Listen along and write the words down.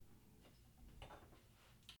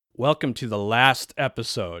Welcome to the last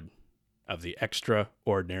episode of The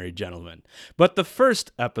Extraordinary Gentleman, but the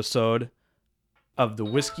first episode of the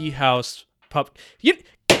Whiskey House Pup.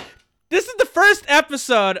 This is the first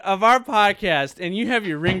episode of our podcast, and you have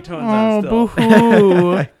your ringtones on still.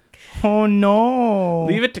 Boo-hoo. Oh, no.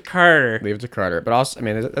 Leave it to Carter. Leave it to Carter. But also, I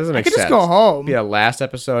mean, it doesn't I make could sense. just go home. Be a last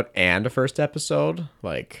episode and a first episode?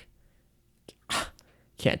 Like,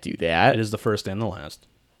 can't do that. It is the first and the last.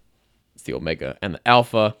 It's the Omega and the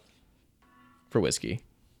Alpha for whiskey.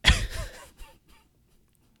 Can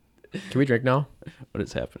we drink now? What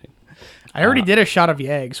is happening? I already did a shot of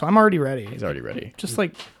Yag, so I'm already ready. He's already ready. Just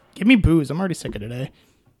like, give me booze. I'm already sick of today.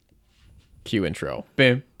 Cue intro.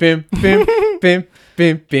 Bim, bim, bim, bim,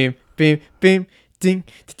 bim, bim, bim, bim, ding,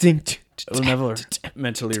 ding. I will never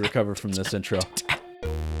mentally recover from this intro.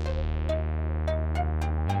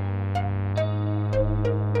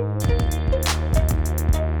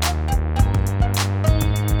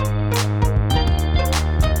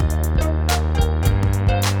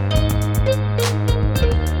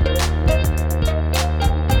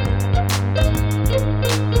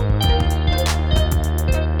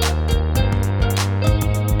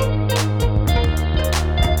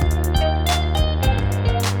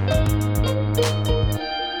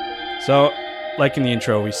 So, like in the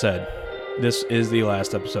intro, we said, this is the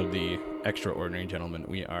last episode of The Extraordinary Gentleman.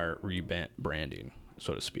 We are rebranding,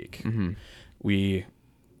 so to speak. Mm-hmm. We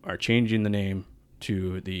are changing the name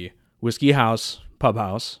to the Whiskey House Pub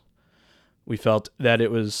House. We felt that it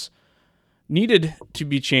was needed to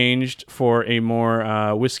be changed for a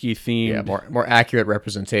more whiskey-themed... Yeah, more accurate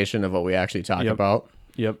representation of what we actually talk about.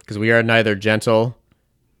 Yep. Because we are neither gentle,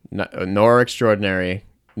 nor extraordinary,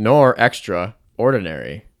 nor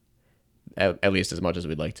extraordinary. At least as much as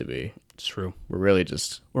we'd like to be. It's true. We're really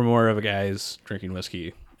just... We're more of a guys drinking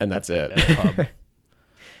whiskey And that's it. at a pub. And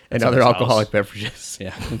That's other his alcoholic house. beverages.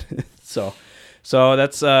 Yeah. So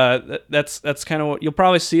that's kind of what you'll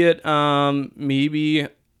probably see it maybe a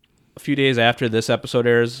few days after this episode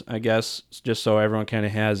airs, I guess, just so everyone kind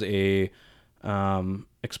of has a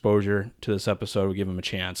exposure to this episode. We give them a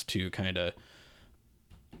chance to kind of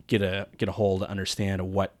get a hold to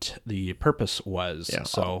understand what the purpose was. Yeah,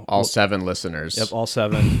 So all 7 listeners. Yep, all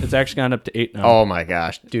 7. It's actually gone up to 8 now. Oh my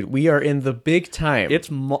gosh. Dude, we are in the big time. It's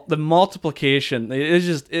the multiplication. It is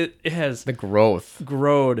just it has the growth.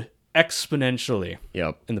 grown exponentially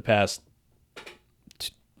Yep. in the past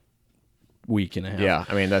week and a half. Yeah,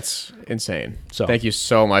 I mean, that's insane. So- Thank you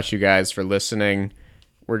so much, you guys, for listening.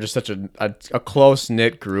 We're just such a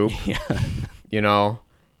close-knit group, Yeah. you know,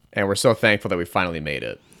 and we're so thankful that we finally made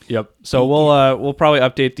it. Yep. So we'll probably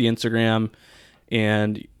update the Instagram,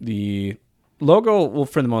 and the logo will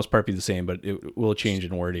for the most part be the same, but it will change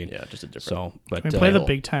in wording. Yeah, just a different... So, but Can we play the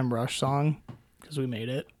Big Time Rush song? Because we made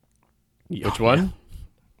it. Which one?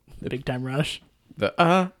 The Big Time Rush. The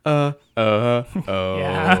oh.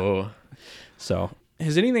 Yeah. So,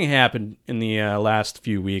 has anything happened in the last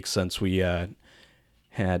few weeks since we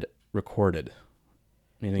had recorded?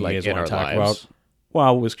 Anything Like you guys in want to our talk lives? about?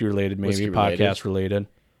 Well, whiskey related, maybe Whiskey-related. podcast related,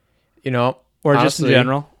 You know, or just honestly, in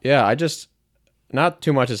general. Yeah, not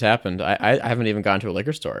too much has happened. I haven't even gone to a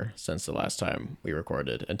liquor store since the last time we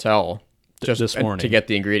recorded until just this morning. to get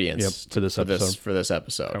the ingredients Yep, for this episode. for this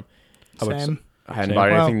episode. Yep. How about- Same. I hadn't Same.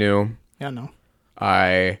 bought Well- anything new. Yeah, no.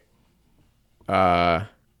 I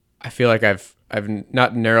feel like I've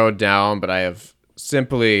not narrowed down, but I have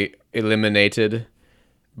simply eliminated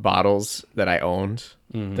bottles that I owned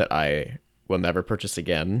that I will never purchase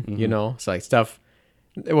again. You know, it's like stuff.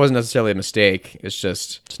 It wasn't necessarily a mistake. It's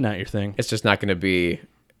just It's not your thing. it's just not going to be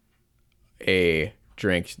a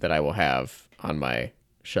drink that I will have on my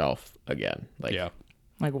shelf again. Like, Yeah.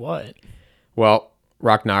 Like what? well,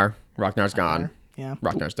 Rocknar's gone. Yeah.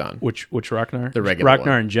 Rocknar's done. Which Rocknar? The regular Rocknar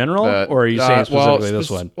one. in general, The- or are you saying specifically this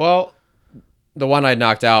one? Well, the one I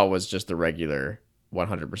knocked out was just the regular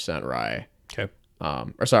 100% rye. Okay.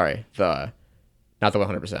 Or sorry, not the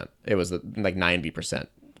 100%. It was the like 90%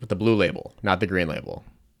 with the blue label, not the green label.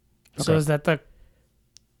 So is that the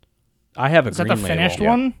I have a is that green the label. finished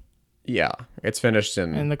one Yeah, it's finished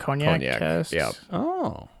in in the cognac test? Yeah,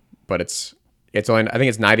 Oh. but it's only, I think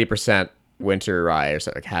it's 90% winter rye or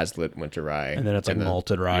something, like Hazlitt winter rye, And then it's like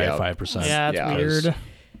malted rye, yeah. 5%. Yeah, it's Yeah, weird.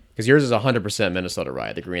 because yours is 100% Minnesota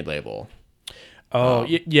rye, the green label. Oh,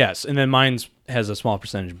 yes. And then mine's has a small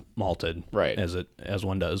percentage malted. Right. As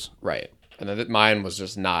one does. Right. And then mine was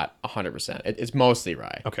just not 100%. It's mostly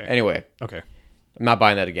rye. Okay. Anyway, Okay. I'm not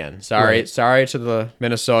buying that again. Sorry. Right. Sorry to the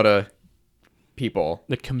Minnesota people,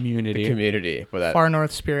 The community. community, for that. Far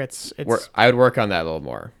North Spirits. It's I would work on that a little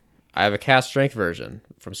more. I have a cast strength version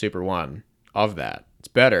from Super One of that. It's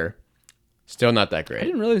better. Still not that I great.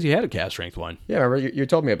 didn't realize you had a cast strength one. Yeah, remember you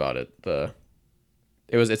told me about it.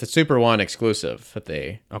 It's a Super One exclusive that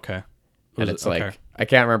they. Okay. And it's like I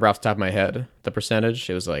can't remember off the top of my head the percentage.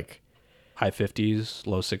 It was like high 50s,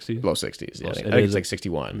 low 60s. low 60s. Yeah, I think it it's is like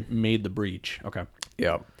 61. Made the breach. Okay.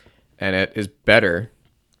 Yeah, and it is better,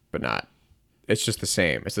 but not. It's just the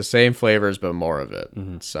same. It's the same flavors, but more of it.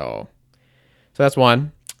 So that's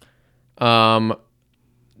one. Double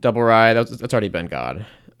rye. That's already been God.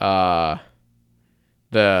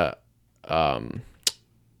 The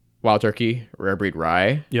Wild Turkey Rare Breed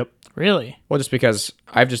Rye. Yep. Really? Well, just because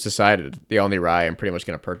I've just decided the only rye I'm pretty much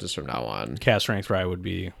going to purchase from now on Cast strength rye would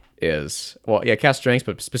be. is, well, yeah, cast strengths,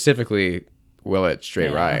 but specifically Willet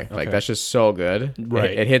straight rye. Like that's just so good.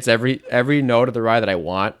 Right. It hits every note of the rye that I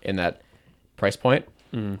want in that price point.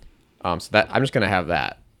 So that I'm just going to have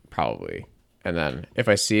that probably. And then if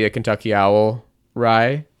I see a Kentucky Owl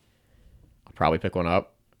rye, I'll probably pick one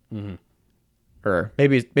up. Or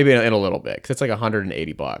maybe in a little bit, because it's like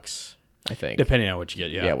 $180, I think. Depending on what you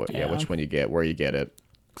get, yeah. Yeah, which one you get, where you get it.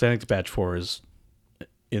 Because I think the batch 4 is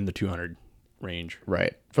in the 200 range.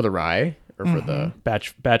 Right. For the rye or for the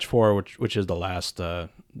Batch 4, which is the last,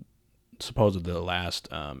 supposedly the last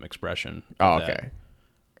expression. Oh, of okay. that.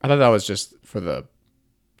 I thought that was just for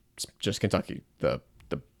just Kentucky, the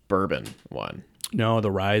bourbon one. No,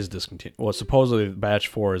 the rye is discontinued. Well, supposedly batch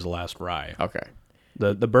 4 is the last rye. Okay.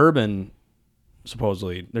 The bourbon,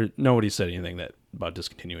 supposedly, nobody said anything about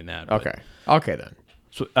discontinuing that. but- Okay then.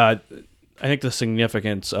 So I think the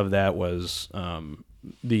significance of that was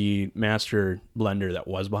the master blender that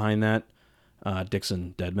was behind that,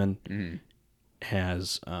 Dixon Deadman,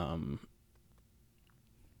 has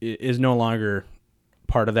is no longer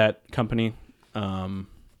part of that company of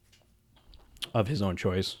his own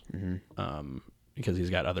choice, because he's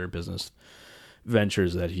got other business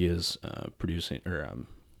ventures that he is producing or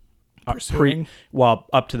Pursuing. well,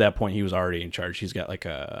 up to that point, he was already in charge. He's got like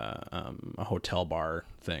a hotel bar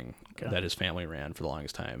thing that his family ran for the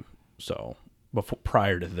longest time. So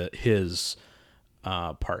prior to his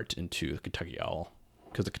part into the Kentucky Owl,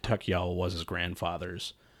 because the Kentucky Owl was his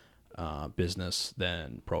grandfather's business.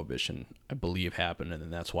 Then Prohibition, I believe, happened, and then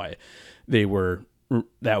that's why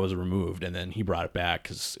that was removed, and then he brought it back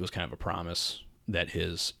because it was kind of a promise that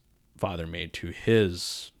his father made to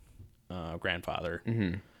his grandfather.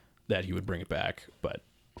 That he would bring it back, but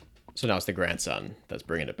So now it's the grandson that's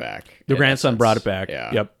bringing it back. the grandson brought it back.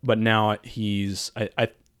 Yeah. Yep. But now he just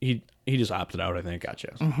opted out. I think.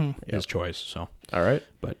 Gotcha. His choice. So, All right.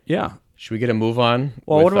 but yeah. Should we get a move on?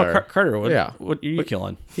 Well, with what about our- Carter? What are you But-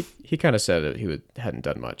 killing? He kind of said that hadn't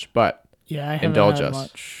done much, but Yeah, I haven't Indulge had us.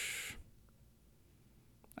 much.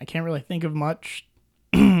 I can't really think of much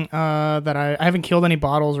that I haven't killed any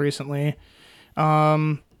bottles recently.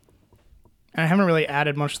 And I haven't really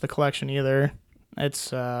added much to the collection either. It's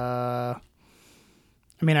the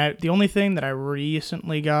only thing that I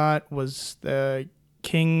recently got was the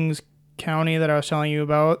Kings County that I was telling you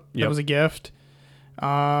about. Yep. That was a gift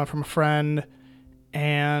from a friend,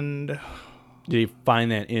 and Did he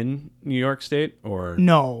find that in New York State or?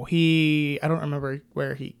 no, I don't remember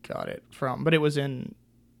where he got it from, but it was in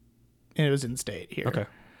state here. Okay.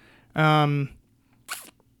 Um,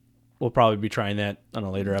 We'll probably be trying that on a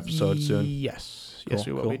later episode soon. Yes, Cool, yes,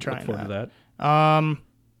 we will cool. be trying Look forward that. to that.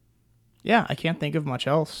 Yeah, I can't think of much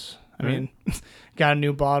else. I mean, got a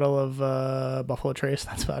new bottle of Buffalo Trace.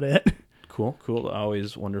 That's about it. Cool.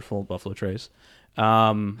 Always wonderful Buffalo Trace.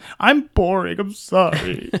 I'm boring. I'm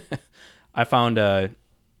sorry. I found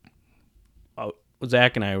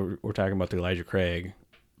Zach and I were talking about the Elijah Craig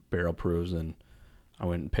barrel proofs, and I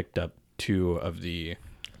went and picked up 2 of the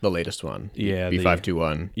latest one. Yeah,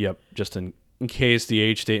 B521. Yep, just in case the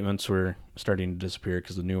age statements were starting to disappear,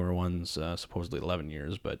 because the newer one's supposedly 11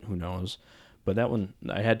 years, but who knows. But that one,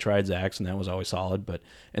 I had tried Zach's, and that was always solid.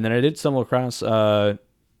 And then I did stumble across a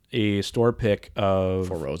store pick of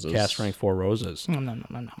Four Roses. Cast Strength 4 Roses No.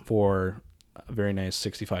 for a very nice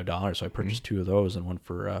 $65. So I purchased 2 of those and one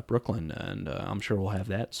for Brooklyn, and I'm sure we'll have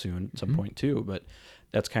that soon at some point too. But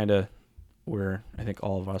that's kind of where I think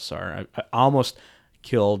all of us are. I almost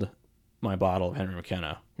killed my bottle of Henry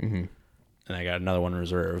McKenna, and I got another one in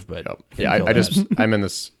reserve. But Yeah, I'm in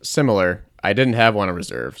this similar. I didn't have one in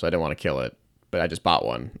reserve, so I didn't want to kill it, but I just bought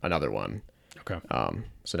another one. okay.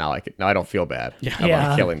 So now I don't feel bad Yeah.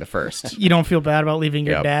 about killing the first. You don't feel bad about leaving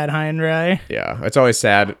your Yep. dad high and dry? Yeah, it's always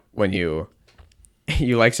sad when you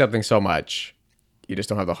like something so much, you just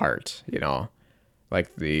don't have the heart, Like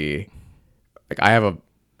I have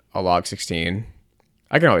a log 16.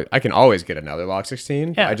 I can always get another log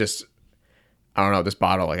 16. Yeah. I don't know, this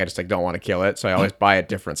bottle, like I just like don't want to kill it. So I always buy a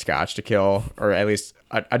different scotch to kill, or at least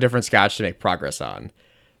a different scotch to make progress on.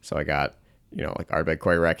 So I got, like Ardbeg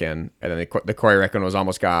Cory Reckon, and then the Cory Reckon was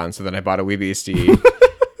almost gone. So then I bought a Wee Beastie,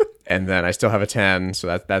 and then I still have a 10.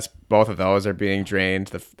 So that's both of those are being drained.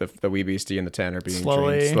 The Wee Beastie and the 10 are being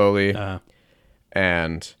drained slowly.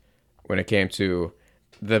 And when it came to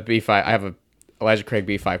the B5, I have a Elijah Craig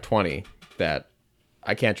B520 that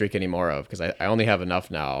I can't drink any more of because I only have enough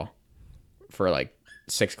now for like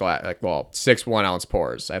 6 1 ounce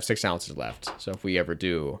pours. I have 6 ounces left. So if we ever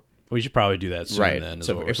do, we should probably do that soon. Right. Then,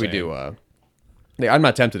 so if we do, I'm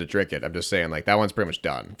not tempted to drink it. I'm just saying like that one's pretty much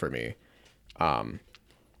done for me.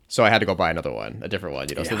 So I had to go buy another one, a different one.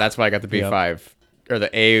 So that's why I got the B5 or the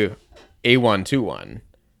A121,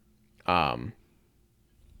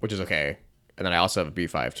 which is okay. And then I also have a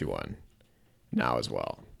B521 now as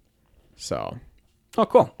well. So. Oh,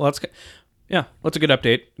 cool. Well, that's a good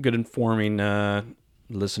update. Good informing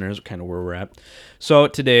listeners kind of where we're at. So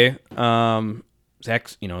today,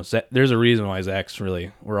 Zach's, there's a reason why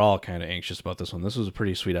we're all kind of anxious about this one. This was a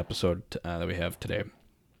pretty sweet episode that we have today.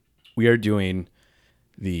 We are doing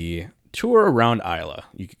the tour around Islay,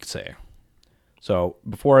 you could say. So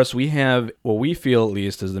before us, we have what we feel at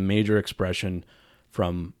least is the major expression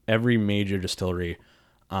from every major distillery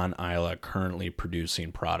on Islay currently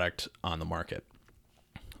producing product on the market.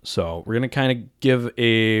 So we're going to kind of give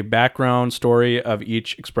a background story of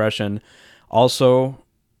each expression. Also,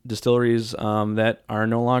 distilleries that are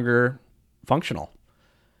no longer functional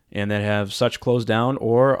and that have such closed down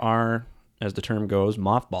or are, as the term goes,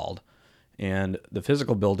 mothballed. And the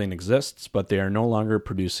physical building exists, but they are no longer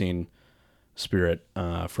producing spirit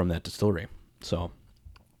from that distillery. So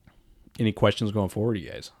any questions going forward, you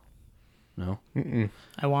guys? No? Mm-mm.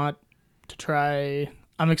 I want to try...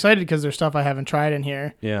 I'm excited because there's stuff I haven't tried in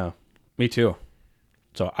here. Yeah, me too.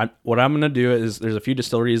 So what I'm going to do is there's a few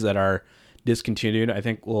distilleries that are discontinued. I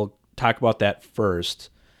think we'll talk about that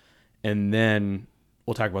first, and then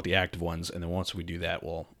we'll talk about the active ones. And then once we do that,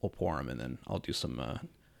 we'll pour them, and then I'll do some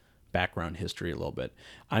background history a little bit.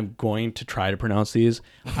 I'm going to try to pronounce these.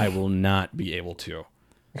 I will not be able to.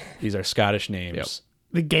 These are Scottish names. Yep.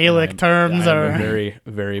 The Gaelic terms I'm are a very,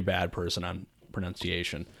 very bad person on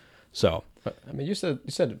pronunciation. So... But, I mean, you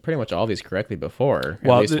said pretty much all these correctly before.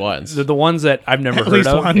 At least once. The ones that I've never heard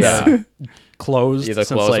of. Once. Yeah. Closed the since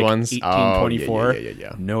closed like ones. 1824.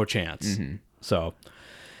 Yeah. No chance. Mm-hmm. So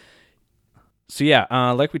yeah,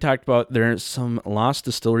 like we talked about, there's some lost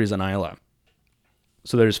distilleries in Islay.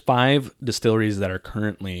 So there's 5 distilleries that are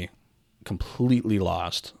currently completely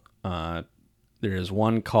lost. There's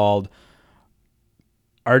one called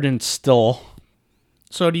Ardenstill.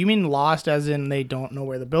 So do you mean lost as in they don't know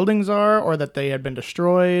where the buildings are or that they had been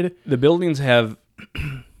destroyed? The buildings have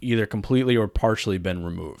either completely or partially been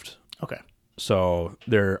removed. Okay. So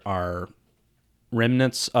there are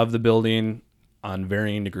remnants of the building on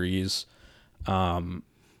varying degrees. But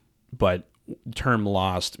the term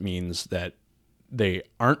lost means that they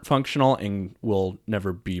aren't functional and will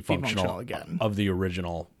never be functional again of the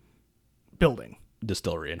original building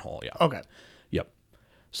distillery in whole. Yeah. Okay. Yep.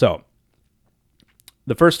 So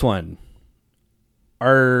the first one,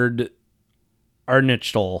 Ardnistell,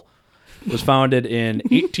 was founded in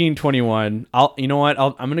 1821. I'm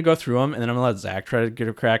going to go through them, and then I'm going to let Zach try to get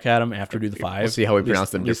a crack at them after we do the 5. We'll see how we pronounce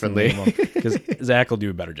them differently. Because Zach will do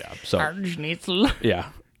a better job. So Ardnistell. Yeah.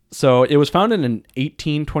 So it was founded in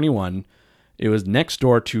 1821. It was next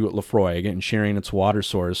door to Laphroaig and sharing its water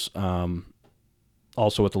source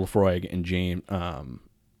also with the Laphroaig and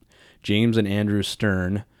James and Andrew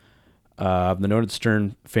Stern. The noted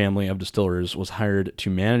Stern family of distillers was hired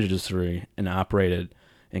to manage the distillery and operated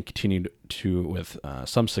and continued to with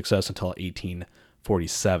some success until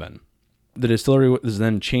 1847. The distillery was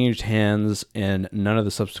then changed hands, and none of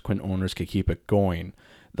the subsequent owners could keep it going.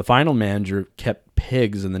 The final manager kept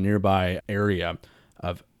pigs in the nearby area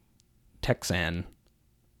of Texan,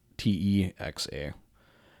 Texa,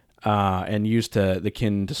 and used the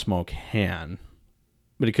kin to smoke han,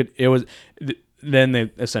 but then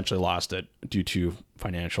they essentially lost it due to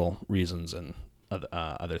financial reasons and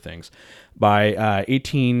other things. By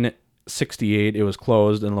 1868, it was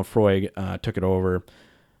closed, and Laphroaig took it over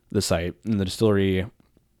the site, and the distillery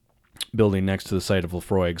building next to the site of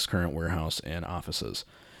Laphroaig's current warehouse and offices.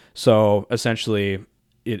 So essentially,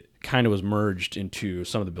 it kind of was merged into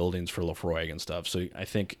some of the buildings for Laphroaig and stuff. So I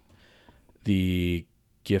think the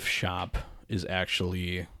gift shop is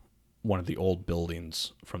actually one of the old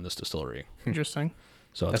buildings from this distillery. Interesting.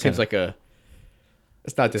 So that seems like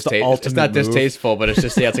it's not ultimate distasteful, but it's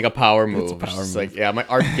just it's like a power move. It's a power move. Like my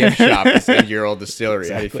art gift shop is a year-old distillery.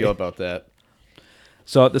 Exactly. How do you feel about that?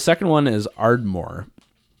 So the second one is Ardmore.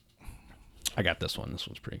 I got this one. This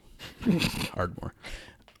one's pretty Ardmore.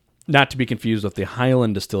 Not to be confused with the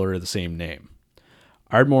Highland Distillery of the same name.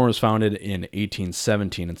 Ardmore was founded in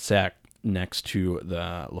 1817 and sat next to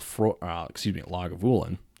the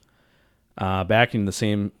Lagavulin. Back in the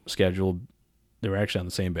same schedule, they were actually on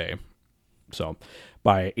the same bay. So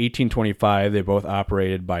by 1825, they both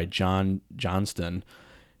operated by John Johnston,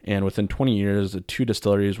 and within 20 years, the two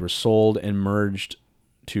distilleries were sold and merged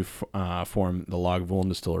to form the Lagavulin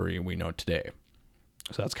distillery we know today.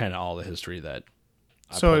 So that's kind of all the history that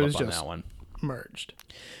I So pulled it was up on just that one. merged.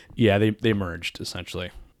 Yeah, they merged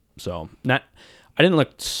essentially. So I didn't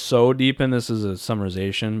look so deep in this as a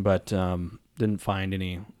summarization, but didn't find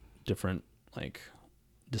any different like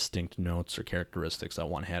distinct notes or characteristics that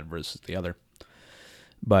one had versus the other.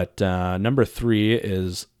 But number 3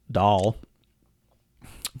 is Dahl,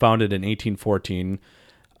 founded in 1814.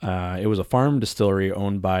 It was a farm distillery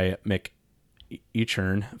owned by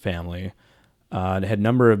McEachern family. It had a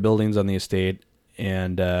number of buildings on the estate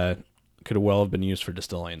and could well have been used for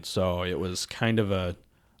distilling. So it was kind of a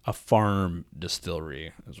farm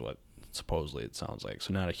distillery is what supposedly it sounds like.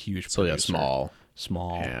 So not a huge So yeah, producer.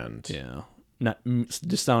 Small. And Yeah. Not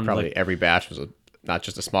just sound probably like every batch was not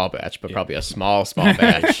just a small batch, but probably a small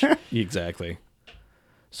batch. exactly.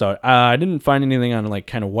 So I didn't find anything on like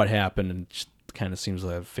kind of what happened, and just kind of seems to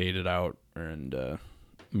have faded out, and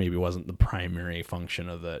maybe wasn't the primary function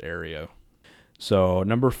of that area. So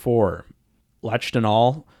number 4,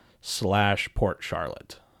 Lachtenal / Port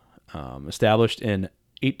Charlotte, established in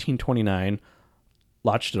 1829.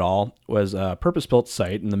 Lachtenal was a purpose-built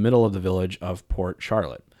site in the middle of the village of Port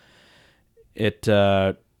Charlotte. It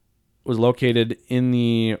was located in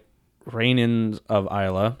the Rainins of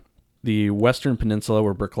Islay, the western peninsula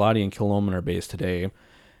where Berclady and Killoman are based today.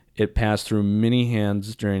 It passed through many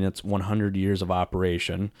hands during its 100 years of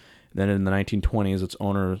operation. Then in the 1920s, its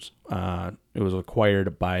owners, it was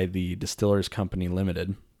acquired by the Distillers Company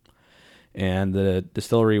Limited, and the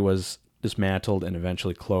distillery was dismantled and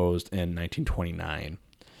eventually closed in 1929.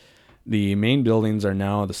 The main buildings are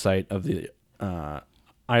now the site of the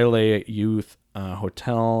Islay Youth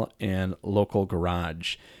Hotel and local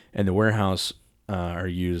garage, and the warehouse are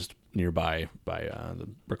used nearby by the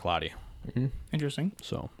Berclady. Interesting.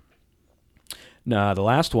 So, now the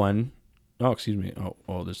last one, oh, excuse me.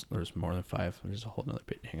 Oh, there's more than 5. There's a whole nother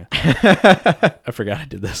page. Hang on. I forgot I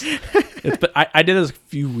did this. But I did this a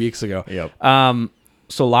few weeks ago. Yep.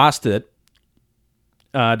 So Lostit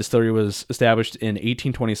distillery was established in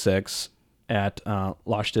 1826 at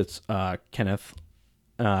Lostit's Kenneth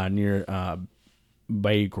near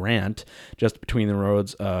Bay Grant, just between the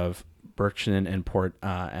roads of Berkshire and Port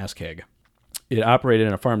Askeg. It operated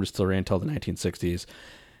in a farm distillery until the 1960s,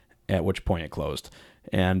 at which point it closed.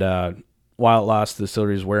 And while it lost, the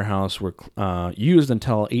distillery's warehouse were used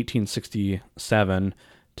until 1867.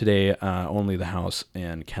 Today, only the house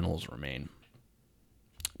and kennels remain.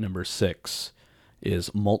 Number 6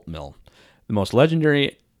 is Malt Mill, the most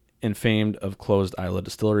legendary and famed of closed Islay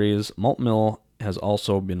distilleries. Malt Mill has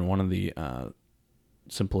also been one of the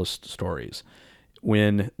simplest stories.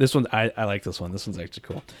 When this one, I like this one. This one's actually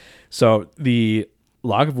cool. So the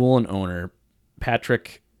Lagavulin owner,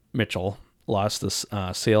 Patrick Mitchell, lost this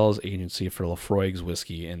sales agency for Laphroaig's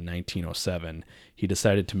whiskey in 1907. He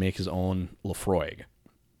decided to make his own Laphroaig.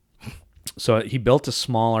 So he built a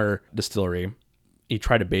smaller distillery. He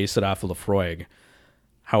tried to base it off of Laphroaig.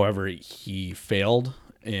 However, he failed.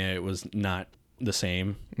 It was not the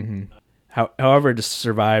same. Mm-hmm. However, it just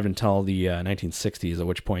survived until the 1960s, at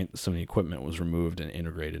which point some of the equipment was removed and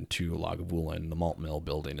integrated into Lagavulin. The malt mill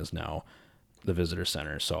building is now the visitor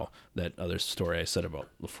center. So that other story I said about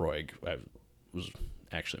Laphroaig was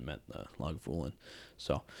actually meant Lagavulin.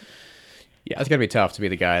 So, Yeah, it's gonna be tough to be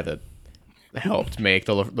the guy that helped make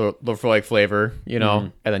the Laphroaig flavor,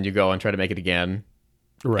 and then you go and try to make it again,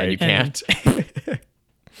 right? And you can't.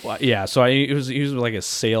 Well, yeah, so he was like a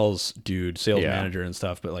sales dude, manager and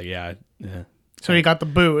stuff, but like yeah. So he got the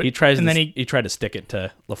boot. He tried to stick it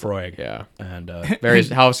to Laphroaig. Yeah, and very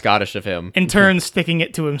how Scottish of him. in turn sticking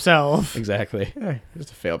it to himself. Exactly.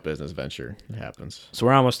 Just a failed business venture. It happens. So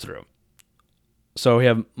we're almost through. So we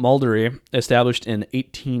have Mulderry, established in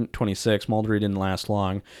 1826. Mulderry didn't last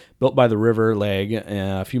long. Built by the River Leg,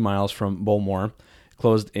 a few miles from Bowmore.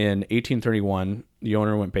 Closed in 1831. The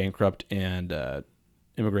owner went bankrupt and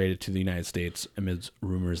immigrated to the United States amidst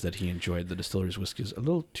rumors that he enjoyed the distillery's whiskeys a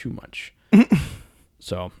little too much.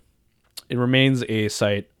 So it remains a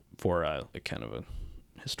site for a kind of a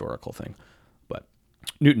historical thing. But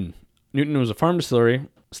Newton was a farm distillery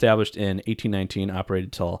established in 1819,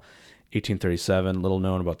 operated till 1837. Little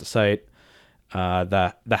known about the site.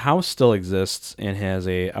 The house still exists and has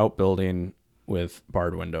a outbuilding with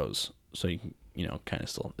barred windows, so you can kind of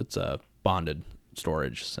still, it's a bonded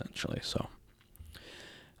storage essentially. So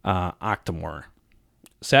Octomore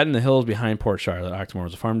sat in the hills behind Port Charlotte. Octomore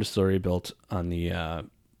was a farm distillery built on the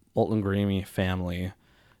Moulton-Gramey family,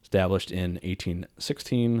 established in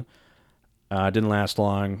 1816. Didn't last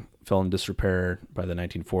long, fell in disrepair by the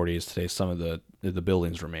 1940s. Today, some of the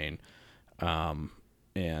buildings remain,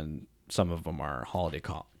 and some of them are holiday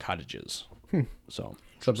cottages. So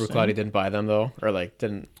Brew Cloudy didn't buy them though, or like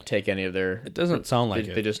didn't take any of their. It doesn't sound like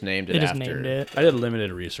they it. just named it They just after. named it. I did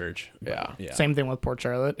limited research. Yeah. Yeah. Same thing with Port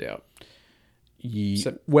Charlotte. Yeah.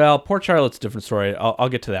 Well, Port Charlotte's a different story. I'll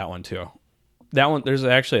get to that one too. That one, there's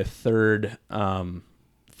actually a third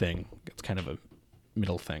thing. It's kind of a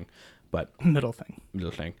middle thing, but Middle thing.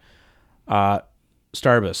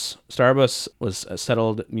 Starbus. Starbus was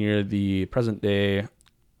settled near the present day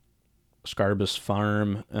Scarbus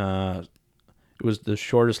Farm. It was the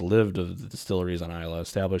shortest lived of the distilleries on Islay.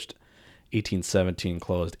 Established 1817,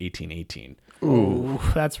 closed 1818. Ooh,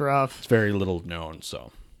 that's rough. It's very little known,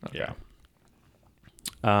 so yeah.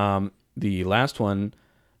 The last one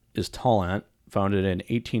is Tallant, founded in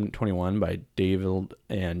 1821 by David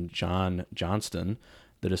and John Johnston.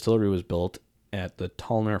 The distillery was built at the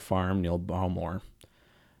Tulner Farm near Balmore.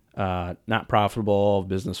 Not profitable,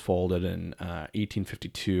 business folded in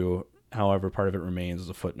 1852. However, part of it remains as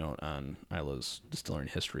a footnote on Islay's distilling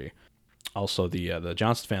history. Also, the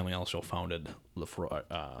Johnston family also founded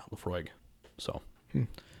Lefroy. So,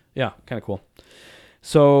 yeah, kind of cool.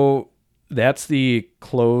 So that's the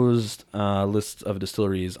closed list of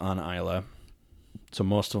distilleries on Islay. So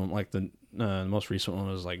most of them, like the most recent one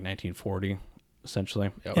was like 1940,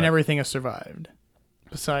 essentially. And everything has survived.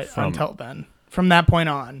 Until then. From that point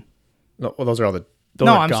on. No, well, those are all the. Those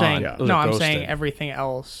no, are I'm gone. saying Those are I'm ghosted. saying everything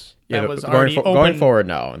else Yeah, that was going, already going open. forward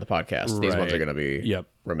now in the podcast, these ones Right. are going to be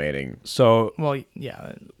remaining. So Well,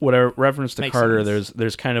 yeah. whatever reference to Makes Carter, sense.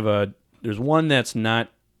 there's kind of there's one that's not,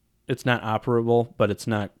 it's not operable, but it's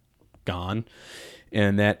not gone,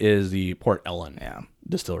 and that is the Port Ellen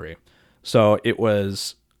distillery. So it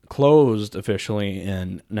was closed officially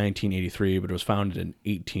in 1983, but it was founded in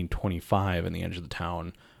 1825 in the edge of the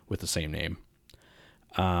town with the same name.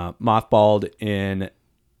 Mothballed in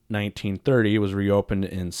 1930, was reopened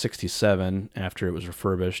in 67 after it was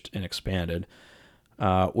refurbished and expanded.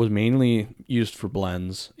 Was mainly used for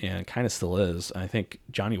blends and kind of still is. I think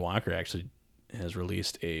Johnny Walker actually has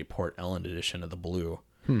released a Port Ellen edition of the Blue.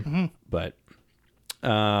 But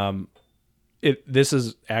this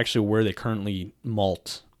is actually where they currently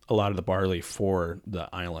malt a lot of the barley for the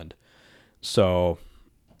island. So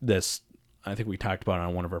this, I think we talked about it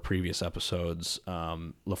on one of our previous episodes.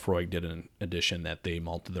 Lefroy did an edition that they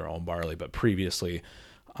malted their own barley, but previously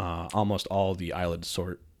almost all the island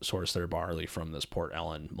source their barley from this Port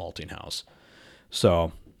Ellen malting house.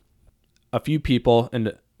 So a few people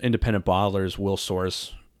and independent bottlers will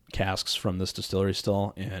source casks from this distillery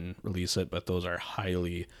still and release it, but those are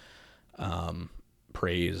highly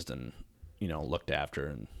praised and looked after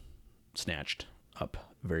and snatched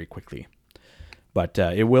up very quickly. But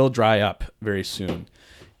it will dry up very soon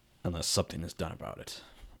unless something is done about it.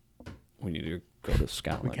 We need to go to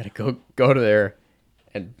Scotland. We got to go to there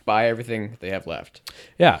and buy everything they have left,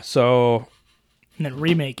 Yeah, so And then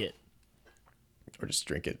remake it. or just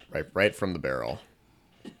drink it right from the barrel.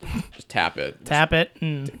 Just tap it. Tap it.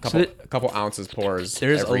 And A couple ounces pours.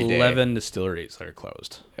 there's every day. 11 distilleries that are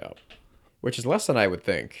closed. Yeah. Which is less than I would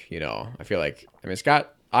think. I feel like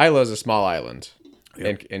Isla's a small island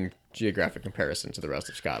in geographic comparison to the rest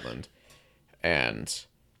of Scotland, and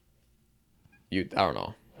I don't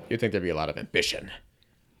know. You'd think there'd be a lot of ambition,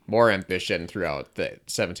 more ambition throughout the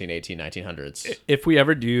 17, 18, 1900s. If we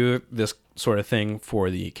ever do this sort of thing for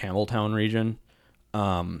the Campbelltown region,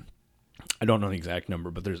 I don't know the exact number,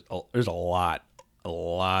 but there's a lot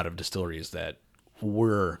of distilleries that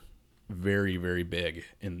were very, very big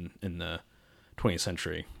in the 20th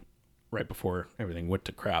century, right before everything went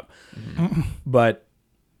to crap. Mm-hmm. But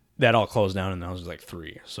that all closed down, and now there's like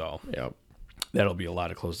 3. So Yep. that'll be a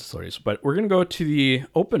lot of closed distilleries. But we're gonna go to the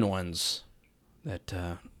open ones that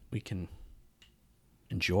we can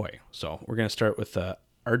enjoy. So we're gonna start with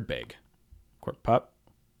Ardbeg Cork Pop.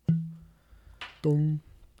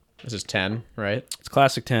 This is 10, right? It's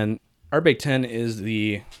Classic 10. Ardbeg 10 is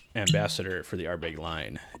the ambassador for the Ardbeg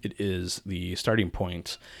line. It is the starting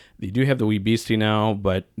point. They do have the Wee Beastie now,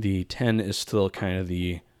 but the 10 is still kind of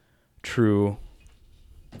the true.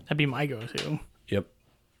 that'd be my go-to. Yep.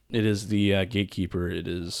 It is the gatekeeper. It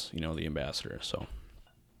is, the ambassador. So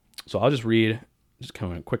I'll just read just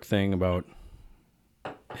kind of a quick thing about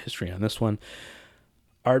history on this one.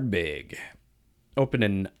 Ardbeg opened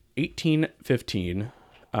in 1815.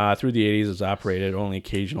 Through the 80s, it's operated only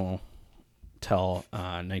occasional till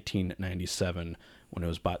 1997 when it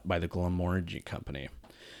was bought by the Glenmorangie Company.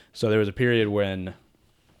 So there was a period when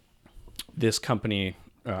this company,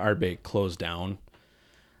 Ardbeg, closed down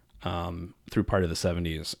through part of the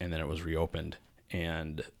 70s, and then it was reopened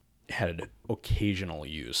and had occasional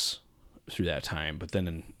use through that time. But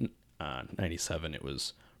then in 97, it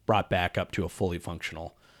was brought back up to a fully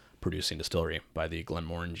functional producing distillery by the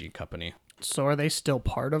Glenmorangie Company. So are they still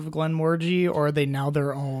part of Glenmorangie, or are they now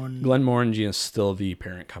their own? Glenmorangie is still the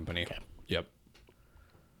parent company. Okay. Yep.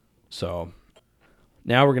 So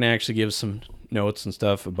now we're going to actually give some notes and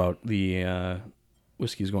stuff about the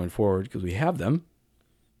whiskeys going forward because we have them.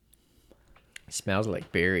 It smells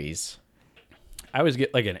like berries. I always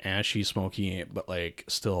get like an ashy, smoky, but like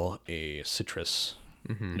still a citrus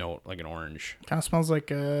note, like an orange. Kind of smells like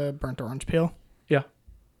a burnt orange peel. Yeah.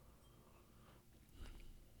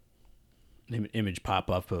 Image pop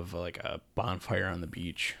up of like a bonfire on the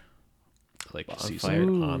beach. Like Bonfire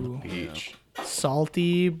on the beach. Yeah.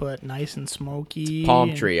 Salty, but nice and smoky.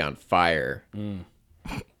 Palm tree on fire.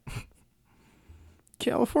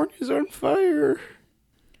 California's on fire.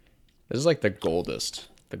 This is like the goldest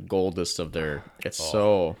of their. It's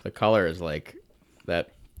so the color is like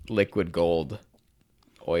that liquid gold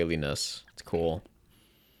oiliness. It's cool.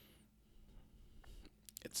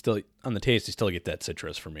 It's still on the taste. You still get that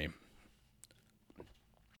citrus for me.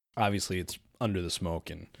 Obviously, it's under the smoke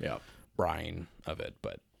and brine of it,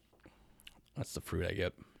 but that's the fruit I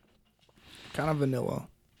get. Kind of vanilla.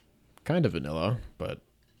 Kind of vanilla, but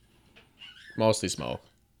mostly smoke.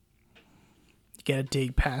 You gotta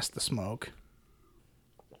dig past the smoke.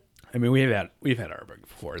 I mean, we've had Ardbeg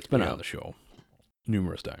before. It's been on the show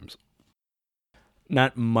numerous times.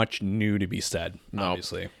 Not much new to be said,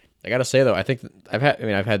 obviously. I gotta say though, I think I've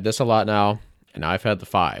had this a lot now, and now I've had the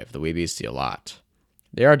 5, the Wee Beastie, a lot.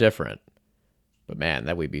 They are different, but man,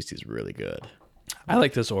 that Wee Beastie is really good. I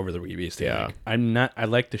like this over the Wee Beastie. Yeah. I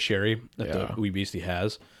like the sherry that the Wee Beastie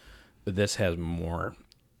has, but this has more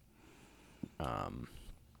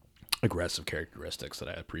aggressive characteristics that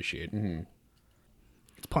I appreciate. Mm-hmm.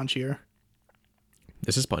 It's punchier.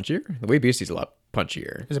 This is punchier? The Wee Beastie's a lot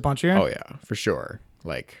punchier. Is it punchier? Oh yeah, for sure.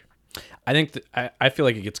 Like, I think I feel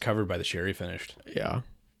like it gets covered by the sherry finished. yeah.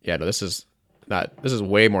 No, this is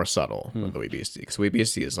way more subtle than the Wee Beastie. Because Wee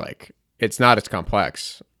Beastie is like, it's not as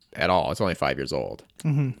complex at all. It's only 5 years old.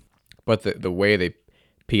 Mm-hmm. But the way they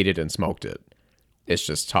peated and smoked it, it's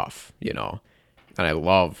just tough, you know. And I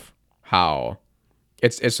love how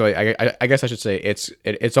it's like, I guess I should say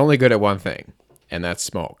it's only good at one thing, and that's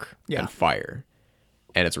smoke and fire,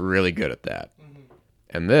 and it's really good at that. Mm-hmm.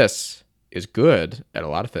 And this is good at a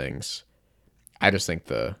lot of things. I just think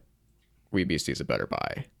the Wee Beastie is a better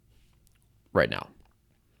buy right now.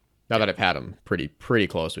 Now that I've had them pretty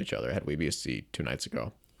close to each other. I had Wee Beastie 2 nights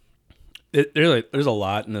ago. There's a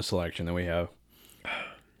lot in the selection that we have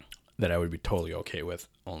that I would be totally okay with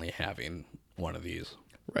only having one of these.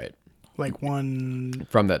 Right. Like one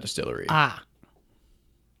from that distillery.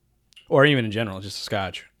 Or even in general, just a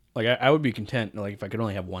scotch. Like I would be content like if I could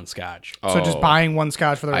only have one scotch. So just buying one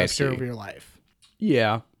scotch for the rest of your life.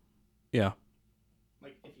 Yeah. Yeah.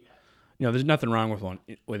 Like if you have. There's nothing wrong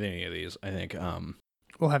with any of these, I think.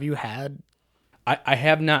 Well, have you had I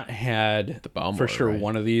have not had the Balmore, for sure right?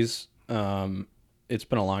 one of these. It's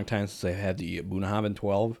been a long time since I had the Bunnahabhain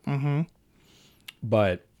 12. Mm-hmm.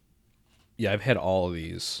 But yeah, I've had all of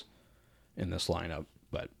these in this lineup.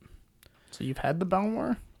 But so you've had the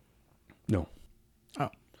Balmore? No. Oh.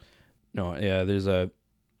 No, yeah,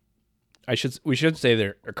 we should say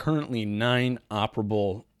there are currently 9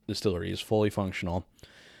 operable distilleries, fully functional.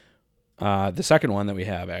 The second one that we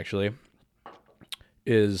have actually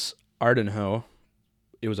is Ardenough.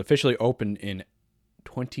 It was officially opened in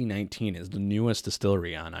 2019 as the newest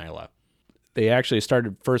distillery on Islay. They actually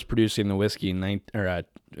started first producing the whiskey in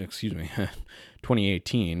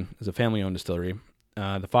 2018 as a family-owned distillery.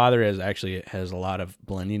 The father has a lot of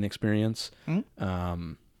blending experience.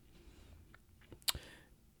 Mm-hmm.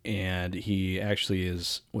 And he actually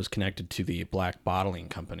was connected to the Black Bottling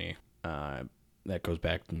Company that goes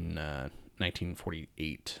back in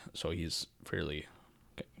 1948. So he's fairly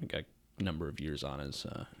got a number of years on his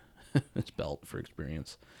his belt for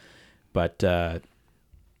experience. But they're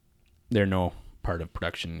no part of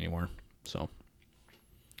production anymore. So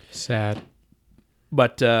sad.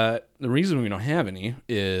 But the reason we don't have any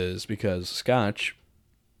is because Scotch,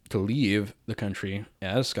 to leave the country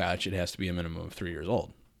as Scotch, it has to be a minimum of 3 years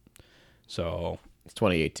old. So It's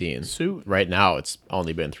 2018. Suit. Right now, it's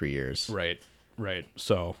only been 3 years. right. Right.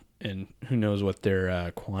 So, and who knows what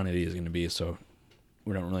their quantity is going to be. So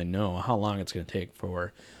we don't really know how long it's going to take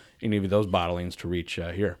for any of those bottlings to reach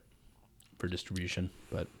here for distribution.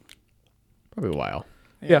 But Probably a while.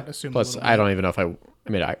 Yeah. I'd assume a Plus, little I bit. don't even know if I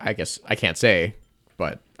mean, I guess I can't say,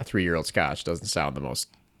 but a 3-year-old Scotch doesn't sound the most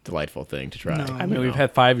delightful thing to try. No. I mean, we've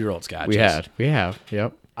had 5-year-old scotches. We have.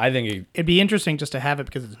 Yep. I think. It'd be interesting just to have it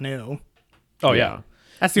because it's new. Oh yeah.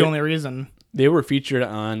 That's the only reason. They were featured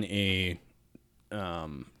on a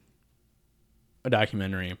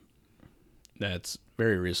documentary that's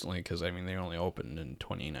very recently, because I mean they only opened in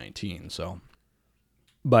 2019, so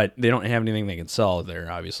but they don't have anything they can sell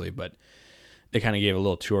there obviously, but they kind of gave a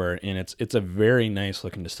little tour, and it's a very nice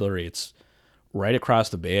looking distillery. It's right across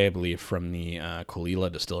the bay, I believe, from the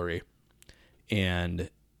Kalila distillery, and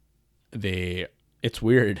it's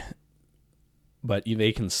weird, but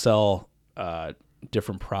they can sell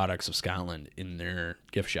different products of Scotland in their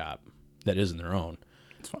gift shop that isn't their own.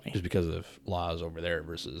 It's funny. Just because of laws over there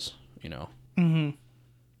versus, Mm-hmm.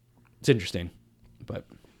 It's interesting. But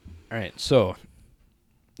all right, so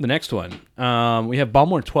the next one, we have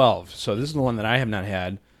Balmore 12. So this is the one that I have not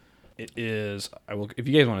had. It is, I will, if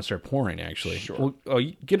you guys want to start pouring, actually, Sure.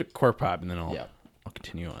 You get a cork pop, and then I'll Yeah.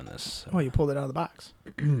 continue on this. Oh, you pulled it out of the box.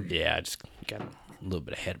 Yeah, I just got a little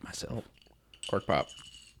bit ahead of myself. Cork pop.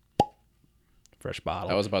 Fresh bottle.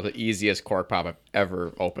 That was about the easiest cork pop I've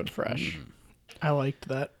ever opened fresh. I liked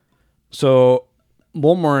that. So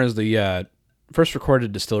Balmore is the first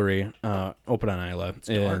recorded distillery opened on Islay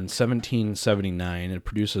in 1779. It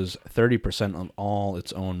produces 30% of all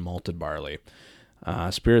its own malted barley.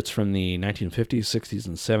 Spirits from the 1950s, 60s,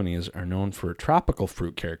 and 70s are known for tropical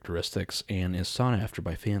fruit characteristics and is sought after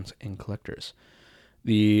by fans and collectors.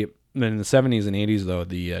 In the 70s and 80s, though,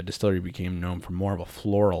 the distillery became known for more of a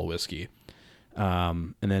floral whiskey.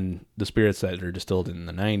 And then the spirits that are distilled in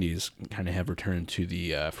the 90s kind of have returned to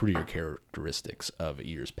the fruitier characteristics of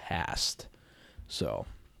years past. So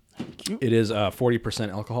it is 40%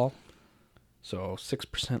 alcohol, so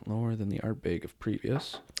 6% lower than the Ardbeg of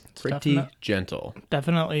previous. Pretty gentle.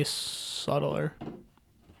 Definitely subtler.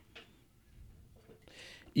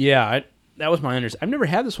 Yeah, that was my understanding. I've never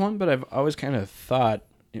had this one, but I've always kind of thought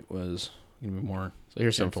it was going to be more. So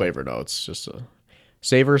here's some flavor notes. Just a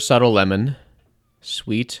savor, subtle lemon,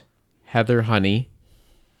 sweet, heather, honey,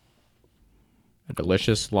 a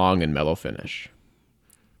delicious, long, and mellow finish.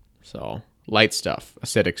 So light stuff,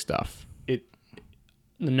 acidic stuff.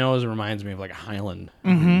 The nose reminds me of like a Highland,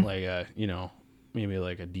 like a, maybe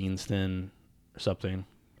like a Deanston or something.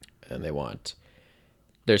 And they want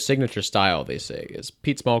their signature style, they say, is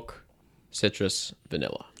peat smoke, citrus,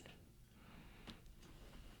 vanilla.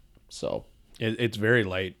 So It's very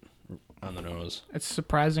light on the nose. It's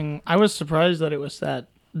surprising. I was surprised that it was that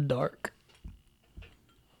dark.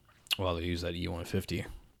 Well, they use that E150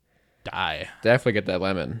 dye. definitely get that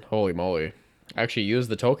lemon. Holy moly. I actually used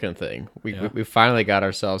the token thing. We finally got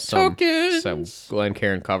ourselves some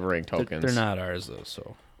Glencairn covering tokens. They're not ours though,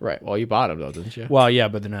 so. Right. Well, you bought them though, didn't you? Well, yeah,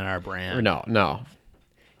 but they're not our brand. Or no.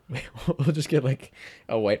 We'll just get like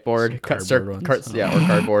a whiteboard, Some cardboard ones. or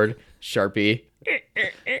cardboard, Sharpie.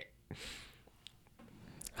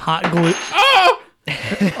 Hot glue. Oh!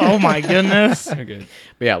 Oh my goodness. Okay.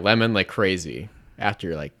 But yeah, lemon like crazy. After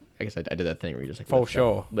you're like, I guess I did that thing where you just like Faux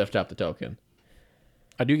show. lift up the token.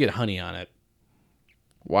 I do get honey on it.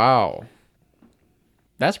 Wow.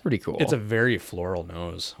 That's pretty cool. It's a very floral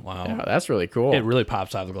nose. Wow. yeah, that's really cool. It really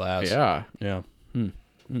pops out of the glass. yeah. Yeah.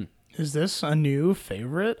 Is this a new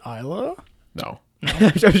favorite, Isla? No.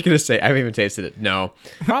 I was gonna say I haven't even tasted it. No.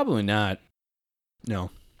 Probably not.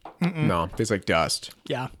 No. No. It tastes like dust.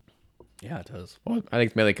 Yeah. Yeah, it does. Well, I think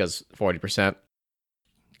it's mainly because 40%.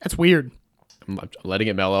 That's weird. I'm letting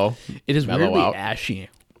it mellow. It is Mellow weirdly out. ashy.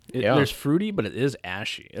 Yeah. There's fruity, but it is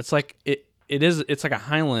ashy. It's like it's like a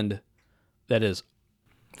Highland that is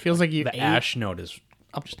Feels like you the ate ash note is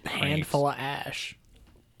a handful of ash,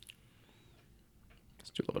 Let's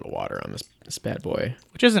do a little bit of water on this bad boy.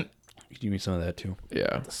 which isn't Give me some of that too.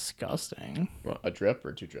 Yeah. disgusting. Well, a drip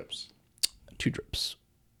or 2 drips? 2 drips.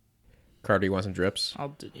 Carter, you want some drips?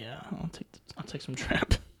 I'll take some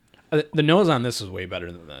trap. The nose on this is way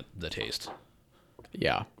better than the taste,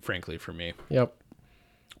 Yeah. frankly, for me. Yep.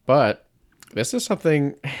 But this is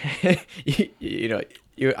something, I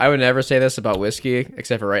would never say this about whiskey,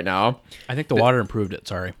 except for right now. I think the water improved it.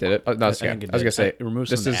 Sorry. Did it? Oh, no, it's I okay. think it I was did. going to say, It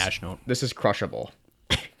removes this some of is, the ash note. This is crushable.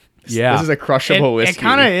 Yeah. This is a crushable It whiskey.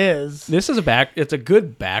 kind of is. This is it's a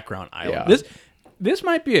good background island. Yeah. This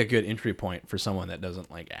might be a good entry point for someone that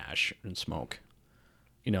doesn't like ash and smoke.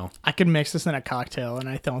 you know, I could mix this in a cocktail, and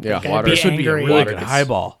I don't Yeah, think I'd water. be This would be a angry. really Water good gets-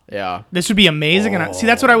 highball. Yeah. This would be amazing. See,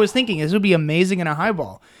 that's what I was thinking. This would be amazing in a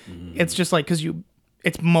highball. It's just like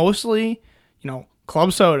it's mostly,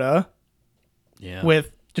 club soda Yeah.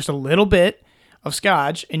 with just a little bit of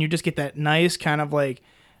scotch, and you just get that nice kind of like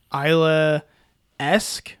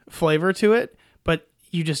Isla-esque flavor to it. But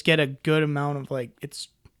you just get a good amount of like, it's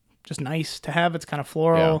just nice to have. It's kind of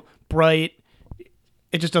floral, bright.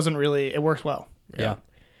 It just doesn't really. It works well. yeah.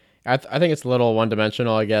 I think it's a little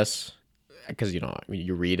one-dimensional, I guess, because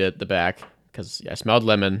you read it the back. Because I smelled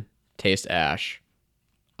lemon, taste ash,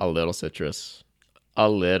 a little citrus, a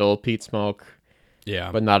little peat smoke,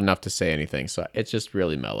 Yeah. but not enough to say anything. So it's just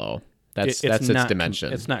really mellow. That's its not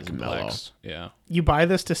dimension. It's not mellow. complex. Yeah. You buy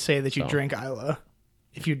this to say that you So. drink Isla.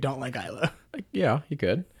 If you don't like Isla, Like, yeah, you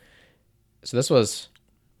could. So it's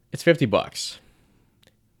 $50.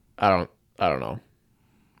 I don't know.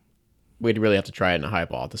 We'd really have to try it in a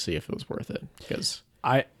highball to see if it was worth it. Because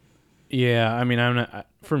I mean, I'm not.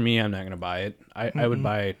 For me, I'm not gonna buy it. I would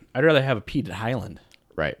buy. I'd rather have a peated Highland,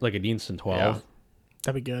 right, like a Deanston 12. Yeah.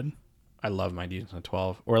 that'd be good. I love my Deanston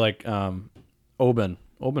 12, or like Oban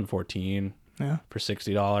 14 Yeah, for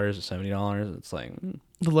 $60 or $70. It's like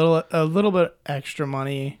a little bit extra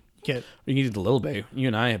money. Get you need the Little Bay. You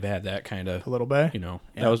and I have had that kind of. a little bit.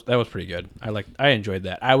 That was pretty good. I enjoyed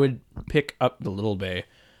that. I would pick up the Little Bay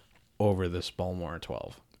over this Balmore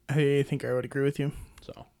 12. I think I would agree with you.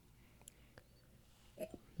 So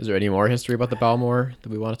is there any more history about the Balmore that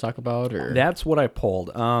we want to talk about? Or that's what I pulled.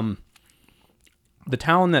 The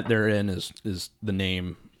town that they're in is the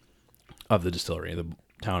name of the distillery, the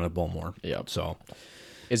town of Balmore. Yep. So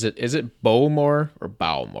is it Bowmore or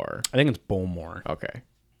Bowmore? I think it's Balmore. Okay.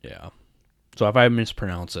 Yeah. So if I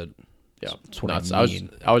mispronounce it, Yeah. that's what Nuts. I mean.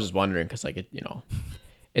 I was just wondering because like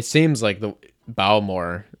it seems like the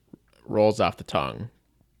Bowmore rolls off the tongue,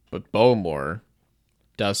 but Bowmore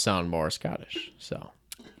does sound more Scottish. So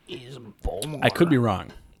I could be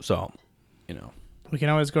wrong. So, We can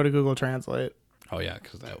always go to Google Translate. oh yeah,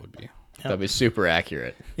 because that would be that'd be super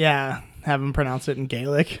accurate. Yeah, have them pronounce it in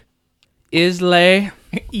Gaelic. Islay.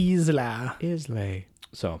 Isla. Islay.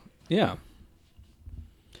 So yeah.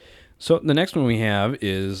 So the next one we have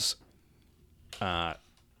is I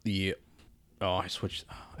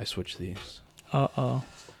switched these. Uh-oh.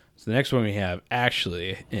 So the next one we have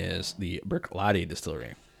actually is the Berklati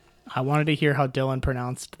Distillery. I wanted to hear how Dylan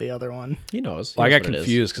pronounced the other one. He knows. Well, I knows got what it is.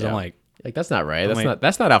 confused because I'm Yeah. like, that's not right. like-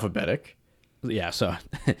 That's not alphabetic. yeah. So,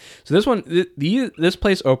 so this one, this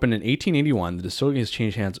place opened in 1881. The distillery has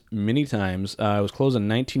changed hands many times. It was closed in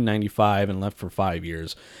 1995 and left for 5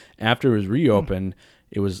 years. After it was reopened,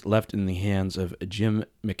 it was left in the hands of Jim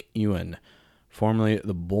McEwen, formerly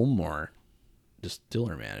the Bulmore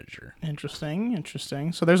distiller manager.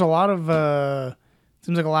 Interesting. So there's a lot of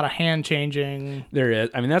seems like a lot of hand changing. There is.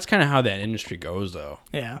 I mean, that's kind of how that industry goes, though.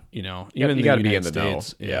 Yeah. Even You the got to be in United the know.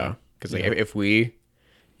 States. Yeah. Because like, if we,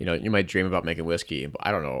 you might dream about making whiskey, but I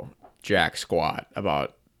don't know jack squat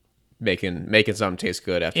about making something taste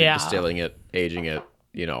good after Yeah. distilling it, aging it.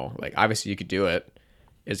 Like obviously you could do it.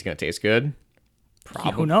 Is it gonna taste good?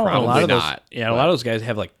 Probably. Who knows? Probably a lot of those, not. a lot of those guys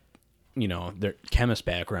have like, their chemist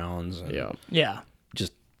backgrounds. And Yeah. Yeah.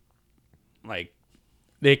 just like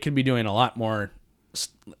they could be doing a lot more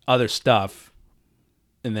other stuff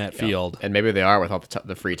in that field. And maybe they are with all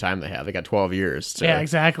the free time they have. They got 12 years Yeah,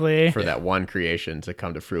 exactly. for that one creation to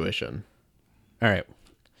come to fruition. All right.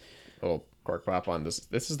 Little cork pop on this.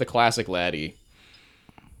 This is the classic Laddie.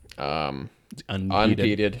 Unpeated.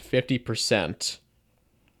 Unpeated, 50%.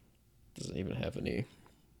 Doesn't even have anything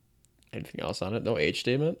else on it. No age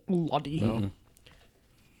statement. Bloody. No.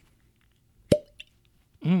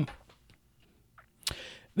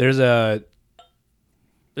 There's an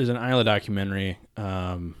Isla documentary.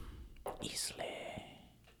 I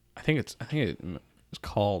think it's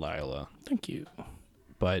called Isla, Thank you.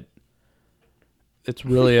 but it's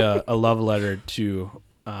really a love letter to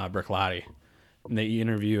Berklati. And they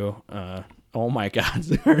interview. Oh my God!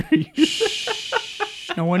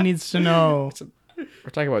 No one needs to know. We're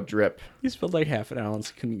talking about drip. He spilled like half an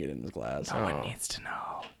ounce. Couldn't get in his glass. No one needs to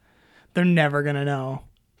know. They're never gonna know.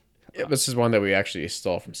 Yeah, this is one that we actually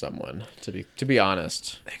stole from someone, to be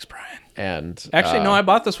honest. Thanks, Brian. And Actually, no, I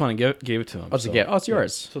bought this one and gave it to him. Oh, it's a gift. Oh, it's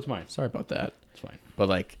yours. So it's mine. Sorry about that. It's fine. But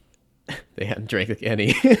like, they hadn't drank like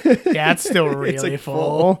any. Yeah, it's still really It's, like,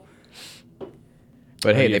 full.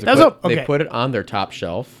 But hey, it's they a- they put it on their top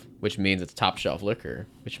shelf, which means it's top shelf liquor,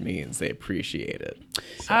 which means they appreciate it.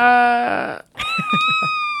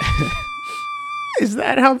 Is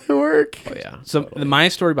that how they work? Oh yeah. So my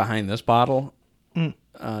story behind this bottle,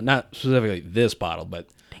 not specifically this bottle, but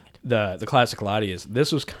the classic Lottie is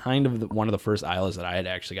this was kind of one of the first Islas that I had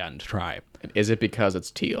actually gotten to try. And is it because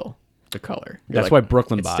it's teal, the color? That's why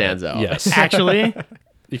Brooklyn it bought stands out. Yes, Actually,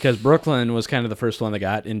 because Brooklyn was kind of the first one that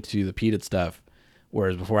got into the peated stuff,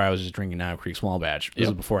 whereas before I was just drinking Knob Creek Small Batch. This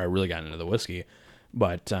is before I really got into the whiskey.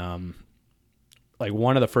 But like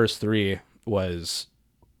one of the first three was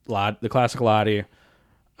the classic Lottie,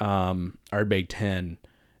 Ardbeg 10,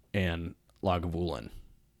 and Lagavulin.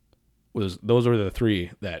 Those were the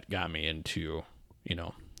three that got me into,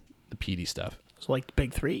 the peaty stuff. it's like the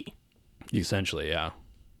big three. Essentially, yeah.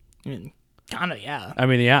 I mean, kind of, yeah.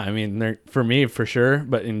 They're for me for sure,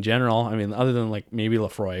 but in general, other than like maybe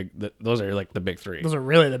Lafroy, those are like the big three. Those are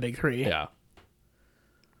really the big three. Yeah.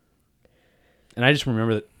 And I just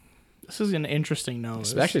remember that This is an interesting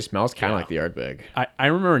nose. It actually smells kind of like the Ardbeg. I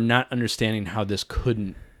remember not understanding how this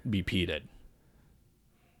couldn't be peated.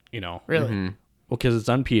 Really? Well, because it's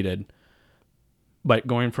unpeated, but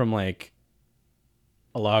going from like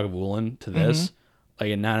a Lagavulin to this,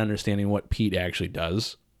 like, and not understanding what peat actually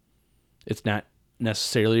does, it's not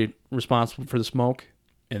necessarily responsible for the smoke.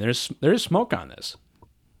 And there is smoke on this,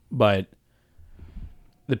 but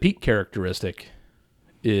the peat characteristic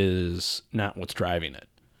is not what's driving it,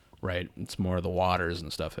 right? It's more of the waters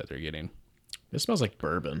and stuff that they're getting. This smells like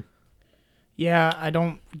bourbon. Yeah, I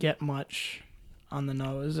don't get much on the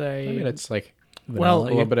nose. I mean, it's like a well,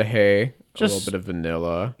 little bit of hay, a just- little bit of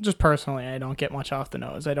vanilla. just personally, I don't get much off the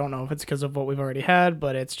nose. I don't know if it's because of what we've already had,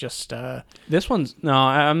 but it's just. This one's no.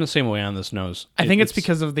 I'm the same way on this nose. I think it's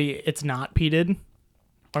because of it's not peated,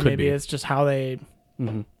 or Could maybe be. it's just how they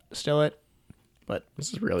still it. But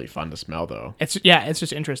This is really fun to smell, though. it's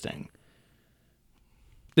just interesting.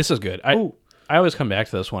 This is good. I always come back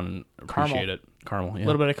to this one and appreciate it. Caramel, yeah. A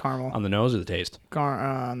little bit of caramel On the nose or the taste?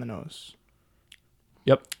 on the nose.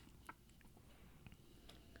 Yep.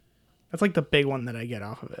 That's like the big one that I get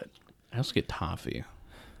off of it. I also get toffee.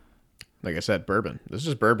 Like I said, bourbon. This is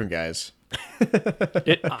just bourbon, guys.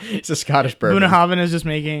 It, It's a Scottish bourbon. Bunnahabhain is just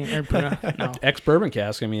making no. ex-bourbon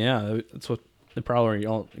cask. That's what they probably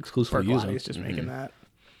all exclusively use. Berglotti's just making that.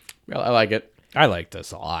 Well, I like it. I like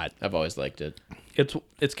this a lot. I've always liked it.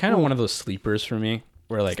 It's kind of one of those sleepers for me,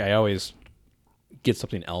 where like I always get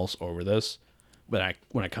something else over this, but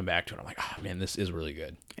when I come back to it, I'm like, oh man, this is really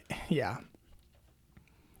good. Yeah.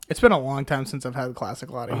 It's been a long time since I've had the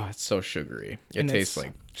classic Lottie. Oh, it's so sugary. It And tastes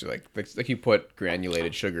like you put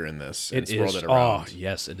granulated sugar in this and swirled it Oh around.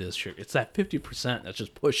 yes, it is sugar. It's that 50% that's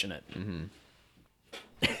just pushing it.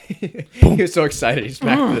 He was so excited. He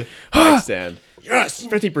smacked the mic stand. Yes,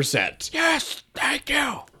 50%. Yes, thank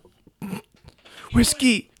you.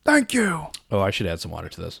 Whiskey, thank you. Oh, I should add some water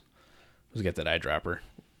to this. Let's get that eyedropper.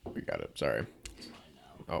 We got it. Sorry.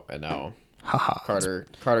 Oh, and now Haha. Carter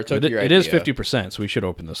took It, your it idea. is 50%, so we should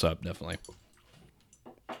open this up definitely.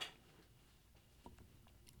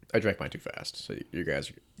 I drank mine too fast, so you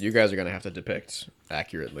guys are gonna have to depict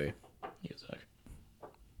accurately.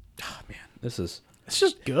 Oh man, this is It's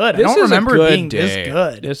just good. I this don't is remember a good it being day. this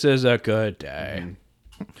good. This is a good day.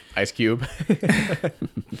 Ice Cube.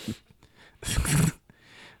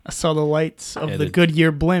 I saw the lights of Yeah, the the-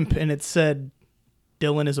 Goodyear blimp, and it said,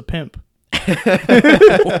 "Dylan is a pimp." I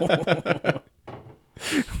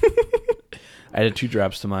added 2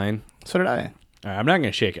 drops to mine. So did I. All right, I'm not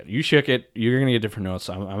gonna shake it. You shook it. You're gonna get different notes.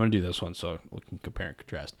 I'm gonna do this one so we can compare and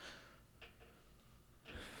contrast.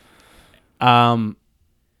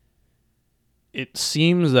 It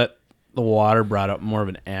seems that the water brought up more of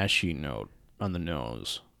an ashy note on the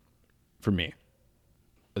nose, for me.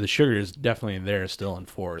 The sugar is definitely there, still in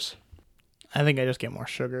force. I think I just get more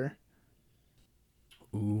sugar.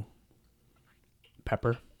 Ooh,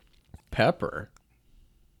 pepper. Pepper.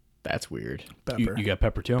 That's weird. Pepper. You got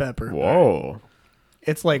pepper too. Pepper. Whoa.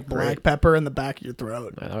 It's like black Great. pepper in the back of your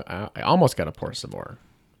throat. I almost got to pour some more.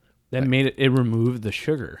 That made it. It removed the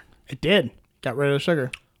sugar. It did. Got rid of the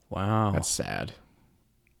sugar. Wow, That's sad.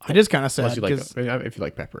 It is kind of Unless sad you like, because if you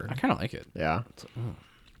like pepper. I kind of like it. Yeah.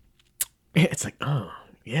 It's like, oh,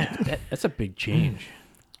 yeah. That's a big change.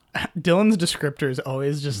 Dylan's descriptors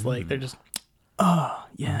always just like they're just, oh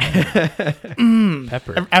yeah.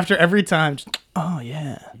 Pepper. After every time, just, oh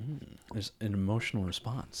yeah, There's an emotional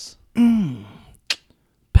response.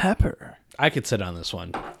 pepper. I could sit on this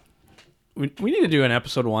one. We need to do an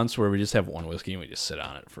episode once where we just have one whiskey and we just sit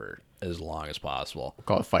on it for as long as possible.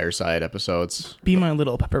 Call it fireside episodes. Be my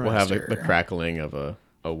little pepper We'll have master. the crackling of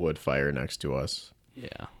a wood fire next to us. Yeah.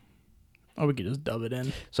 Or we could just dub it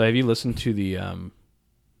in. So have you listened to the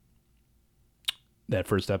that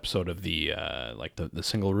first episode of the like the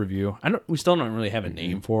single review? We still don't really have a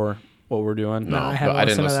name for what we're doing. No, I but haven't I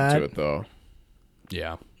didn't listened to listen to that. it though.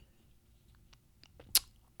 Yeah.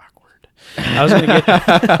 I was gonna get.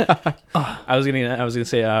 I was gonna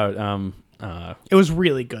say. It was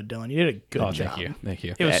really good, Dylan. You did a good Oh, job. thank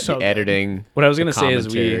you. It was so the good. editing. What I was gonna the say is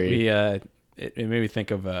commentary. it made me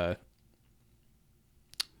think of the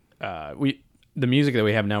music that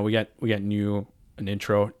we have now. We got an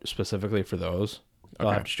intro specifically for those. I'll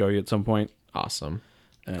Okay. have to show you at some point. Awesome.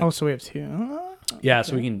 Oh, so we have two. Yeah,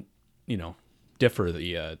 so we can differ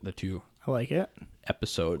the two I like it.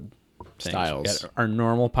 episode things. Styles. We got our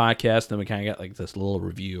normal podcast, then we kind of got like this little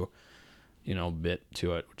review, bit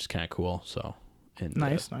to it, which is kind of cool. So and,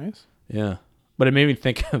 Nice. yeah. But it made me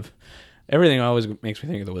think of everything. Always makes me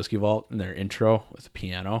think of the Whiskey Vault and their intro with the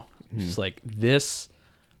piano. It's like this.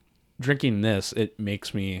 Drinking this, it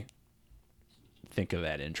makes me think of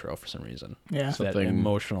that intro for some reason. Yeah. So that Something-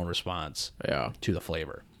 emotional response Yeah. to the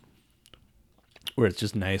flavor, where it's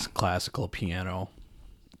just nice classical piano.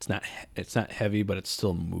 It's not heavy, but it's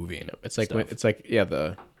still moving. It's like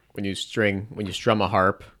stuff. when you strum a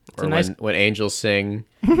harp, or a nice- when angels sing,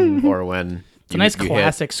 or when It's a nice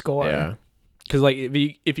classic score. Yeah. Because like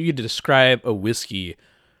if you could describe a whiskey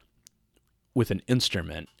with an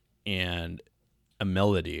instrument and a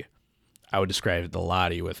melody, I would describe the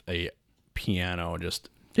Lottie with a piano. Just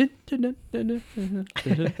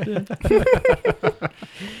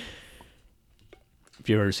if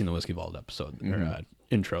you've ever seen the Whiskey Vault episode or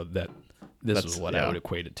intro, this That's- is what yeah. I would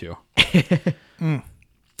equate it to.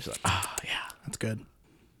 It's like, That's good.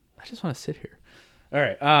 I just want to sit here. All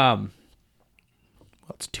right. Well,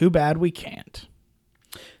 it's too bad we can't.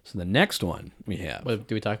 So the next one we have. What,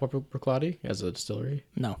 did we talk about Bruichladdich as a distillery?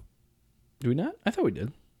 No. Do we not? I thought we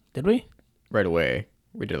did. Did we? Right away.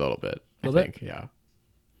 We did a little bit. Little I bit? think. Yeah.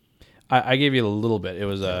 I gave you a little bit. It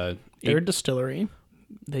was They're a distillery.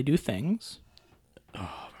 They do things. my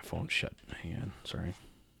phone's shut. Hang on. Sorry.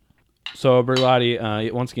 So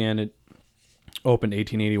Bruichladdich, once again, it opened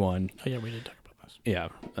 1881. Oh, yeah, we did talk about this. Yeah.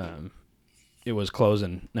 It was closed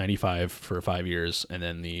in 95 for 5 years. And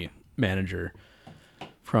then the manager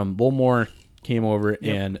from Bullmore came over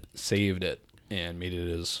and saved it and made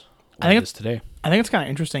it as what it is today. I think it's kind of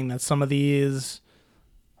interesting that some of these,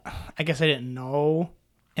 I guess I didn't know.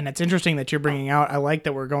 And it's interesting that you're bringing out. I like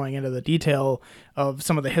that we're going into the detail of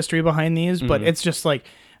some of the history behind these, but it's just like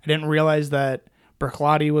I didn't realize that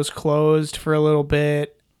Bruichladdich was closed for a little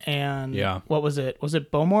bit. And what was it? Was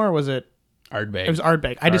it Bowmore or was it? Ardbeg. It was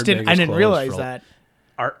Ardbeg. I just Ardbeg didn't. I was didn't closed realize for that.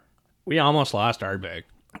 We almost lost Ardbeg.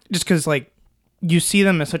 Just because like you see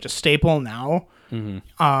them as such a staple now.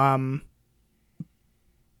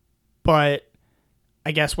 But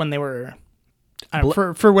I guess when they were.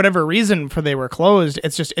 For whatever reason, they were closed.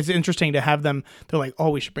 It's interesting to have them. They're like, oh,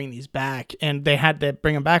 we should bring these back, and they had to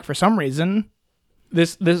bring them back for some reason.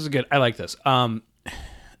 This is good. I like this.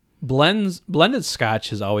 Blended Scotch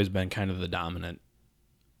has always been kind of the dominant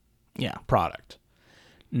product.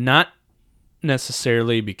 Not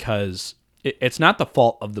necessarily because it's not the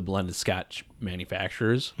fault of the blended Scotch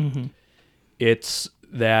manufacturers. It's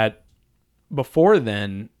that before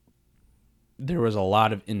then, there was a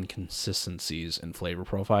lot of inconsistencies in flavor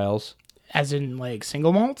profiles. As in like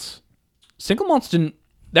single malts. Single malts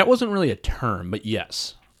that wasn't really a term, but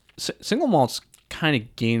yes. Single malts kind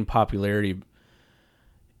of gained popularity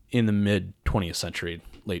in the mid 20th century,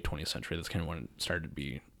 late 20th century. That's kind of when it started to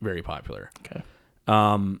be very popular. Okay.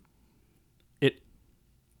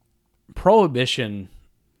 Prohibition,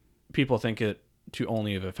 people think it to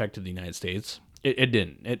only have affected the United States. It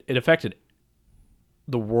didn't. It affected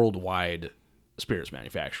the worldwide spirits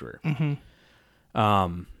manufacturer.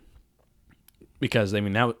 Because I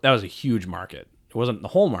mean that was a huge market. It wasn't the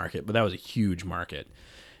whole market, but that was a huge market.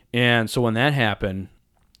 And so when that happened,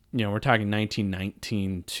 we're talking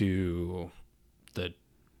 1919 to the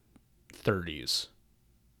 30s,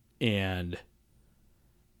 and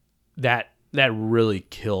that really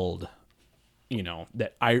killed.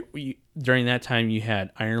 During that time you had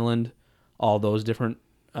Ireland, all those different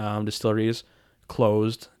distilleries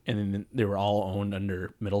closed, and then they were all owned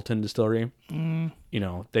under Middleton Distillery.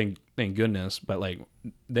 Thank goodness, but like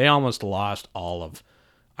they almost lost all of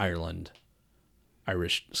Ireland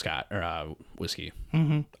Irish Scotch or whiskey.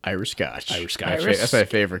 Irish Scotch. Irish Scotch. That's my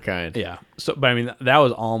favorite kind. Yeah. So, but I mean, that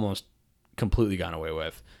was almost completely gone away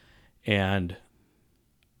with, and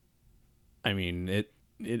I mean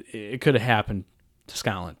it could have happened to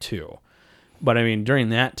Scotland too, but I mean during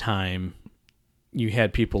that time, you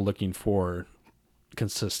had people looking for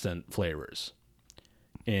consistent flavors,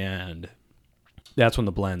 and that's when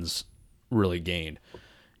the blends really gained.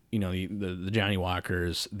 The Johnny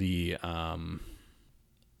Walkers, there's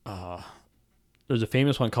a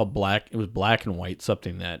famous one called Black. It was Black and White,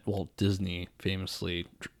 something that Walt Disney famously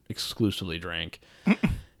exclusively drank.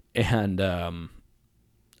 and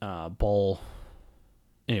Bull.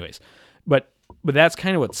 Anyways, but that's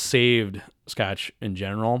kind of what saved Scotch in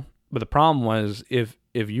general. But the problem was if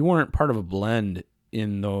you weren't part of a blend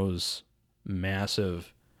in those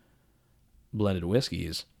massive blended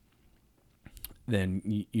whiskeys, then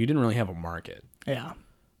you didn't really have a market. Yeah.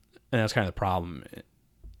 And that's kind of the problem.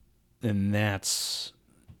 And that's,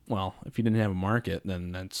 well, if you didn't have a market,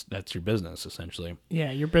 then that's your business essentially.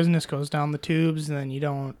 Yeah, your business goes down the tubes, and then you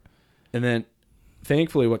don't. And then,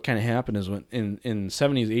 thankfully, what kind of happened is when in the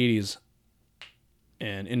 70s, 80s,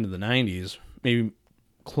 and into the 90s, maybe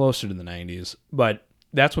closer to the 90s, but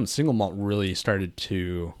that's when single malt really started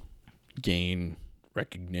to gain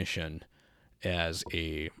recognition as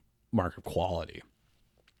a mark of quality.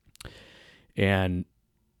 And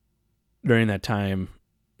during that time,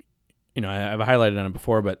 you know, I've highlighted on it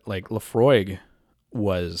before, but like Laphroaig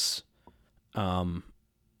was,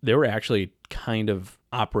 they were actually kind of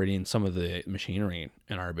operating some of the machinery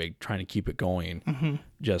in Ardbeg, trying to keep it going,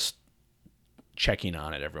 just checking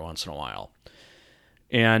on it every once in a while.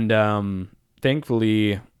 And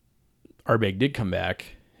thankfully, Ardbeg did come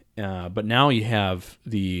back, but now you have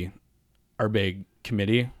the Ardbeg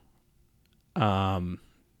committee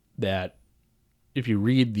that, if you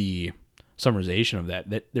read the summarization of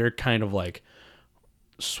that they're kind of like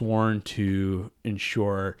sworn to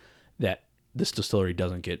ensure that this distillery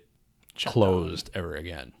doesn't get closed ever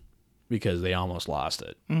again, because they almost lost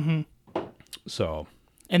it. Mm-hmm. So,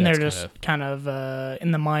 and they're just kind of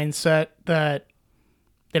in the mindset that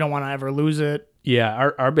they don't want to ever lose it.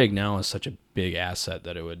 Yeah, Ardbeg now is such a big asset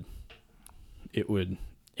that it would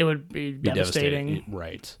be devastating.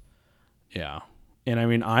 Right. Yeah. And I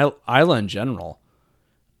mean, Isla in general,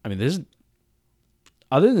 I mean, there's,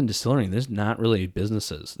 other than distilling, there's not really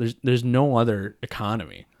businesses. There's no other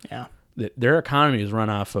economy. Yeah. Their economy is run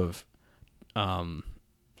off of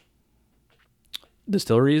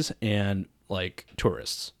distilleries and like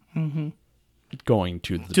tourists going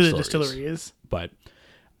to the distilleries. But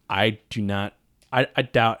I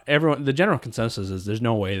doubt everyone, the general consensus is there's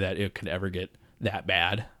no way that it could ever get that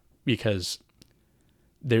bad, because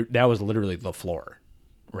that was literally the floor,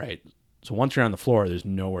 right? So once you're on the floor, there's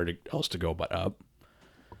nowhere else to go but up.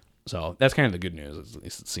 So that's kind of the good news, at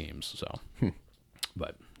least it seems. So,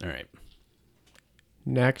 but all right.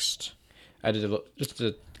 Next, just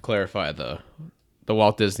to clarify, the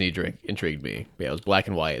Walt Disney drink intrigued me. Yeah, it was Black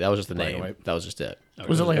and White. That was just the name. That was just it.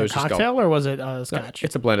 Was it like a cocktail or was it Scotch?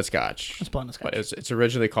 It's a blended Scotch. It's blended Scotch. But it's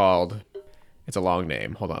originally called. It's a long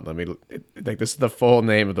name. Hold on, like this is the full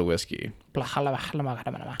name of the whiskey.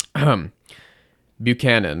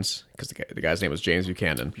 Buchanan's, because the guy's name was James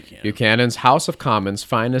Buchanan. Buchanan's House of Commons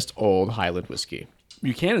finest old Highland whiskey.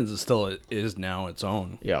 Buchanan's is now its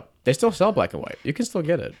own. Yep, they still sell Black and White. You can still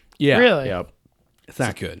get it. Yeah, really. Yep, it's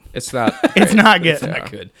not good. It's not. It's not good. It's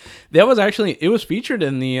not good. That was actually, it was featured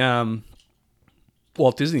in the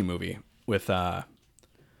Walt Disney movie with the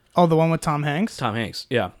one with Tom Hanks. Tom Hanks.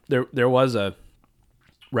 Yeah, there was a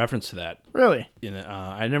reference to that. Really? In it.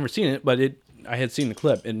 I'd never seen it, but I had seen the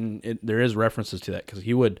clip, and there is references to that, because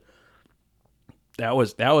he would. That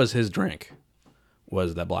was his drink,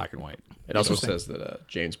 was that Black and White. It also says that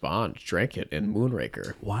James Bond drank it in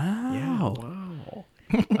Moonraker. Wow. Yeah. Wow.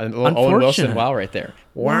 And Owen Wilson. Wow, right there.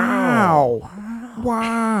 Wow.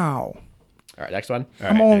 All right, next one. All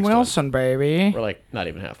right, I'm Owen Wilson, baby. We're like not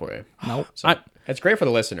even halfway. Nope. So it's great for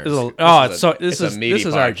the listeners. This is meaty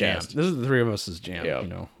our podcast. jam. This is the three of us' jam. Yep. You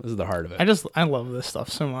know, this is the heart of it. I love this stuff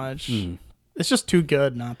so much. It's just too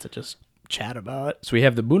good not to just chat about. So we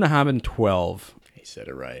have the Bunnahabhain 12. He said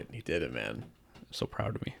it right. He did it, man. So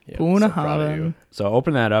proud of me. Yeah, so proud of you. So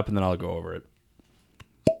open that up, and then I'll go over it.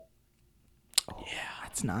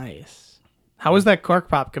 That's nice. How was that cork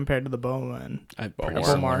pop compared to the Bowman? Pretty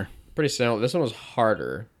similar. Pretty similar. This one was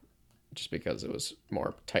harder, just because it was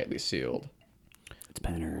more tightly sealed. It's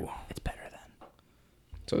better. It's better then.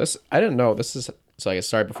 So this, I didn't know. This is, so I guess,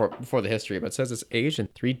 sorry before the history, but it says it's aged in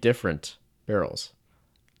 3 different barrels.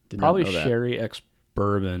 Probably sherry,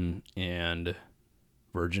 ex-bourbon, and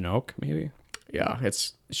virgin oak, maybe. Yeah,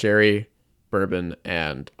 it's sherry, bourbon,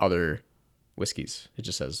 and other whiskeys. It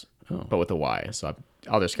just says, but with a Y. So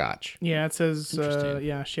other Scotch. Yeah, it says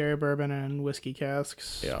sherry, bourbon, and whiskey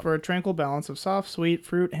casks for a tranquil balance of soft, sweet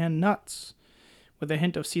fruit and nuts. With a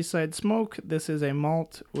hint of seaside smoke, this is a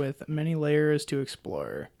malt with many layers to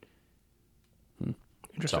explore.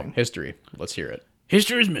 Interesting. So, history. Let's hear it.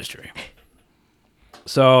 History is mystery.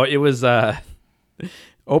 So it was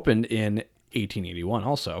opened in 1881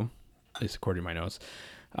 also, at least according to my notes.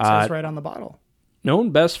 It says right on the bottle.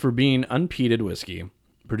 Known best for being unpeated whiskey,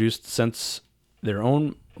 produced since their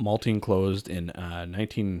own malting closed in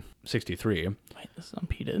 1963, Wait, this is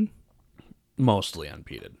unpeated. mostly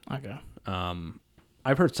unpeated. Okay.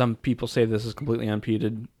 I've heard some people say this is completely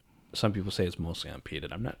unpeated. Some people say it's mostly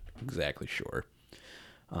unpeated. I'm not exactly sure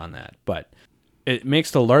on that, but it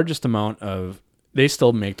makes the largest amount of. They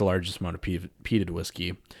still make the largest amount of peated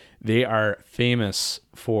whiskey. They are famous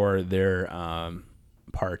for their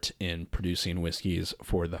part in producing whiskeys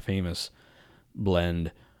for the famous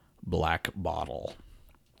blend Black Bottle,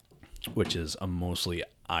 which is a mostly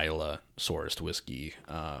Islay sourced whiskey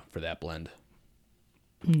for that blend.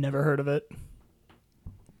 Never heard of it.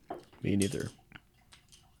 Me neither.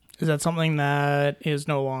 Is that something that is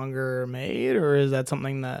no longer made, or is that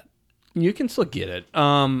something that You can still get it.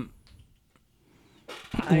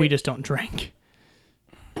 we just don't drink?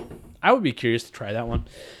 I would be curious to try that one.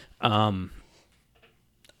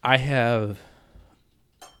 I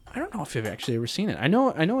don't know if I've actually ever seen it. I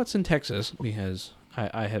know it's in Texas because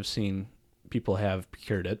I have seen people have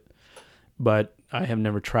procured it, but I have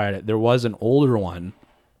never tried it. There was an older one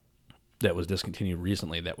that was discontinued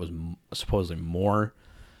recently that was supposedly more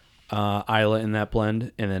Islay in that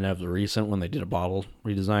blend, and then of the recent when they did a bottle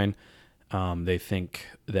redesign, they think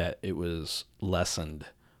that it was lessened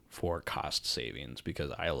for cost savings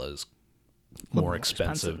because Islay is more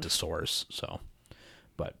expensive to source. So,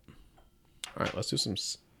 but All right, let's do some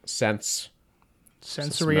sense.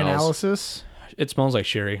 Sensory Smells. analysis. it smells like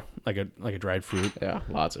sherry, like a dried fruit. Yeah,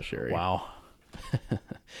 lots of sherry. Wow.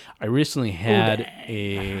 I recently had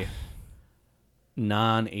a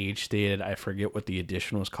non-age stated, I forget what the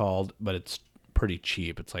edition was called, but it's pretty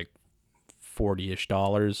cheap. It's like $40-ish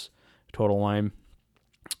total wine.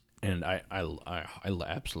 And I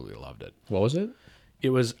absolutely loved it. What was it? It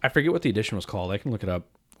was, I forget what the edition was called. I can look it up.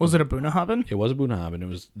 Was it a Bunnahabhain? It was a Bunnahabhain. It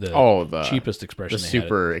was the The cheapest expression The they had.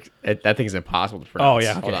 super. That thing is impossible to pronounce. Oh,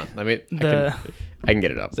 yeah, Hold okay. on. Let me. The I can get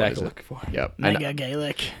it up. What Exactly is it? looking for. Yep. I know. Mega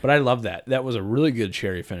Gaelic. But I love that. That was a really good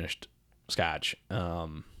sherry finished scotch.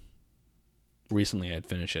 Recently I'd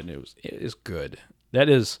finished it and it is good. That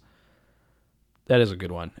is a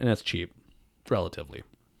good one, and it's cheap, relatively.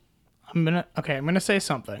 I'm gonna say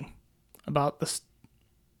something about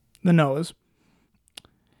the nose.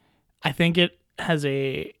 I think it has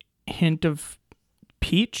a hint of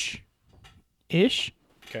peach-ish,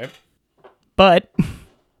 Okay. but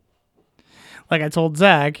like I told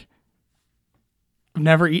Zach, I've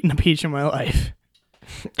never eaten a peach in my life.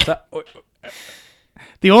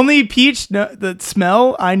 The only peach the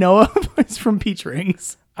smell I know of is from peach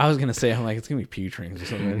rings. I was gonna say, I'm like, it's gonna be peach rings or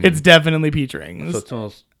something. It's definitely peach rings. So it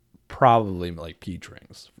smells probably like peach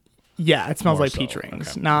rings. Yeah, it smells More like peach so. rings,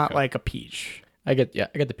 Okay, not okay. like a peach. I get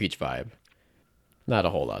the peach vibe. Not a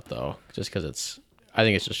whole lot though, just because I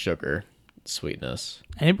think it's just sugar, sweetness,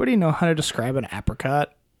 Anybody know how to describe an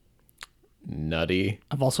apricot? nutty.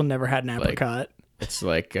 I've also never had an apricot. It's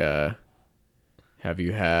like, have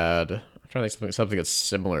you had? I'm trying to think something that's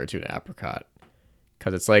similar to an apricot,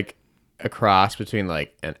 because it's like a cross between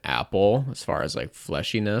like an apple as far as like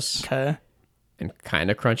fleshiness Okay. and kind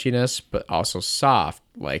of crunchiness, but also soft,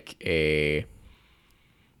 like I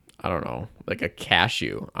don't know, like a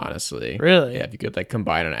cashew. Honestly, Really? yeah. If you could like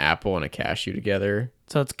combine an apple and a cashew together,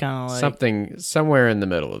 So it's kind of like something somewhere in the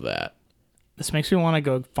middle of that. this makes me want to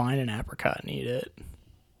go find an apricot and eat it.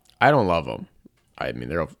 I don't love them. I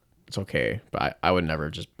mean, it's okay, but I would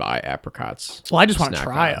never just buy apricots. Well, I just want to snack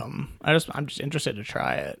try on. them. I'm just interested to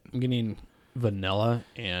try it. I'm getting vanilla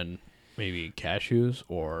and maybe cashews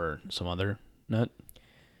or some other nut.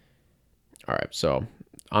 All right, so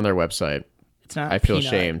on their website, It's not. I feel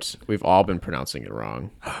peanut. ashamed. We've all been pronouncing it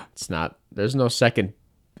wrong. It's not. There's no second.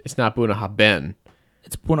 It's not Bunnahabhain.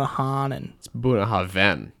 It's Bunnahabhain. It's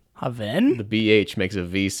Bunnahabhain. Haven? The BH makes a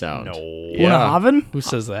V sound. No. Yeah. Bunnahabhain? Who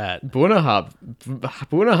says that?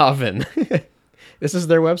 Bunnahabhain. This is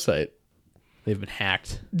their website. They've been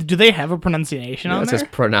hacked. Do they have a pronunciation on It says there?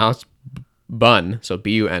 pronounced bun, so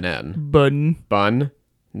BUNN. Bun. Bun,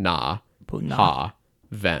 na, Bunna- ha,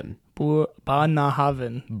 ven.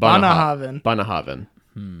 Bunnahabhain. Bunnahabhain. Bunnahabhain.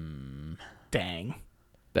 Dang.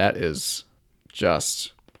 That is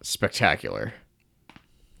just spectacular.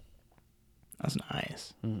 That's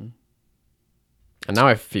nice. And now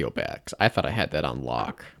I feel bad because I thought I had that on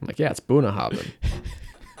lock. I'm like, yeah, it's Bunnahabhain.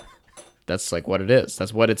 That's like what it is.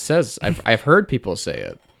 That's what it says. I've heard people say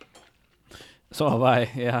it. So have I,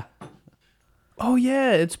 yeah. Oh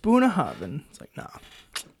yeah, it's Bunnahabhain. It's like, nah,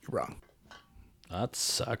 you're wrong. That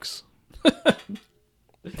sucks.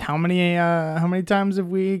 How many times have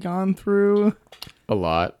we gone through? A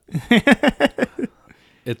lot.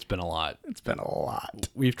 It's been a lot. It's been a lot.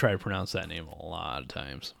 We've tried to pronounce that name a lot of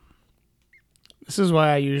times. This is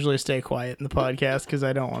why I usually stay quiet in the podcast, because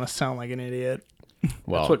I don't want to sound like an idiot.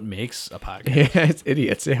 Well, That's what makes a podcast. yeah, it's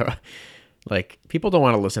idiots. Yeah. Like, people don't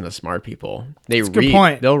want to listen to smart people. They That's a good read.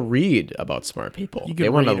 point. They'll read about smart people. You could They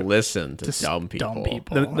want to read listen to to dumb people. dumb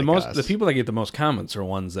people. The people that get the most comments are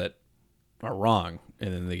ones that are wrong,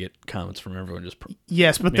 and then they get comments from everyone just.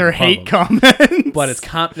 Yes, but making they're fun of hate them. comments. But it's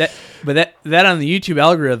that on the YouTube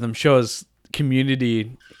algorithm shows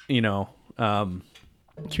community,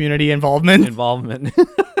 community involvement. involvement.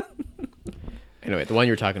 Anyway, the one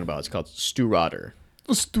you're talking about is called Sturadr.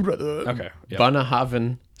 Sturada. Okay. Yep.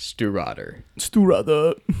 Bunahaven Sturadr.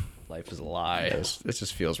 Sturada. Life is a lie. This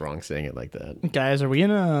just feels wrong saying it like that. Guys, are we in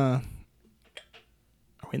the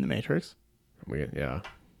Matrix? Yeah.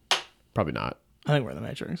 Probably not. I think we're in the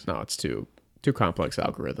Matrix. No, it's too complex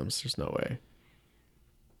algorithms. There's no way.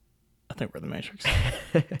 I think we're in the Matrix.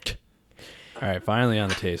 All right, finally on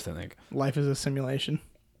the taste, I think. Life is a simulation.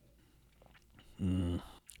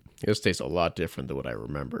 This tastes a lot different than what I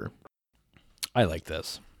remember. I like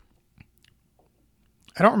this.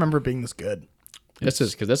 I don't remember it being this good. This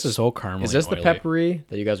is So caramely. Is this and the oily. peppery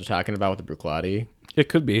that you guys were talking about with the bruschetta? It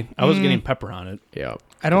could be. I was getting pepper on it. Yeah.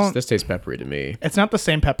 I don't- This tastes peppery to me. It's not the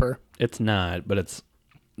same pepper. It's not, but it's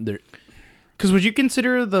there. Because would you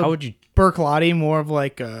consider the How would you? Berclotti more of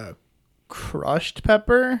like a crushed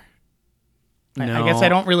pepper? I No. guess I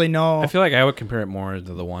don't really know. I feel like I would compare it more to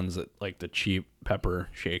the ones that like the cheap pepper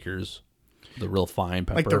shakers, the real fine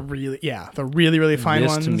pepper. like the really, really fine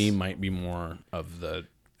this ones. to me might be more of the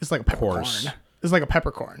It's like a peppercorn. coarse. It's like a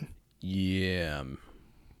peppercorn. yeah.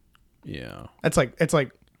 It's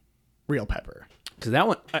like real pepper. Because that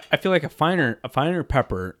one, I feel like a finer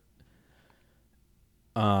pepper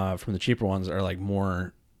from the cheaper ones are like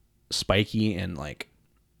more spiky and like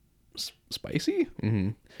spicy.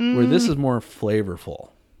 Mm-hmm. Where this is more flavorful.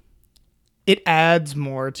 It adds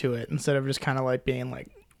more to it instead of just kind of like being like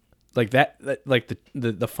That like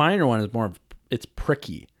the finer one is more of, it's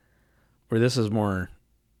pricky, where this is more.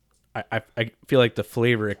 I feel like the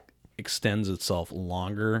flavor extends itself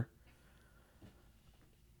longer.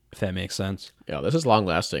 If that makes sense. Yeah, this is long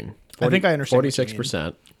lasting. I think I understand what you mean.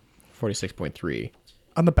 46%. 46.3.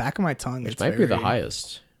 on the back of my tongue. Which It's might be the very-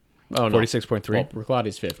 highest. Oh no. 46.3. Well,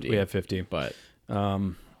 Bruschetti's 50. We have 50. But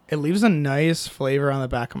It leaves a nice flavor on the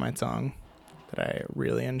back of my tongue that I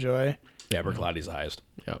really enjoy. Yeah, Berclotti's the highest.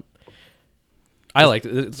 yeah. I like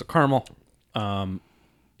it. It's a caramel.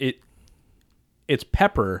 It's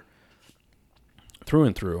pepper through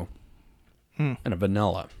and through, and a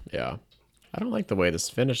vanilla. Yeah. I don't like the way this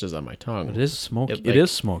finishes on my tongue. It is smoky. It, It like-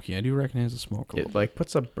 is smoky. I do recognize the smoke a little It like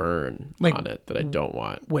puts a burn Like- on it that I don't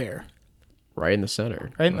want. Where? Right in the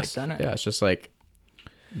center. Right in the Like, center. Yeah, it's just like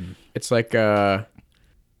it's like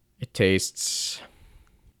it tastes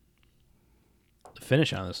bit. The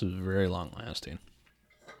finish on this is very long lasting.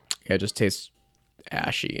 it just tastes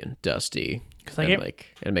ashy and dusty. 'Cause I and get-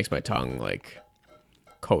 like it makes my tongue like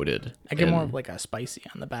coated. I get in- more of like a spicy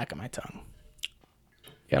on the back of my tongue.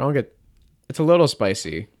 Yeah, I don't get. It's a little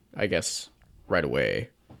spicy, I guess, right away,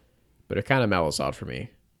 but it kind of mellows out for me.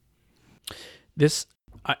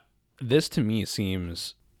 This to me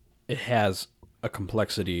seems it has a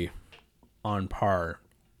complexity on par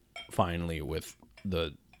finally with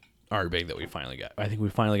the Ardbeg that we finally got. I think we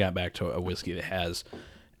finally got back to a whiskey that has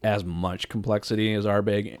as much complexity as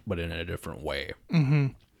Ardbeg, but in a different way. Mm-hmm.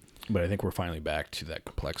 But I think we're finally back to that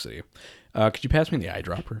complexity. Could you pass me the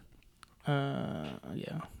eyedropper?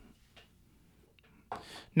 Yeah.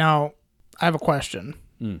 Now, I have a question.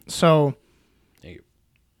 Mm. So, Thank you.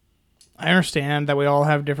 I understand that we all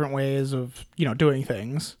have different ways of, doing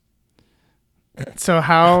things. So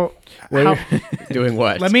how Doing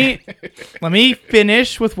what? let me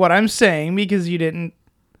finish with what I'm saying, because you didn't.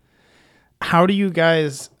 How do you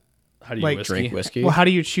guys How do you Like, whiskey? drink whiskey. How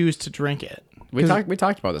do you choose to drink it? we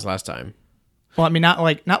talked about this last time. Well, I mean, not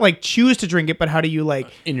like choose to drink it, but how do you like?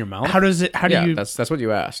 In your mouth? How do Yeah, you? that's what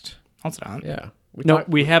you asked. Hold on. Yeah. No,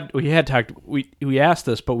 we had talked. We asked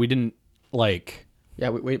this, but we didn't like. Yeah,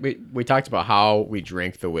 we talked about how we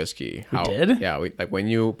drink the whiskey. How, did? Yeah, like when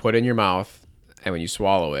you put it in your mouth and when you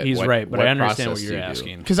swallow it. He's right, but what I understand what process you're do you do?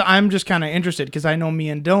 asking. Because I'm just kind of interested, because I know me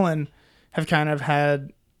and Dylan have kind of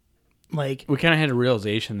had like We kind of had a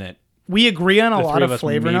realization that we agree on a the lot three of of us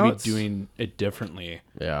flavor may be notes. doing it differently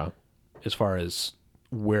Yeah. as far as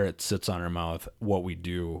where it sits on our mouth, what we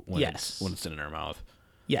do when Yes. it's in our mouth.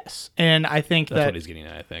 Yes, and I think That's that what he's getting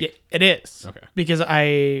at. I think. yeah, it is. Okay.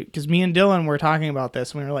 Because me and Dylan were talking about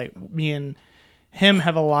this, and we were like, me and him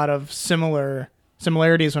have a lot of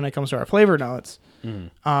similarities when it comes to our flavor notes.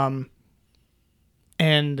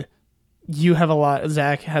 And you have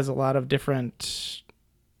Zach has a lot of different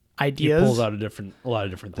ideas. He pulls out a lot of different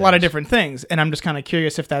things. A lot of different things, and I'm just kind of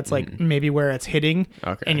curious if that's like maybe where it's hitting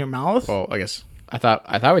Okay. in your mouth. Well, I guess I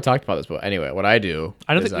thought we talked about this, but anyway, what I do.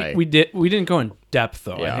 I don't is think we didn't go in depth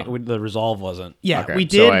though. Yeah. I think the resolve wasn't. Yeah, Okay, we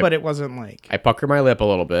so did, but it wasn't like I pucker my lip a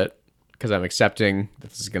little bit because I'm accepting that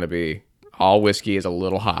this is going to be all whiskey is a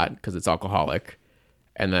little hot because it's alcoholic,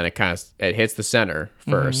 and then it hits the center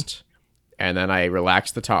 1st, and then I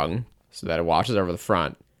relax the tongue so that it washes over the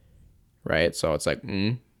front, right? So it's like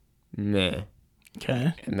meh,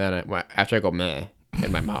 okay. and then after I go meh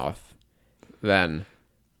in my mouth, then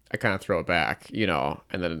I kind of throw it back,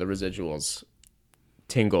 and then the residuals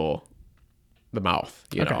tingle the mouth,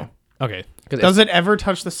 you know. Okay. Does it ever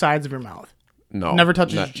touch the sides of your mouth? No, Never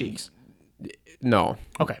touches your cheeks. No.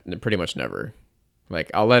 Okay. Pretty much never. Like,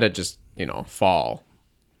 I'll let it just, fall.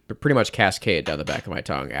 But pretty much cascade down the back of my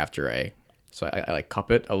tongue after I like cup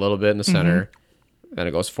it a little bit in the center. Then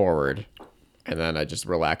it goes forward. And then I just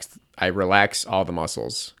relax. I relax all the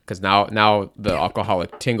muscles. Because now the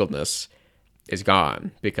alcoholic tingledness is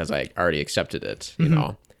gone because I already accepted it, you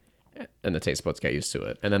know. And the taste buds get used to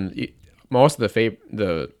it. And then most of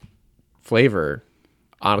the flavor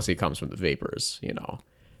honestly comes from the vapors,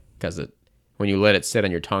 because when you let it sit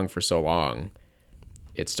on your tongue for so long,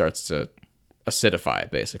 it starts to acidify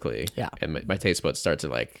basically. Yeah. And my taste buds start to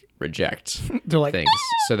like reject They're like things.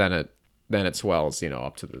 So then it swells,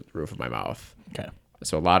 up to the roof of my mouth. okay.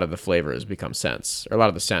 So a lot of the flavors become scents, or a lot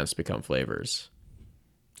of the scents become flavors.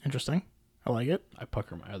 Interesting. I like it. I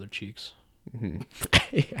pucker my other cheeks.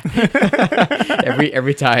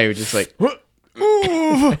 Every time, just like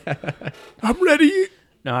I'm ready.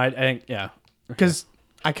 No, I think Because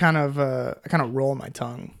I kind of roll my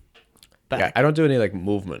tongue back. yeah, I don't do any like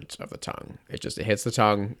movement of the tongue. It hits the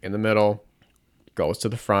tongue in the middle, goes to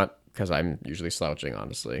the front because I'm usually slouching,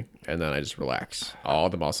 honestly, and then I just relax all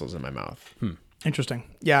the muscles in my mouth. Interesting.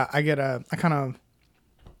 Yeah, I kind of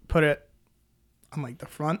put it on like the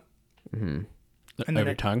front. and then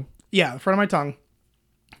your tongue. Yeah, the front of my tongue.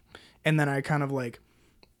 And then I kind of like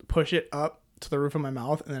push it up to the roof of my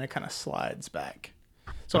mouth, and then it kind of slides back.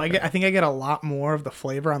 So I think I get a lot more of the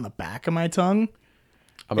flavor on the back of my tongue.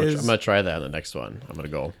 I'm gonna try that in the next one. I'm gonna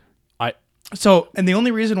go. So, and the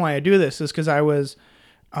only reason why I do this is because I was,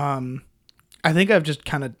 I think I've just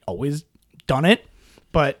kind of always done it,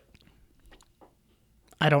 but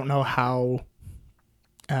I don't know how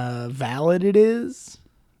valid it is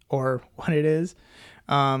or what it is.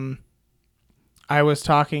 I was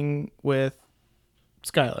talking with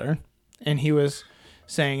Skylar, and he was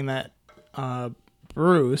saying that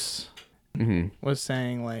Bruce was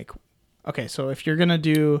saying like, okay, so if you're gonna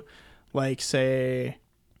do like say,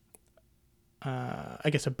 I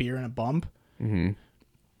guess a beer and a bump.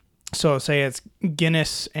 So say it's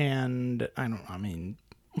Guinness and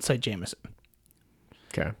let's say Jameson.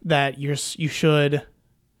 Okay. That you should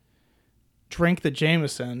drink the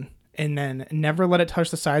Jameson and then never let it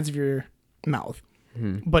touch the sides of your mouth,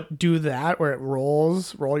 but do that where it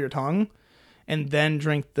roll your tongue, and then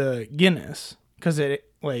drink the Guinness because it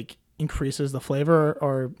like increases the flavor.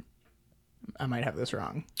 Or I might have this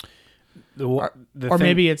wrong. Or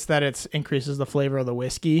maybe it's that it increases the flavor of the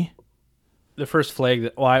whiskey. The first flag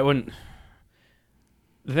that I wouldn't.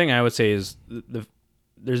 The thing I would say is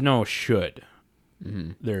there's no should.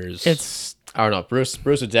 There's I don't know. Bruce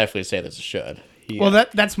would definitely say there's a should.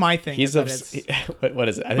 That's my thing. He's what is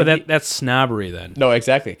it? but that's snobbery then. No,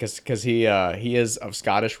 exactly, because he is of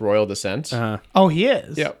Scottish royal descent. Oh, he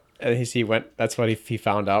is. Yep, and he went. That's what he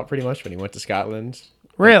found out pretty much when he went to Scotland.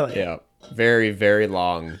 Really? Yeah, very very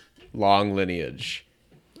long lineage,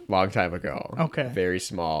 long time ago. Okay. Very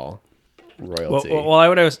small royalty. Well,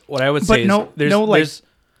 what I would say is there's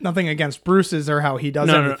nothing against Bruce's or how he does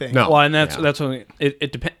everything. No. Well, and that's what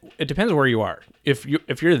it depends. It depends where you are. If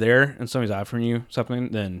you're there and somebody's offering you something,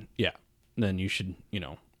 then you should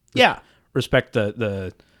respect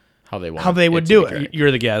the how they want how they would do it.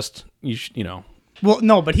 You're the guest. You should Well,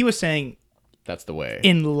 no, but he was saying that's the way.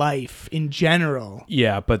 in life in general.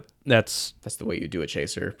 Yeah, but that's the way you do a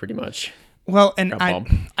chaser, pretty much. Well, and A bump.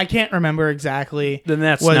 I can't remember exactly. then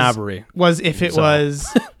that's snobbery. Was if it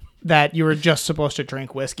was that you were just supposed to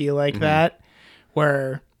drink whiskey like that,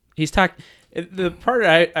 where He's talking. The part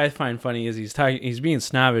I find funny is he's being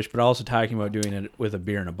snobbish, but also talking about doing it with a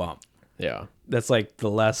beer and a bump. Yeah. That's like the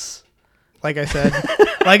less. like I said,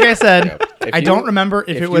 I don't remember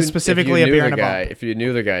if it was specifically a beer and a bump. If you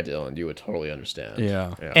knew the guy, Dylan, you would totally understand.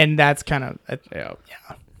 Yeah. And that's kind of Yeah.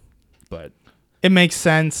 But it makes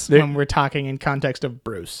sense when we're talking in context of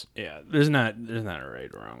Bruce. yeah, there's not a right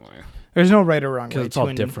or wrong way There's no right or wrong way because it's all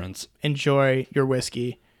to different. enjoy your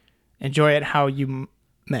whiskey. Enjoy it how you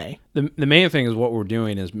The main thing is what we're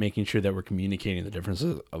doing is making sure that we're communicating the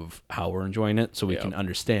differences of how we're enjoying it, so we can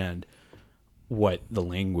understand what the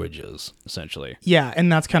language is essentially. Yeah,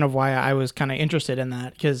 and that's kind of why I was kind of interested in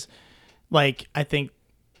that, because, like, I think,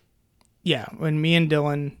 yeah, when me and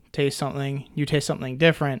Dylan taste something, you taste something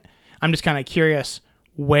different. I'm just kind of curious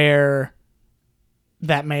where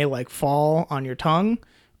that may like fall on your tongue,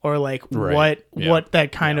 or like what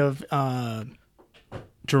that kind of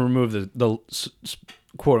to remove the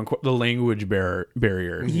quote unquote the language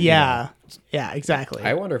barrier. Yeah, yeah, exactly.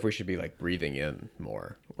 I wonder if we should be like breathing in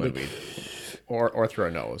more when we, or through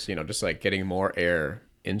our nose. Just like getting more air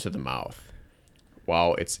into the mouth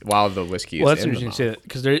while the whiskey is. Well, that's in the interesting mouth.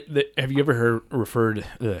 to say that, because have you ever referred?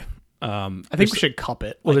 I think we should cup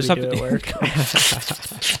it. Well, like there's we do something. at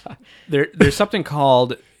work. There's something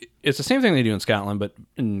called. It's the same thing they do in Scotland, but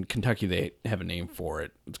in Kentucky they have a name for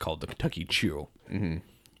it. It's called the Kentucky Chew, and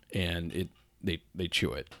they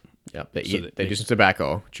chew it. Yep, they do some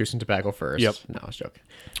tobacco, chew some tobacco first. Yep. No, I was joking.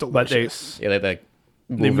 But they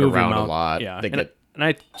move it your around mouth. a lot. Yeah, They and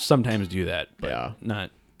I sometimes do that, but Yeah.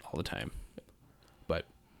 not all the time. But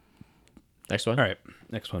next one. all right,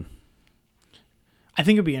 next one. I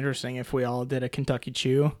think it'd be interesting if we all did a Kentucky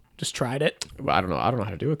Chew. Just tried it. Well, I don't know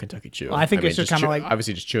how to do a Kentucky chew. Well, I think it's just kinda like-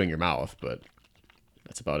 obviously just chewing your mouth, but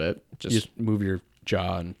that's about it. You just move your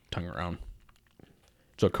jaw and tongue around,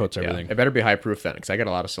 so it coats yeah, everything. it better be high proof then, because I got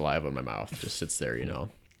a lot of saliva in my mouth. It just sits there,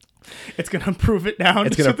 It's gonna proof it down.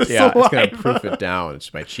 It's just gonna with the it's gonna saliva. proof it down.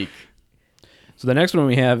 It's my cheek. So the next one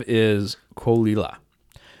we have is Colila.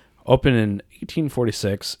 Opened in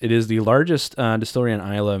 1846. It is the largest distillery in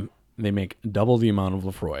Islay. They make double the amount of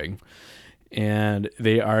Lefroy, and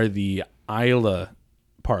they are the Islay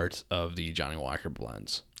part of the Johnny Walker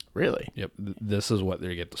blends. Really Yep, this is what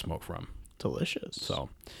they get the smoke from. Delicious. So,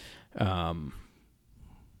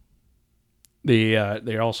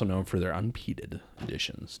 they're also known for their unpeated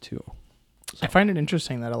editions too. I find it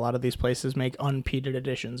interesting that a lot of these places make unpeated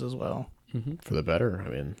editions as well. for the better. I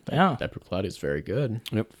mean, Yeah. that Bruichladdich is very good.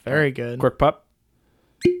 Yep, Very good. quick pup.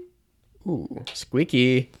 Ooh,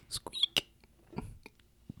 squeaky. Squeak.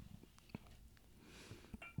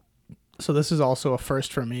 So this is also a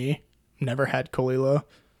first for me. Never had Colila.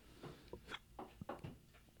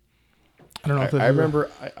 I don't know if this I is remember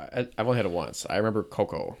I've only had it once. I remember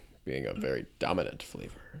cocoa being a very dominant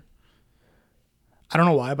flavor. I don't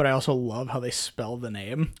know why, but I also love how they spell the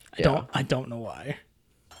name. Yeah. I don't know why.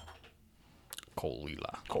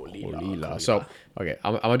 Colila. Colila. So, okay,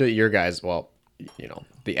 I'm going to do it your guys. Well,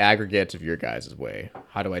 the aggregate of your guys' way.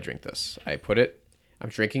 How do I drink this? I'm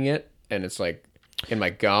drinking it, and it's like in my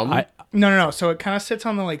gum. No. So it kind of sits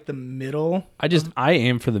on the middle, I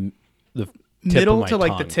aim for the tip middle of my to like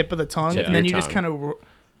tongue. the tip of the tongue, Tip and of then your you just tongue. kind of.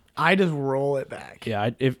 I just roll it back.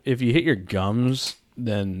 Yeah, if you hit your gums,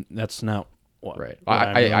 then that's not what. Right. what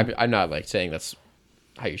I'm doing. I'm not like saying that's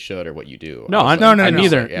how you should or what you do. No, No.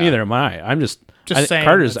 neither Yeah. neither am I. I'm just saying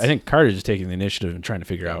Carter's. that's- I think Carter's just taking the initiative and trying to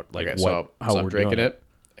figure out Okay, how I'm we're drinking doing it,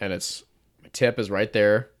 and it's my tip is right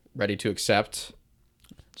there, ready to accept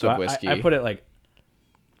So the I- whiskey. I put it like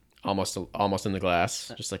almost in the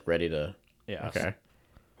glass, just like ready to. yeah. Okay.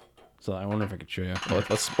 So I wonder if I could show you.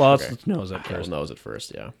 Let's Well, okay. let's nose it Okay, we'll first. nose it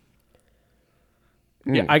first. Yeah.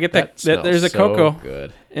 Yeah, I get that smells there's a so cocoa,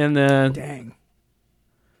 Good. and then Dang.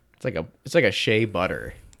 It's like a shea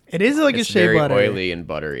butter. It is like It's a shea very butter. oily and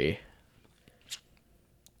buttery.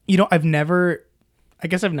 I've never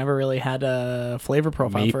really had a flavor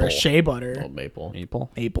profile for a Maple. shea butter. Old maple. Maple?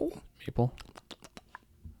 maple.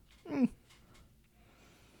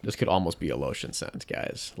 This could almost be a lotion scent,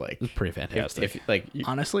 guys. Like It's pretty fantastic. if like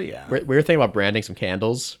Honestly, yeah. we were thinking about branding some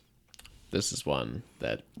candles. This is one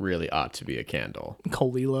that really ought to be a candle.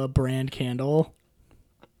 Colila brand candle.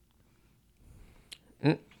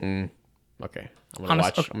 Okay, I'm gonna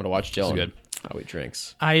Honest- watch. I'm gonna watch Dylan good. how he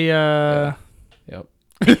drinks. I Yep,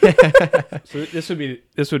 So this would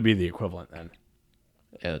be the equivalent then.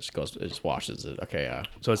 and it just washes it. Okay,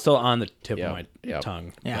 So it's still on the tip Yeah, of my yeah.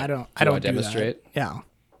 tongue. yeah, I don't I do demonstrate? that. Yeah.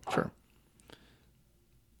 Sure.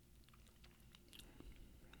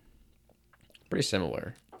 pretty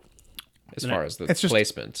similar as Then far as the it's just-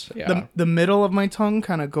 placement. Yeah, The middle of my tongue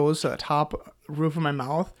kind of goes to the top roof of my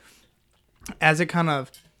mouth as it kind of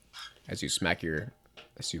as you smack your,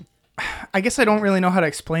 as you I guess I don't really know how to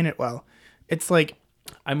explain it well. It's like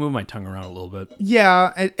I move my tongue around a little bit.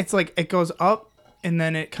 yeah, it's like it goes up and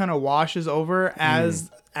then it kind of washes over as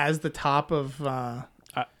the top of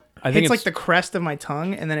I think it's like the crest of my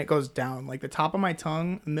tongue and then it goes down. Like the top of my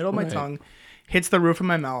tongue, middle of my Right. tongue hits the roof of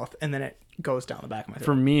my mouth and then it goes down the back of my throat.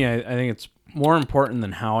 For me, I think it's more important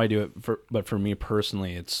than how I do it. But for me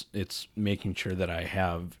personally, it's making sure that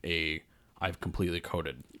I've completely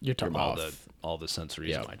coated Your mouth. all the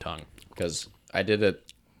sensories in my tongue. Because I did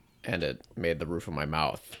it, and it made the roof of my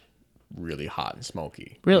mouth really hot and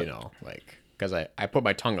smoky. Really? You know, like, because I put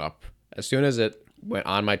my tongue up. As soon as it went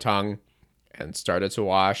on my tongue and started to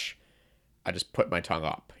wash, I just put my tongue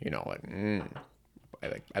up, you know,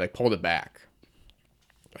 like, I pulled it back,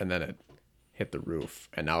 and then it hit the roof,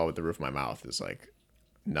 and now the roof of my mouth is like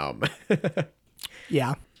numb.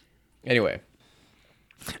 Yeah. Anyway,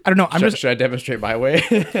 I don't know. should I demonstrate my way?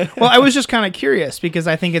 Well, I was just kind of curious because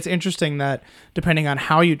I think it's interesting that depending on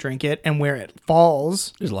how you drink it and where it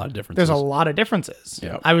falls, There's a lot of differences. there's a lot of differences.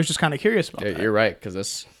 Yeah. I was just kind of curious about Yeah, that. you're right, because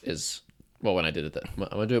this is, well, when I did it, I'm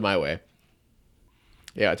gonna do it my way.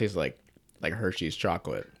 Yeah, it tastes like Hershey's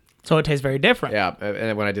chocolate. So it tastes very different. Yeah, and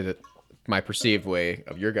then when I did it my perceived way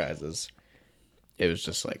of your guys's, it was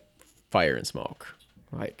just like fire and smoke,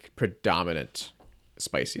 like predominant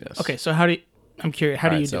spiciness. Okay, so I'm curious, how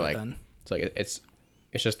do you do it then? It's like it's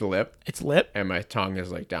just the lip, It's lip, and my tongue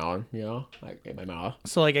is like down, you know, like in my mouth.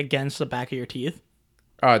 so like against the back of your teeth.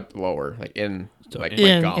 Lower, like in like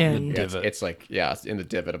in- my gum. in- Yeah, divot. it's like, yeah, it's in the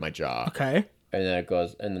divot of my jaw, Okay. and then it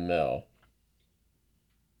goes in the middle.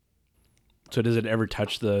 So does it ever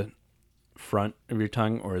touch the front of your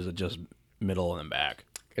tongue, or is it just middle and then back?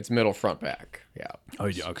 It's middle, front, back. Yeah. Oh,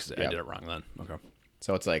 you do? Because I Yeah. did it wrong then. Okay.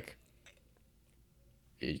 So it's like,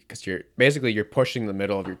 because you're pushing the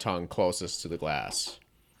middle of your tongue closest to the glass.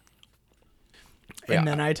 And Yeah.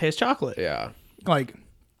 then I taste chocolate. Yeah. Like,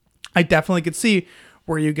 I definitely could see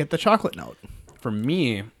where you get the chocolate note. For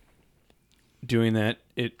me, doing that,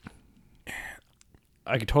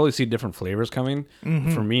 I could totally see different flavors coming.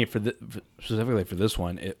 Mm-hmm. For me, specifically for this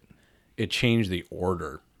one, it changed the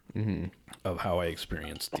order of how I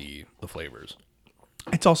experienced the flavors.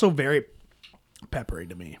 It's also very peppery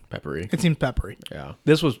to me. Peppery. It seems peppery. Yeah.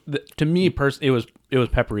 This was to me it was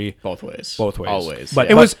peppery. Both ways. Both ways. Always. But-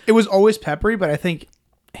 yeah. It was always peppery, but I think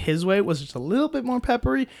his way was just a little bit more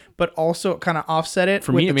peppery, but also kind of offset it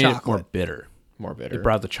For with me, it the made it chocolate. more bitter. more bitter. It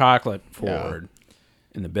brought the chocolate forward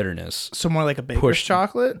in the bitterness, So more like a baker's pushed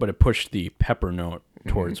chocolate. but it pushed the pepper note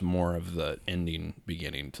towards more of the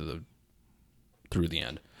beginning through the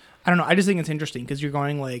end. I don't know. I just think it's interesting because you're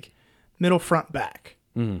going like middle, front, back.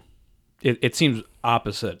 It seems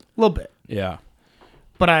opposite. A little bit. Yeah.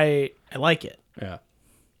 But I like it. Yeah.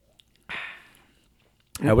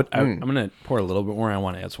 I'm gonna pour a little bit more. I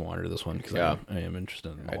want to add some water to this one because Yeah. I am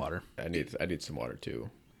interested in the water. I need some water too.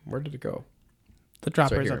 Where did it go? The It's right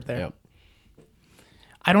dropper's here. up there. Yeah.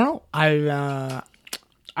 I don't know.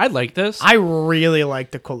 I like this. I really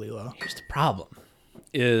like the Colila. Here's the problem: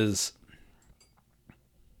 is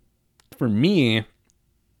for me,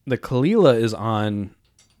 the Kalila is on.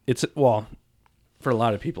 For a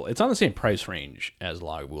lot of people, it's on the same price range as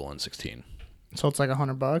Lagavulin 16. So it's like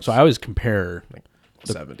 $100. So I always compare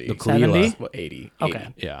 70. the Kalila. 70? Well, 80. Okay.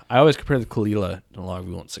 80. Yeah, I always compare the Kalila to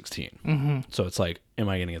Lagavulin 16. Mm-hmm. So it's like, am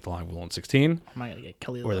I going to get the Lagavulin 16 Am I gonna get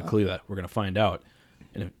Colila? or the Kalila? We're going to find out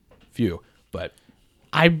in a few. But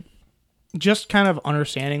I just kind of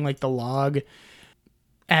understanding like the log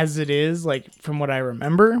as it is, like from what I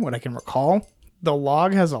remember, what I can recall, the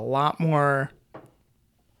log has a lot more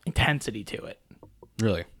intensity to it.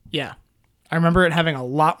 really, Yeah. I remember it having a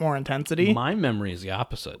lot more intensity. my memory is the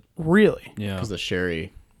opposite. Really? Yeah. Because the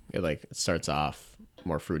sherry, it starts off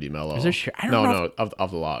more fruity mellow. Is there I don't know No, of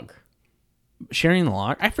the log. Sharing the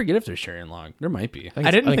log? I forget if there's sharing log. There might be. I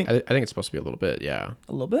didn't think I think it's supposed to be a little bit. Yeah.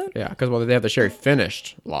 a little bit. Yeah. Because they have the sherry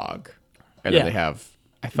finished log, and Yeah. then they have.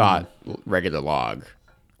 I thought regular log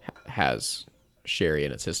has sherry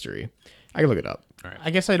in its history. I can look it up. I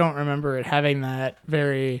guess I don't remember it having that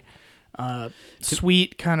very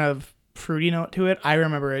sweet kind of fruity note to it. I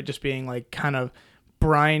remember it just being like kind of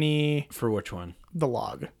briny, For which one? the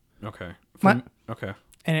log. Okay. What? Okay.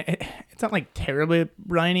 And it's not like terribly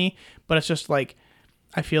briny, but it's just like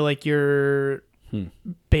I feel like your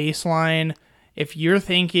baseline, if you're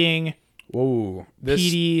thinking Whoa. This.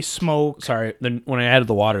 peaty smoke, Sorry. When I added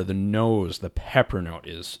the water, the pepper note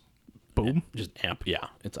is boom, just amp. Yeah,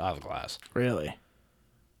 it's out of the glass. really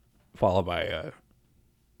Followed by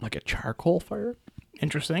like a charcoal fire,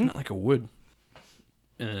 interesting. not like a wood,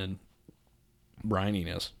 and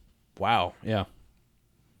brininess. Wow. Yeah.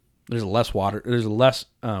 There's less water. There's less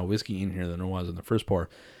whiskey in here than there was in the first pour,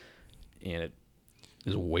 and it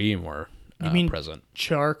is way more mean- present.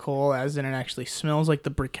 Charcoal, as in it actually smells like the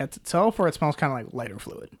briquettes itself, or it smells kind of like lighter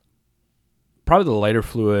fluid. Probably the lighter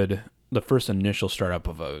fluid. The first initial startup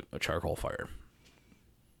of a charcoal fire.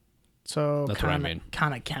 So That's what I mean.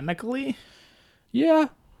 Kind of chemically, Yeah. a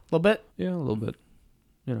little bit. Yeah, a little bit.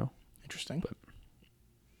 You know, Interesting.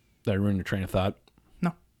 did I ruin your train of thought?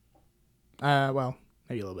 No. Well,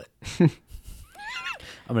 maybe a little bit.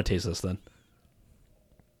 I'm going to taste this then.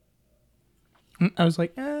 I was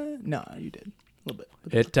like, no, you did a little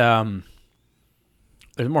bit. It,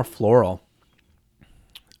 there's more floral.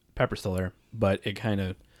 Pepper's still there, but it kind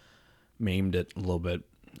of maimed it a little bit.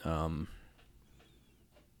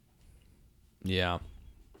 Yeah.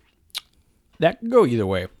 That could go either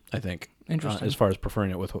way, I think. Interesting. As far as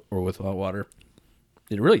preferring it with or without water.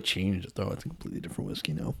 It really changed it, though. It's a completely different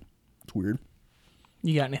whiskey now. It's weird.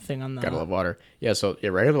 You got anything on the? Gotta love water. Yeah, so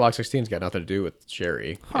regular Lock 16's got nothing to do with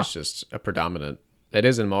sherry. It's just a predominant. It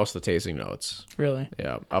is in most of the tasting notes. Really?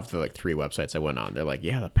 Yeah, of the like 3 websites I went on, they're like,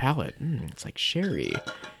 yeah, the palate, it's like sherry,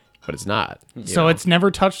 but it's not. So it's never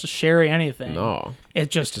touched a sherry anything. No. It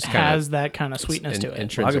just just has that kind of sweetness to it.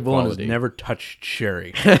 Intrinsic Lagavulin has quality. never touched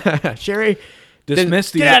sherry. Sherry. Dismiss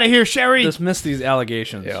these. Get out of here, sherry. Dismiss these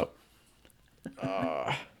allegations. Yep.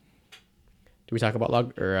 Do we talk about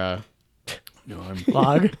log or? No, I'm,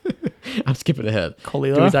 Log. I'm skipping ahead.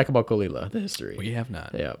 Colila? Do we talk about Colila, the history? we have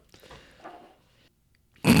not. Yeah.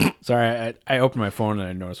 Sorry, I opened my phone and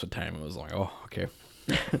I noticed what time it was. Like, oh, okay.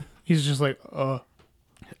 He's just like,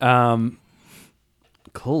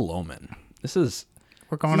 Coloman. This is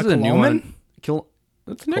we're going this to is a new Coloman? one.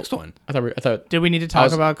 That's the next one. I thought. Did we need to I talk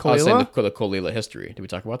was, about I was saying Colila? the Colila history. Did we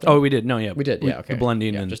talk about that? Oh, we did. No, yeah, we did. Yeah. Okay. The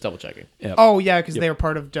blending Yeah, and just double checking. yeah, Oh, yeah, because they were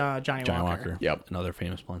part of Johnny Johnny Walker. Walker. Yep. And other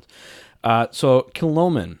famous blends. So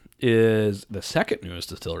Killoman is the second newest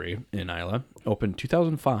distillery in Islay, opened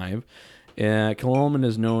 2005. Killoman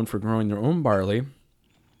is known for growing their own barley,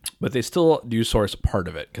 but they still do source part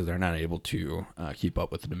of it because they're not able to keep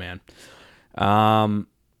up with the demand.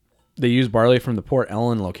 They use barley from the Port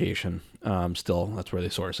Ellen location. Still, that's where they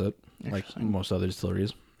source it, like most other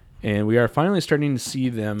distilleries. And we are finally starting to see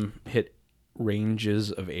them hit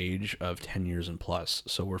ranges of age of 10 years and plus.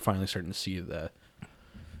 So we're finally starting to see the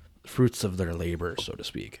fruits of their labor, so to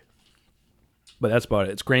speak. But that's about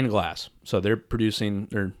it. It's grain glass. So they're producing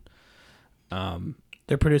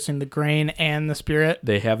They're producing the grain and the spirit.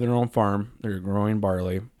 they have their own farm. They're growing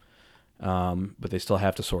barley. But they still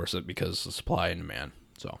have to source it because of supply and demand.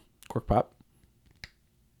 So cork pop.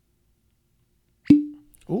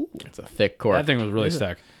 Ooh. It's a thick cork. That thing was really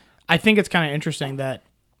thick. I think it's kind of interesting that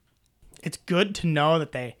it's good to know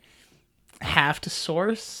that they have to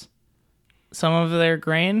source some of their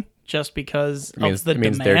grain just because of the it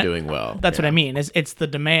means demand. they're doing well. That's what I mean. It's the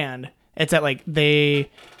demand. It's that like they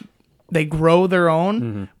grow their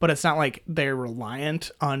own, but it's not like they're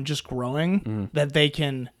reliant on just growing. That they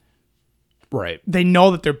can. Right. They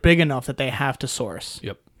know that they're big enough that they have to source,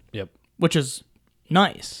 Yep. which is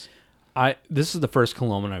nice. This is the first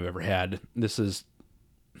Coloman I've ever had. This is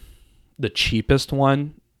the cheapest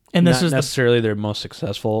one. And this Not is necessarily their most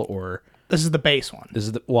successful, or this is the base one. this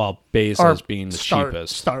is base Or as being the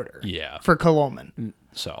cheapest starter. Yeah. For Coloman.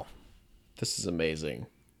 So This is amazing.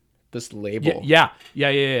 This label. yeah.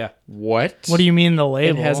 What? What do you mean the It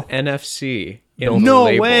label? has NFC in Built- the No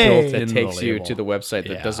label way. that In the takes you label. to the website that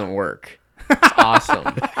Yeah. doesn't work. It's awesome.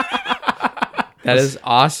 That is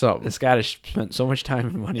awesome. This guy has spent so much time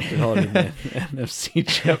and money developing the NFC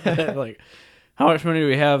chip. Like, how much money do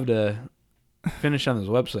we have to finish on this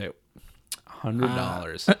website?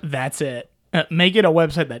 $100. That's it. Make it a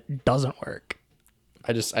website that doesn't work.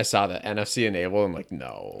 I saw that NFC enable. I'm like,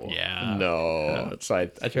 no. Yeah. No. So I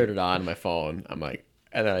turned it on my phone. I'm like,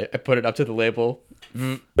 and then I put it up to the label.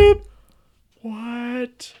 Mm. Boop.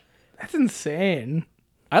 What? That's insane.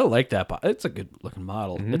 I like that. It's a good looking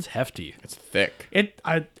model. Mm-hmm. It's hefty. It's thick.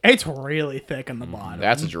 It's really thick in the bottom.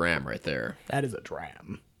 That's a dram right there. That is a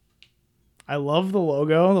dram. I love the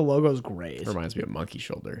logo. The logo's great. Reminds me of Monkey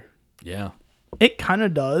Shoulder. Yeah. It kind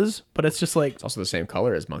of does, but it's just like It's also the same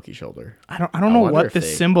color as Monkey Shoulder. I don't know wonder what if this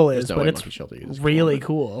they- symbol there's is, no but way it's Monkey Shoulder uses really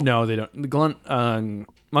cool. No, they don't. The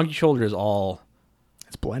Monkey Shoulder is all.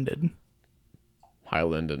 It's blended.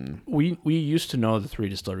 Highland and We used to know the 3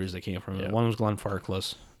 distilleries they came from. Yeah. One was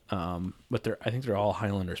Glenfarclas, but I think they're all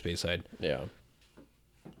Highland or Speyside. yeah.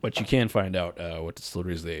 But you can find out what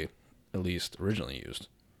distilleries they at least originally used.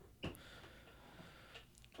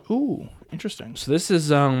 Ooh, interesting. So this is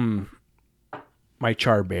my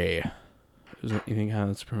Char Bay. Is it, you think how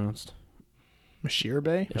that's pronounced? Mashir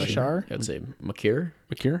Bay? Yeah, Mashar? I'd say Makir.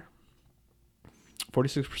 Makir.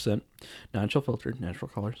 46%. Non-chill filtered, natural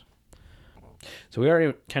colors. So we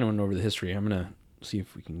already kind of went over the history. I'm going to see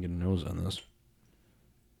if we can get a nose on this.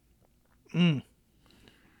 Kind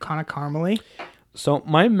of caramely, So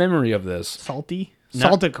my memory of this, salty, Not-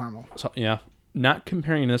 salted caramel. so, yeah, not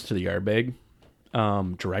comparing this to the Ardbeg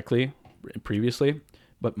directly previously,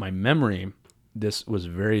 but my memory, this was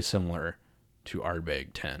very similar to Ardbeg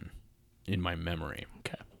 10 in my memory.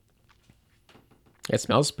 Okay. It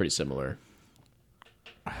smells pretty similar.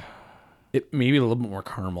 It maybe a little bit more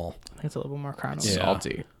caramel. I think it's a little bit more caramel. Yeah.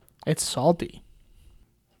 Salty. It's salty.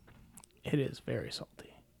 It is very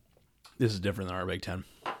salty. This is different than Ardbeg 10.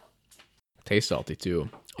 Tastes salty too.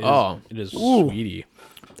 It is sweetie.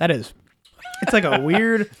 That is. It's like a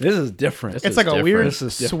weird. This is different. It's like a different. weird, This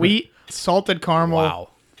is different. sweet, salted caramel. Wow.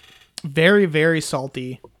 Very, very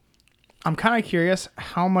salty. I'm kind of curious.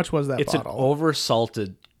 How much was that It's an bottle? over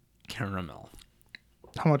salted caramel.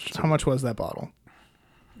 How much was that bottle?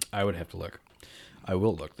 I would have to look. I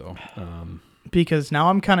will look though. Because now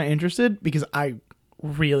I'm kind of interested because I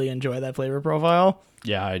really enjoy that flavor profile.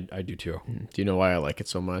 Yeah, I do too. Do you know why I like it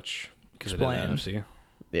so much? Because it is Explain. NFC.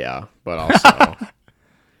 Yeah, but also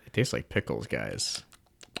it tastes like pickles, guys.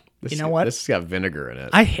 You know what? This has got vinegar in it.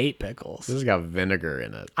 I hate pickles. This has got vinegar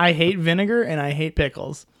in it. I hate vinegar and I hate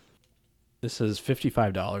pickles. This is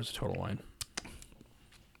 $55 total wine.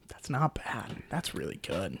 That's not bad. That's really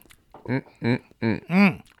good.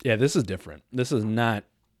 Yeah, this is different. This is not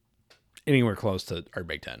anywhere close to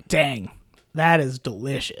Ardbeg 10. Dang. That is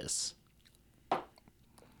delicious.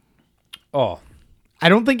 Oh, I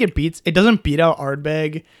don't think it doesn't beat out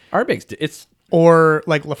Ardbeg Ardbeg's it's or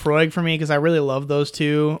like Lafroig for me because I really love those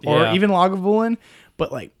two, or Yeah. even Lagavulin.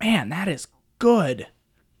 But like, man, that is good.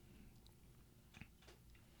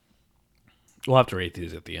 we'll have to rate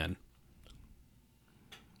these at the end.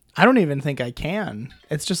 I don't even think I can.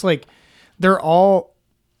 It's just like they're all.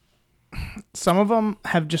 Some of them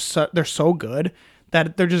have just they're so good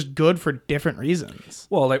that they're just good for different reasons.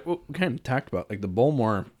 Well, like what we kind of talked about, like the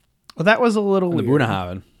Bowmore Well, that was a little and the weird.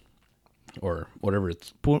 Bunahaven, or whatever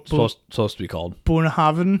it's Bu- supposed to be called.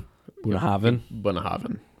 Bunahaven. Bunahaven.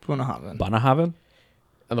 Bunahaven. Bunahaven. Bunahaven.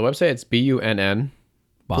 On the website, it's BUNN.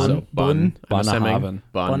 Bun. So bun. I'm assuming. Bunahaven.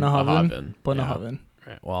 Bunahaven. Bunahaven. Bunahaven.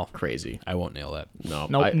 Right, well, Crazy. I won't nail that. No.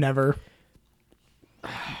 Nope, never.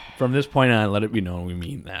 From this point on, let it be known we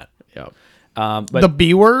mean that. Yeah. But The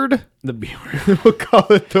B word. the B word. We'll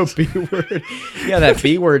call it the B word. Yeah, that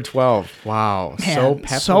B word 12. Wow. so Man,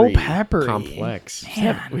 peppery. so peppery. Complex.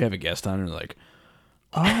 We have a guest on, and they're like,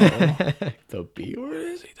 Oh, The B word? "What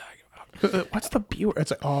is he talking about?" what's the B word?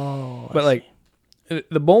 It's like, oh, But like,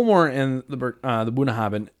 the Bowmore and the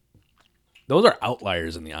Bunahaven, those are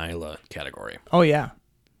outliers in the Isla category. oh yeah.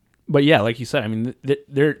 But yeah, like you said, I mean,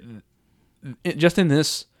 they're just in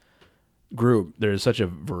this group. There's such a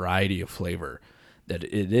variety of flavor that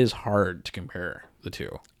it is hard to compare the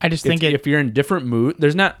two. I just think if you're in different mood,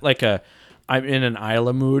 there's not like I'm in an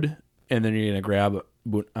Isla mood, and then you're gonna grab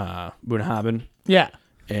Bunahaven yeah.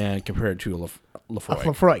 and compare it to Lafroig.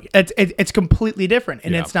 Lafroig. It's completely different,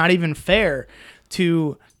 and Yeah. it's not even fair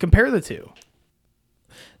to compare the two.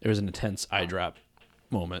 There was an intense eye drop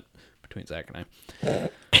moment between Zach and I.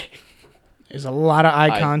 There's a lot of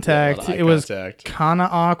eye contact. It was contact. kind of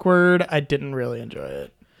awkward. I didn't really enjoy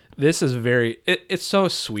it. This is very. It's so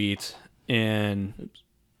sweet, and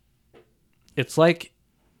it's like,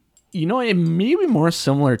 it may be more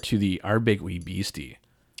similar to the Ardbeg Wee Beastie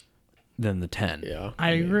than the 10. Yeah.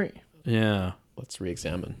 I agree. Yeah. Let's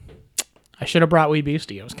re-examine. I should have brought Wee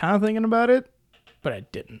Beastie. I was kind of thinking about it, but I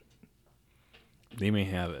didn't. They may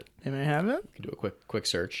have it. They may have it. Do a quick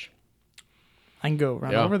search. I can go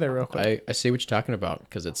run Yeah. over there real quick. I see what you're talking about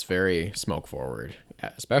because it's very smoke forward,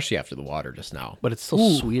 especially after the water just now. But it's still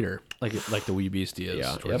sweeter, like the Wee Beastie is.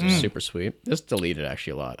 Yeah, towards yep, the end. super sweet. This deleted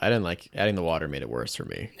actually a lot. I didn't like adding the water; made it worse for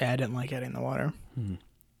me. Yeah, I didn't like adding the water.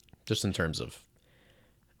 Just in terms of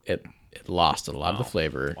it lost a lot of the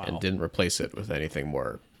flavor and didn't replace it with anything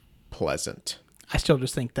more pleasant. I still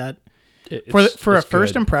just think that It's for a good.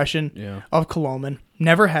 first impression Yeah. of Coloman,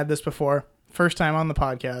 never had this before. First time on the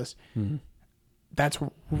podcast. That's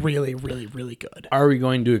really, really, really good. Are we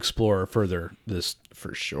going to explore further this?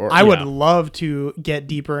 For sure. I would Yeah. love to get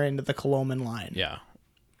deeper into the Coloman line. Yeah.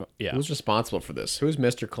 Yeah. Who's responsible for this? Who's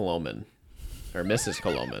Mr. Coloman or Mrs.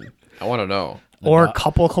 Coloman? I want to know. Or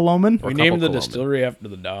couple Coloman. We Or named the couple distillery after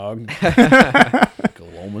the dog.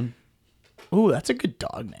 Galoman. Ooh, that's a good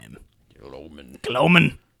dog name. Galoman.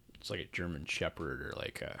 Coloman. It's like a German Shepherd or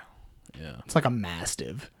like a, yeah. It's like a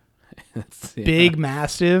mastiff. Yeah. Big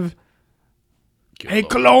mastiff. Hey, Galoman.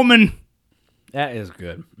 Coloman. That is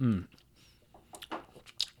good.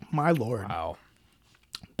 My lord. Wow.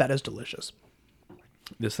 That is delicious.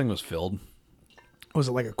 This thing was filled. Was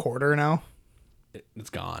it like a quarter now? It's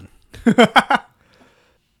gone.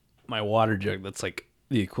 My water jug that's like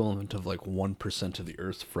the equivalent of like 1% of the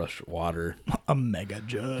Earth's fresh water. A mega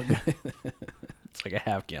jug. It's like a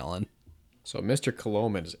half gallon. So Mr.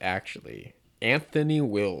 Coloman is actually Anthony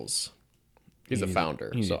Wills. He's the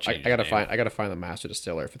founder. you need So to I change gotta the find the master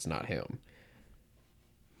distiller if it's not him.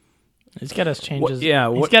 He's got to change What- his. yeah,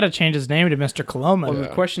 he's what- got to change his name to Mr. Coloman. Well, the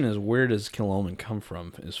question is, where does Kiloman come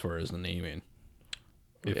from as far as the naming?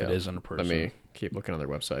 If it Yeah. isn't a person. Let me keep looking on their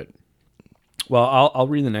website. Well, I'll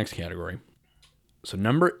read the next category. So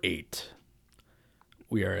number 8,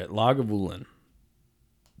 we are at Lagavulin.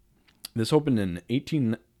 This opened in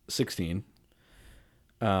 1816.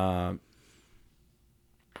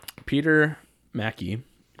 Peter Mackey,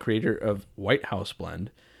 creator of White House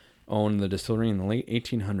Blend, owned the distillery in the late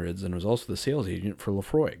 1800s and was also the sales agent for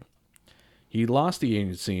Laphroaig. He lost the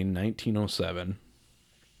agency in 1907.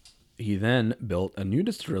 He then built a new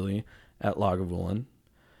distillery at Lagavulin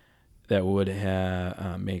that would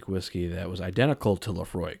make whiskey that was identical to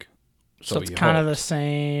Laphroaig. so it's he kind of hoped. the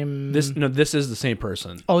same. This is the same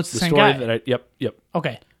person. Oh, it's the same story guy. that yep.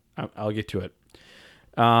 Okay. I'll get to it.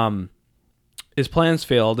 His plans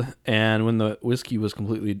failed, and when the whiskey was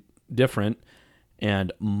completely different,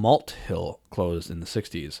 and Malt Hill closed in the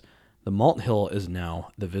 60s, the Malt Hill is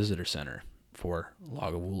now the visitor center for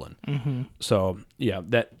Lagavulin. Mm-hmm. So, yeah,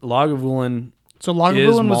 that Lagavulin... So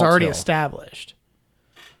Lagavulin was Malt already Hill. established.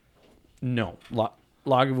 No,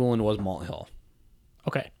 Lagavulin was Malt Hill.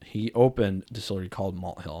 Okay. He opened a distillery called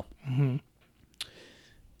Malt Hill. Mm-hmm.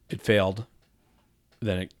 It failed.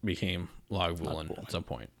 Then it became Lagavulin at some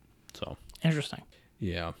point. So... Interesting.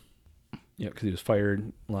 Yeah. Yeah, because he was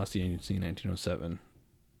fired, lost the agency in 1907,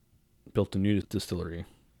 built a new distillery.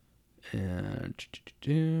 And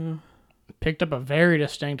Picked up a very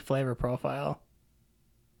distinct flavor profile.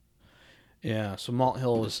 yeah, so Malt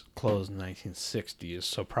Hill was closed in the 1960s,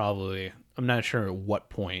 so probably, I'm not sure at what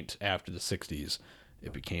point after the 60s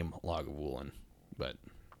it became Lagavulin, but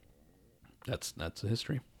that's the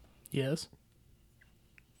history. Yes.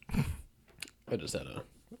 I just had a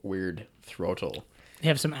weird throatal. You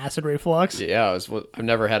have some acid reflux? Yeah, I've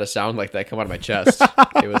never had a sound like that come out of my chest.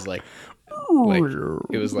 It was like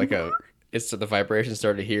it was like the vibration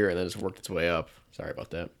started here and then it's worked its way up. Sorry about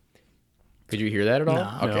that. Could you hear that at all?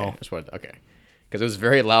 No. Okay, okay. Because it was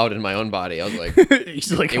very loud in my own body. I was like,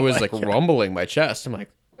 He's like, it was like rumbling my chest. I'm like,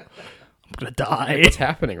 I'm gonna die. what's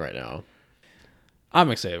happening right now? I'm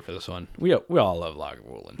excited for this one. We all love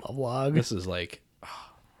Lagavulin. A vlog. This is like,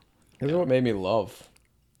 This is what made me love.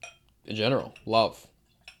 In general, love.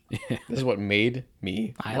 This is what made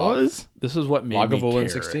me I love. was. this is what made me Lagavulin care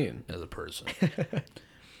 16. as a person.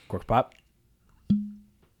 Cork pop.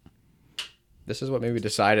 This is what made me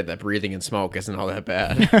decided that breathing in smoke isn't all that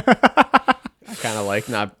bad. I kind of like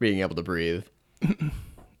not being able to breathe.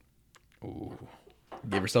 Ooh.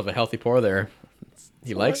 Give yourself a healthy pour there.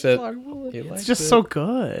 He likes it. He likes It's just it. so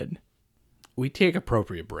good. We take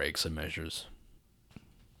appropriate breaks and measures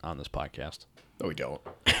on this podcast. No, we don't.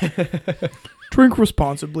 Drink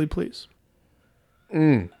responsibly, please.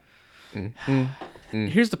 Here's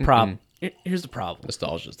the problem. Here's the problem.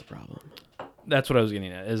 Nostalgia's the problem. That's what I was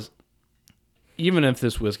getting at. Is even if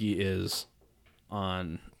this whiskey is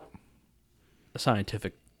on a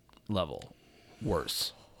scientific level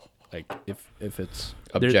worse, like if it's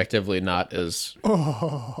Objectively not as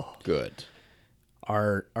good.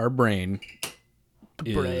 our brain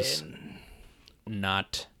is Brain.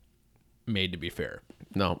 not made to be fair.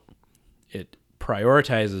 No. It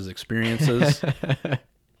prioritizes experiences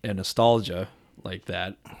and nostalgia like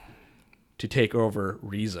that to take over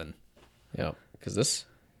reason. Yeah. Because this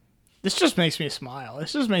This just makes me smile.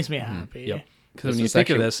 This just makes me happy. Yep. Because This when you is think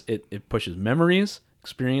of actually- this, it pushes memories,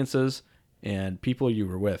 experiences, and people you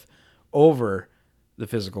were with over the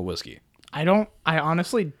physical whiskey. I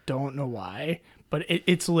honestly don't know why, but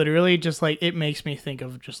it's literally just like, it makes me think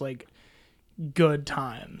of just like good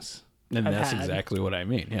times. And I've that's had. exactly what I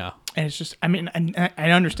mean. Yeah. And it's just, I mean,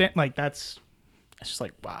 I understand, like, it's just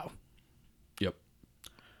like, wow. Yep.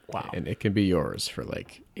 Wow. and it can be yours for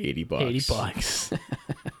like $80. $80.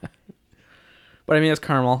 But I mean, it's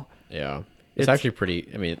caramel. Yeah. It's actually pretty.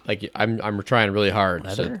 I mean, like I'm trying really hard. So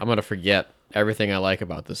Leather? I'm gonna forget everything I like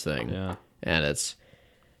about this thing. Yeah. And it's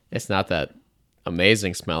not that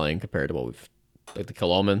amazing smelling compared to what we've like the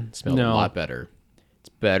Coloman smelled a No. lot better. It's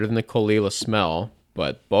better than the Colila smell,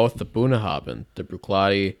 but both the Bunnahabhain, the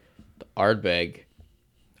Bruichladdich, the Ardbeg,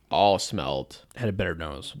 all smelled Had a better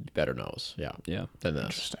nose. better nose. Yeah. Yeah. Than this.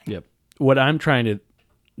 Interesting. Yep. What I'm trying to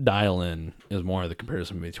dial in is more of the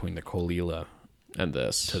comparison between the Colila And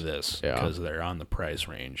this. to this Yeah. because they're on the price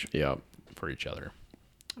range Yeah. for each other.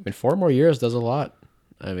 I mean, 4 more years does a lot.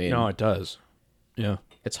 I mean, No, it does. Yeah.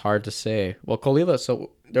 It's hard to say. Well, Colila,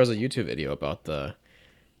 so there was a YouTube video about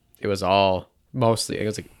it was all mostly, it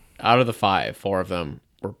was like out of the 5, 4 of them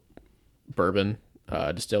were bourbon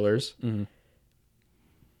distillers. Mm-hmm.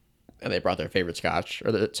 And they brought their favorite scotch,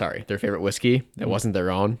 or their favorite whiskey that wasn't their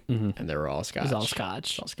own, and they were all scotch. It was all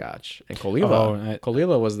Scotch. All scotch. And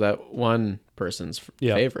Colila was that one person's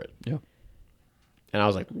favorite. Yeah. And I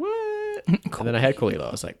was like, what? And then I had Colila.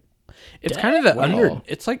 I was like, It's kind of the wow.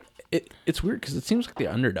 It's like it's weird because it seems like the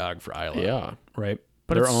underdog for Isla. yeah. Right. But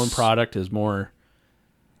But their it's- own product is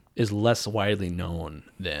less widely known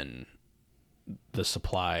than the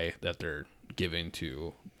supply that they're giving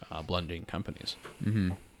to blending companies.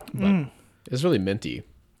 It's really minty.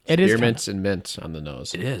 It is Spearmint and mint on the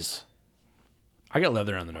nose. It is. I got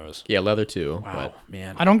leather on the nose. Yeah, leather too. Wow, But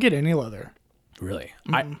man. I don't get any leather. Really?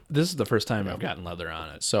 This is the first time I've gotten leather on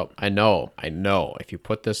it. so I know if you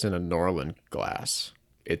put this in a Norland glass,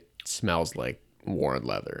 it smells like worn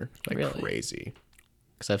leather, like Really? crazy.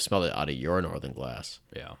 Because I've smelled it out of your Northern glass.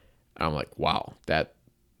 Yeah. And I'm like, wow, it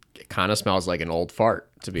kind of smells like an old fart,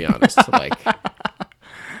 to be honest. Like,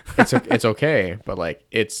 it's okay, but like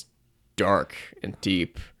it's dark and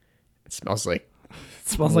deep. It smells like It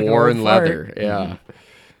smells like an worn old fart. leather. Yeah.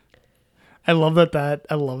 I love that.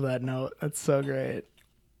 I love that note. That's so great.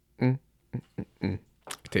 It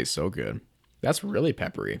tastes so good. That's really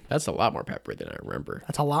peppery. That's a lot more peppery than I remember.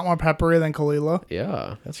 That's a lot more peppery than Kalila.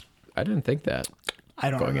 Yeah, I didn't think that I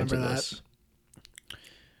don't going remember into that. this.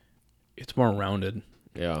 It's more rounded.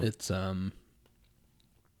 Yeah, It's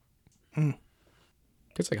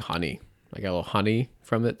it's like honey. I got a little honey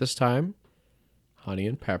from it this time. Honey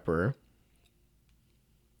and pepper.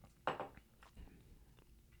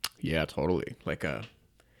 Yeah, totally.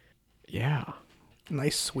 Yeah.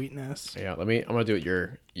 Nice sweetness. Yeah, I'm gonna do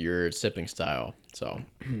it your sipping style. So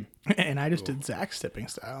And I just did Zach's sipping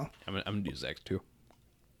style. I'm gonna do Zach's too.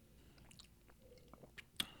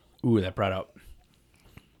 Ooh, that brought out.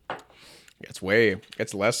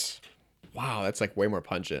 it's less. Wow, that's like way more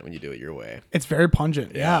pungent when you do it your way. It's very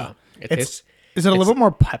pungent. Yeah. It It's, tastes. is it a little bit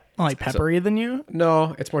more peppery than you?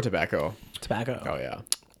 No, it's more tobacco. Tobacco. Oh yeah.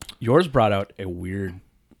 Yours brought out a weird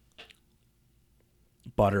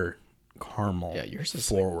butter caramel. Yeah, yours is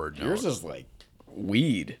forward. Like, yours is like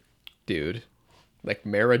weed, dude. Like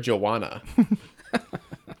marijuana.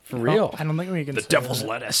 For real. I don't think we can say Devil's that.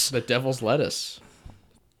 lettuce. The devil's lettuce.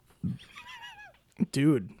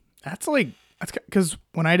 Dude, that's because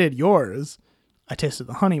when I did yours, I tasted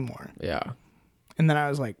the honey more. Yeah. And then I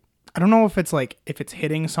was like, I don't know if it's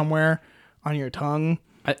hitting somewhere on your tongue.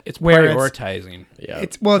 It's Where it's- prioritizing. Yeah.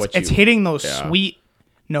 It's what it's you- hitting those yeah. sweet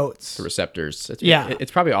notes. the receptors. Yeah.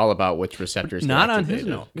 It's probably all about which receptors. Not get on his activated.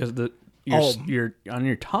 note because Oh. you're on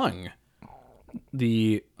your tongue.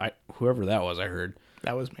 Whoever that was, I heard.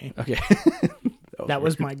 That was me. Okay, That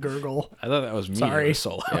was my gurgle. I thought that was me. Sorry. It was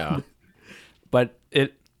so loud. Yeah. But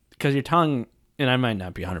because your tongue, and I might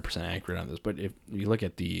not be 100% accurate on this, but if you look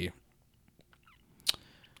at the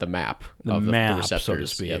map The of map, the so to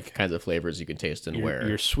receptors, speak. yeah, the kinds of flavors you can taste and where.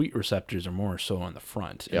 your sweet receptors are more so on the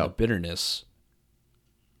front, and the Yep. bitterness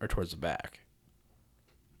are towards the back.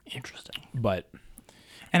 Interesting. But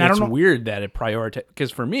And I it's don't know. weird that it prioritized, because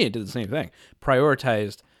for me it did the same thing.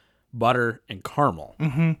 Prioritized butter and caramel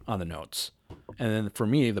on the notes, and then for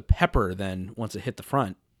me the pepper then once it hit the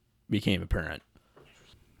front became apparent.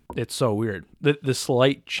 It's so weird. The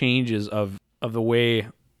slight changes of the way,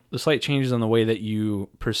 the slight changes on the way that you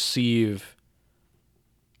perceive,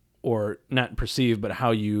 or not perceive, but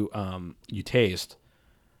how you taste,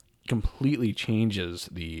 completely changes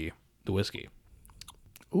the whiskey.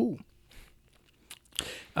 Ooh.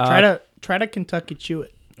 Try to Kentucky chew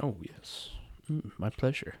it. Oh yes, my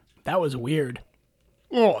pleasure. That was weird.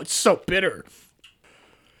 Oh, it's so bitter.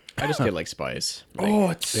 I just get like spice. Oh,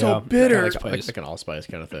 it's Yeah, so I bitter. like spice. Like an allspice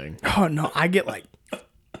kind of thing. Oh no, I get like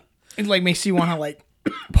it like makes you want to like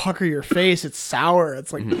pucker your face. It's sour.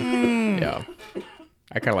 It's like Yeah.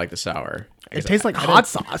 I kind of like the sour. it tastes like hot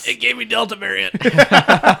sauce. It gave me Delta variant.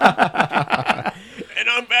 And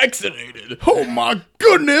I'm vaccinated. Oh my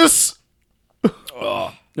goodness.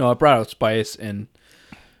 No, it brought out spice. And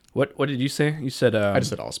what did you say? You said I just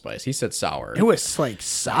said allspice. He said sour. It was like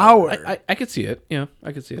sour. I could see it. Yeah,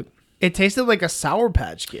 I could see it. It tasted like a Sour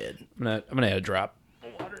Patch Kid. I'm gonna add a drop.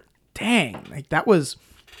 Dang, like that was.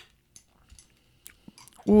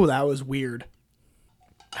 Ooh, that was weird.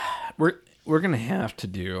 We're gonna have to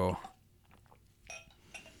do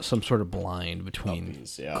some sort of blind between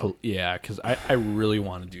These, yeah. yeah, because I really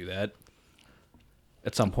want to do that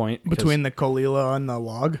at some point. 'cause Between the Colila and the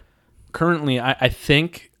log. currently, I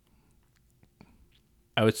think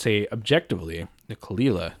I would say objectively the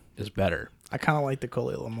Kalila is better. I kind of like the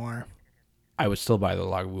Kalila more. I would still buy the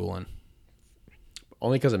Lagavulin.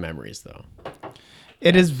 Only because of memories, though.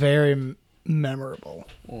 It is very memorable.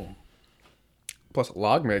 Plus,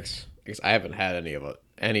 Log makes. Because I haven't had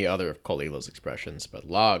any other of Kalila's expressions, but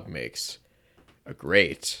Log makes a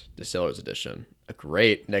great Distiller's Edition, a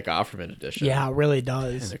great Nick Offerman edition. Yeah, it really And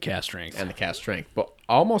does. their cast strength. And the cast strength. But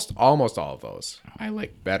almost all of those I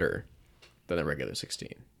like better than the regular 16,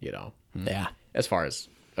 you know. Yeah. As far as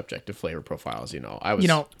objective flavor profiles, you know. I was You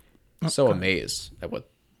know, so amazed at what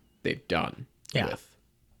they've done Yeah. with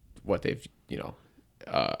what they've, you know,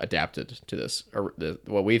 adapted to this, or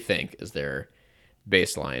what we think is their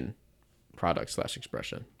baseline product /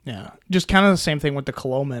 expression. yeah, just kind of the same thing with the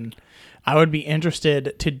Koloman. I would be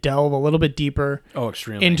interested to delve a little bit deeper Oh,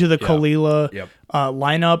 extremely. into the Yeah. Kalila Yep.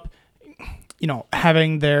 lineup. You know,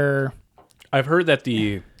 having their I've heard that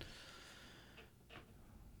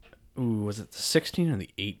was it the 16 or the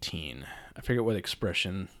 18? I forget what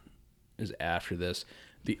expression is after this.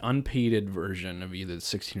 The unpainted version of either the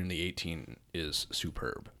 16 or the 18 is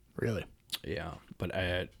superb. really. Yeah, but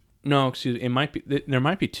no, excuse me. It might be there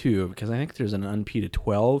might be two because I think there's an unpeated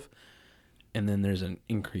 12, and then there's an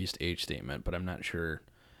increased age statement, but I'm not sure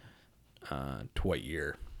to what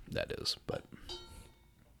year that is. But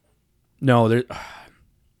no, there.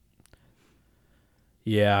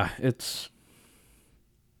 Yeah, it's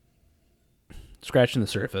scratching the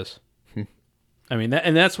surface. I mean,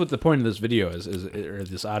 that's what the point of this video is or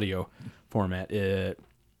this audio format.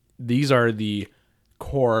 These are the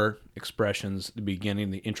core expressions, the beginning,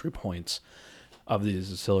 the entry points of these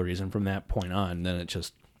distilleries, and from that point on, then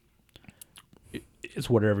it's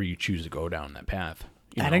whatever you choose to go down that path.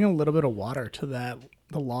 Adding a little bit of water to the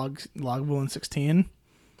Lagavulin 16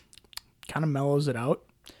 kind of mellows it out.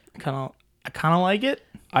 I kind of like it,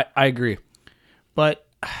 I agree. but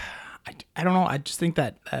I don't know. I just think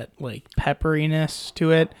that like pepperiness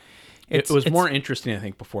to it. It was more interesting, I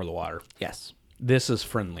think, before the water. Yes, This is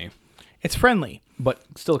friendly, it's friendly, but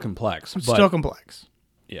still complex. But, still complex.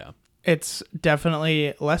 yeah. It's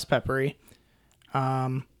definitely less peppery,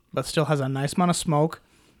 but still has a nice amount of smoke,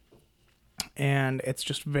 and it's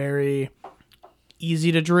just very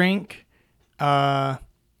easy to drink.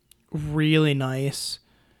 Really nice.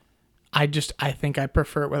 I think I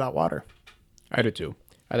prefer it without water. I do too.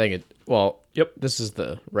 I think it. Well, Yep. This is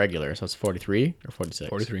the regular, so it's 43 or 46.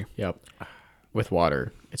 43. Yep. With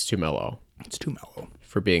water, it's too mellow It's too mellow.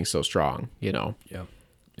 for being so strong, you know, Yeah.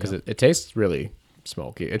 because it tastes really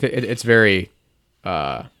smoky. It's very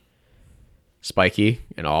spiky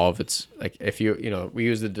in all of its, like, if you know, we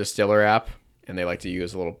use the distiller app and they like to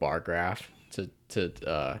use a little bar graph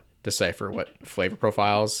to decipher what flavor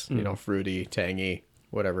profiles, you know, fruity, tangy,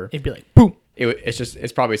 whatever. It'd be like boom.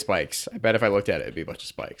 It's probably spikes. I bet if I looked at it, it'd be a bunch of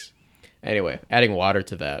spikes. Anyway, adding water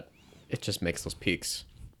to that, it just makes those peaks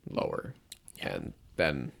lower, and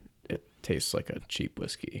then it tastes like a cheap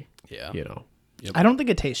whiskey. Yeah. You know. I don't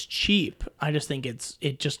think it tastes cheap. I just think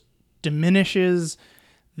it just diminishes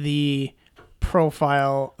the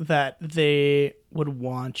profile that they would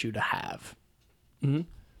want you to have.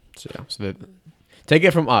 So yeah. So take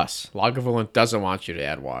it from us. Lagavulin doesn't want you to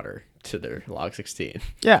add water to their Log 16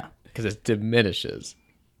 Yeah. because it diminishes.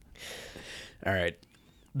 All right.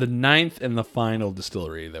 The ninth and the final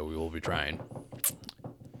distillery that we will be trying,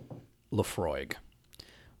 Laphroaig.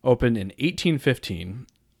 Opened in 1815,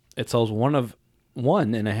 it sells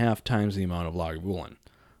 1.5 times the amount of Lagavulin.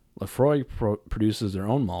 Laphroaig produces their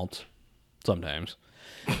own malt, sometimes,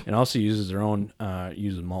 and also uses their own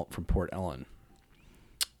uses malt from Port Ellen.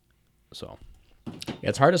 So, Yeah,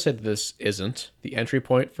 it's hard to say that this isn't the entry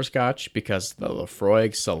point for Scotch because the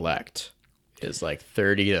Laphroaig Select is like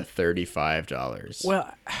 $30 to $35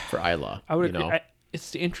 well, for Isla. I would you agree. know?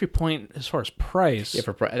 It's the entry point as far as price, Yeah,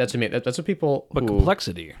 that's what I mean. That's what people. but who,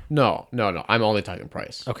 complexity. No. I'm only talking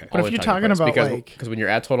price. Okay. But if Only you're talking price. about, because like- because when you're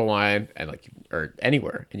at Total Wine and like or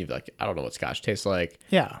anywhere and you're like, I don't know what Scotch tastes like.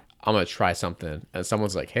 Yeah. I'm gonna try something, and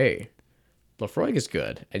someone's like, hey, Laphroaig is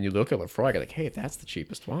good, and you look at Laphroaig, like, hey, that's the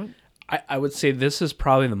cheapest one. I would say this is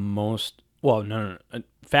probably the most, well, no.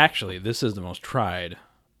 Factually, this is the most tried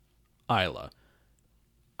Isla.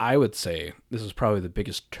 I would say this is probably the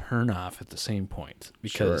biggest turnoff at the same point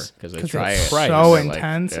because because they Because try it's it. Right. so They're like,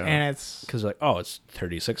 intense, yeah. and it's like, oh, it's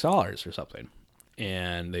 $36 or something.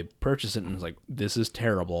 And they purchase it and it's like, this is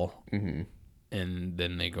terrible. Mm-hmm. And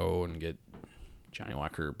then they go and get Johnny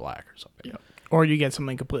Walker Black or something. Yeah. or you get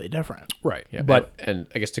something completely different. Right. Yeah, But and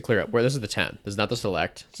I guess to clear up, where this is the 10. This is not the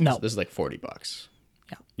Select. No. This is like $40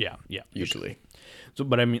 yeah. usually. So,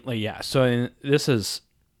 but I mean, like, yeah. So it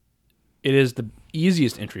is the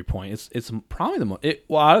easiest entry point. It's probably the most.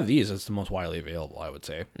 Well, out of these, it's the most widely available, I would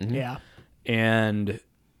say. Yeah. And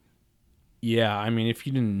yeah, I mean, if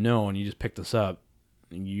you didn't know and you just picked this up,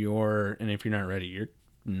 and if you're not ready, you're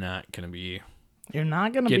not going to be You're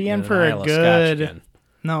not going to getting be in an for a Isle of Scotch good. again.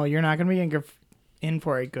 No, you're not going to be in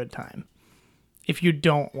for a good time if you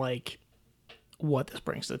don't like what this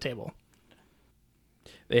brings to the table.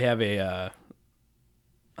 They have a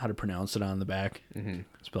how to pronounce it on the back.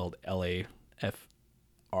 Spelled Lafroyg.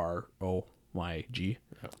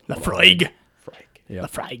 Lafroig.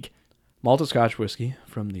 Yep. Lafroig. Malted Scotch whiskey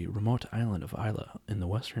from the remote island of Islay in the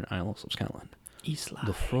Western Isles of Scotland. Isla.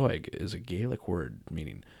 Lafroig is a Gaelic word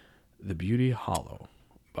meaning the beauty hollow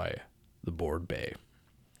by the Board Bay.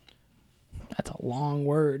 That's a long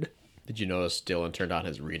word. Did you notice Dylan turned on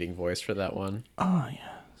his reading voice for that one? Oh,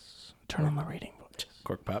 yes. Turn on the reading voice.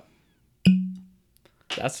 Cork pop.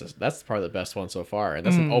 That's probably the best one so far, and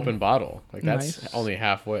that's an open bottle. Like that's Nice. only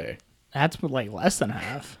halfway. That's like less than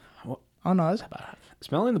half. Oh, no, that's about half.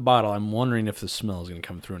 Smelling the bottle, I'm wondering if the smell is going to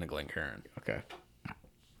come through in a Glencairn. Okay.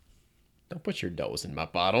 Don't put your nose in my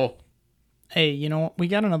bottle. Hey, you know what? We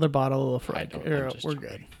got another bottle of I Lafroig. don't- We're I'm just good.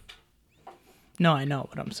 joking. No, I know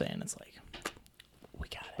what I'm saying. It's like, we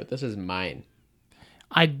got it. But this is mine.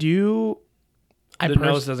 I do. The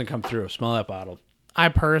nose doesn't come through. Smell that bottle. I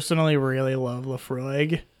personally really love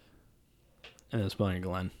Lafroig. And then smelling a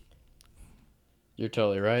Glen. You're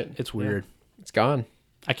totally right. It's weird. It's gone.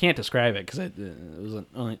 I can't describe it because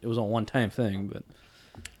it was a one-time thing, but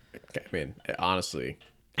I mean, honestly,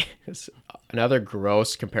 it's another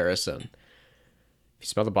gross comparison. If you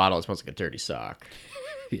smell the bottle, it smells like a dirty sock.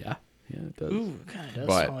 yeah, it does. Ooh, kind of does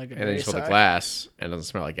But smell like a and then you dirty smell the sock. glass, and it doesn't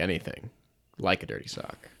smell like anything, like a dirty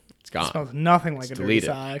sock. It's gone. It smells nothing like It's a dirty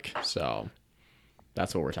deleted. sock. So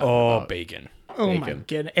that's what we're talking Oh, about. bacon. Oh my Bacon.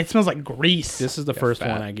 goodness. It smells like grease. This is the first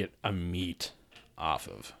fat. one I get a meat off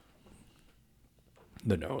of.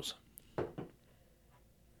 The nose.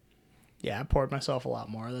 Yeah, I poured myself a lot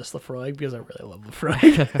more of this Lafroig because I really love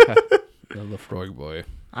Lafroig. The Lafroig boy.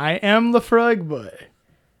 I am Lafroig boy.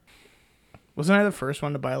 Wasn't I the first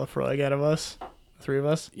one to buy Lafroig out of us? The three of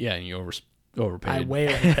us? Yeah, and you overpaid I way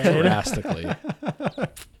overpaid. drastically.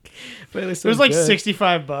 But at least It was like good.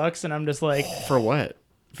 $65, and I'm just like, For what?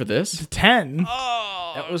 For this? 10.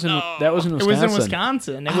 That was in Wisconsin. It was in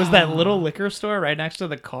Wisconsin. It was that little liquor store right next to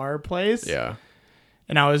the car place. Yeah.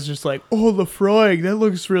 And I was just like, oh, Lafroig, that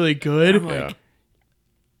looks really good. Yeah.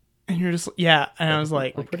 And you're just, yeah. And I was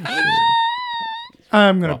like, Pretty sure.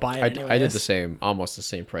 I'm going to buy it I did anyways. the same, almost the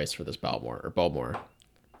same price for this Balmore,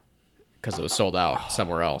 because it was sold out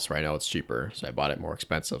somewhere else. Right now it's cheaper, so I bought it more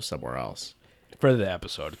expensive somewhere else. For the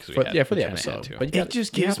episode. Cause For the kinda had episode. to. But you It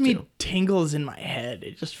just gives me tingles in my head.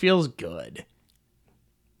 It just feels good.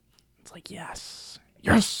 It's like, yes.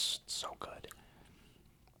 Yes. It's so good.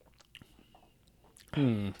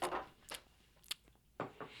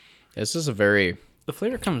 This is a very The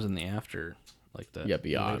flavor comes in the after, like the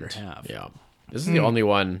beyond. later half. Yeah, this is the only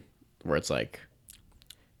one where it's like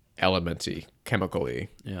elementy, chemically.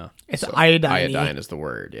 Yeah. It's So, iodine. Iodine is the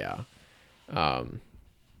word. Yeah.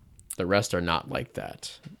 The rest are not like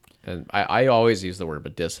that. And I always use the word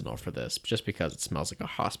medicinal for this, just because it smells like a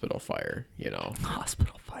hospital fire,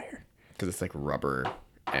 Hospital fire. because it's like rubber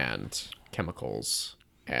and chemicals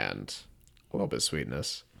and a little bit of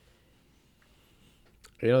sweetness.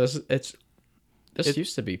 This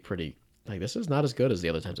used to be pretty, like, this is not as good as the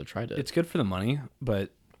other times I've tried it. It's good for the money,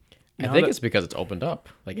 but I now think that- it's because it's opened up.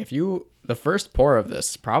 Like, the first pour of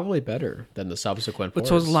this is probably better than the subsequent pours. But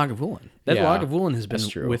so is Lagavulin. That Yeah, Lagavulin has that's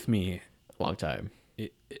been true. with me. a long time.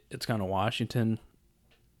 It's gone to Washington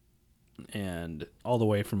and all the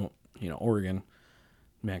way from Oregon,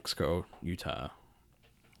 Mexico, Utah.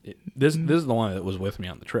 This is the one that was with me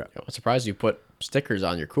on the trip. I'm surprised you put stickers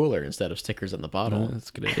on your cooler instead of stickers on the bottle. That's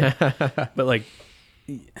a good idea. But like,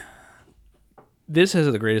 this has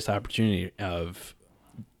the greatest opportunity of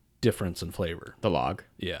difference in flavor. The log.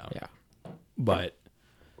 Yeah. Yeah. But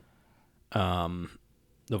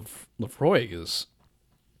the Lafroig is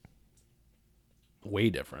way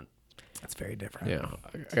different. That's very different. Yeah.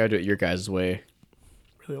 I gotta do it your guys' way.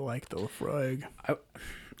 Really like the Lafroig.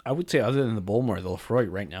 I would say, other than the Bullmore, the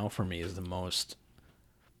Lafroig right now for me is the most,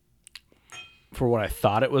 for what I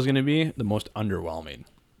thought it was going to be, the most underwhelming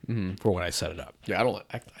for what I set it up. Yeah,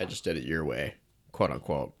 I just did it your way, quote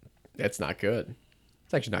unquote. It's not good.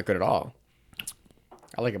 It's actually not good at all.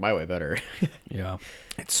 I like it my way better. Yeah.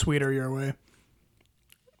 It's sweeter your way.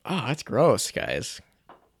 Oh, that's gross, guys.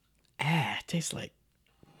 It tastes like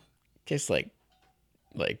it's like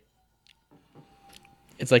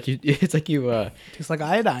you Tastes like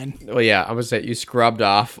iodine. well, yeah, I'm gonna say you scrubbed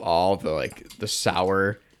off all the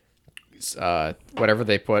sour whatever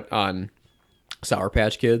they put on Sour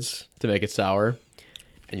Patch Kids to make it sour,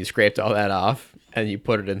 and you scraped all that off, and you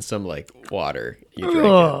put it in some like water. You drink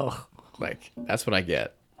Ugh. it. Like that's what I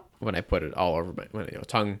get when I put it all over my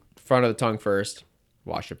tongue, front of the tongue first,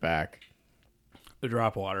 wash it back. The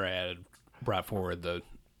drop of water I added brought forward the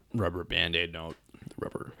rubber Band-Aid note.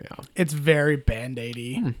 Rubber, yeah. It's very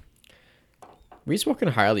Band-Aidy. We've spoken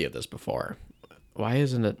highly of this before. Why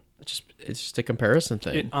isn't it just? It's just a comparison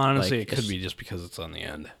thing. Honestly, Like, it could be just because it's on the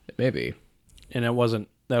end. maybe. And it wasn't,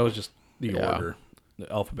 that was just the Yeah. order,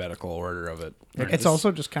 the alphabetical order of it. It's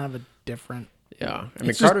also just kind of a different. Yeah, I mean,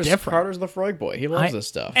 It's just Carter's different. Carter's Lefroy boy. He loves this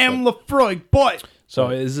stuff. Am Lefroy boy. So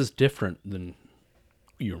is this different than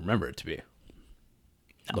you remember it to be?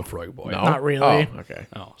 Lefroy boy. No? Not really. Oh, okay.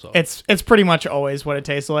 Oh, so It's pretty much always what it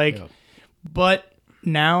tastes like. Yeah. But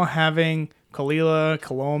now having Kalila,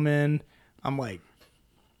 Coloman, I'm like,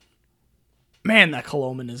 man, that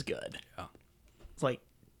Coloman is good. Yeah. It's like,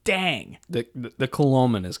 dang. the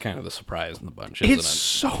Coloman is kind of the surprise in the bunch, isn't It's it?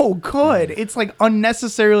 so good. It's like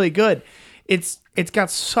unnecessarily good. It's got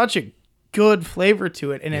such a good flavor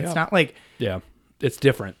to it, and it's Yeah. not like Yeah. It's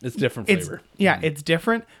different. It's different it's flavor. it's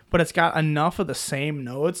different, but it's got enough of the same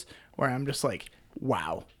notes where I'm just like,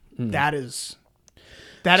 wow, that is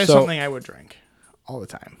So- something I would drink all the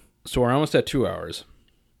time. So we're almost at 2 hours.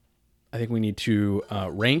 I think we need to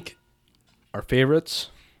rank our favorites.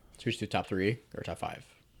 So we should do top 3 or top 5?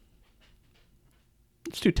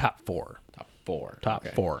 Let's do top 4. Top 4. Top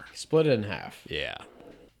Okay. 4. Split it in half. Yeah.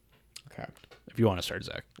 Okay. If you want to start,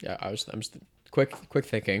 Zach. Yeah, I'm just quick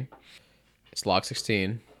thinking. It's Log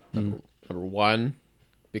 16. Number 1,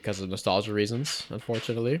 because of nostalgia reasons,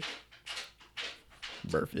 unfortunately.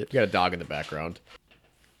 Burp. You got a dog in the background.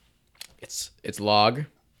 It's Log.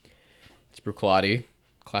 It's Bruichladdich,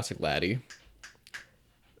 classic laddie.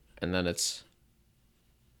 And then it's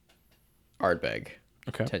Ardbeg,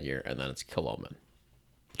 Okay. 10-year, and then it's Coloman.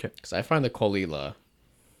 Okay. Because I find the Colila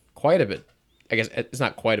quite a bit, I guess it's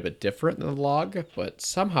not quite a bit different than the Log, but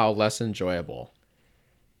somehow less enjoyable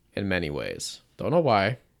in many ways. Don't know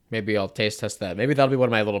why. Maybe I'll taste test that. Maybe that'll be one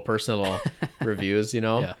of my little personal reviews, you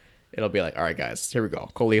know? Yeah. It'll be like, all right, guys, here we go.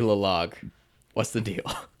 Colila Log. What's the deal?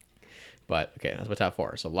 But, okay, that's my top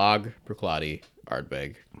 4. So Log, Bruichladdich,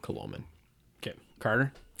 Ardbeg, Coloman. Okay.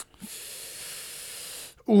 Carter?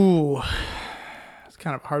 Ooh, it's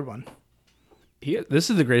kind of a hard one. This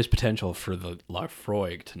is the greatest potential for the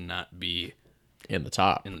Lafroig to not be. In the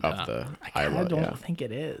top In the of top. the I Isla, don't yeah. think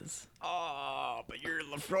it is. Oh, but you're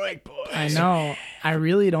Lafroig, boy. I know. I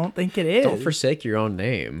really don't think it is. Don't forsake your own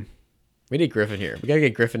name. We need Griffin here. We got to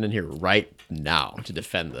get Griffin in here right now to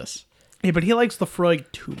defend this. Yeah, but he likes Lefroy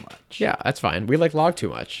too much. Yeah, that's fine. We like Log too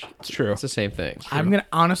much. It's true. It's the same thing. I'm gonna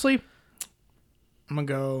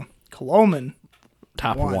go Coloman.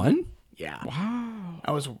 Top One. 1? Yeah, Wow.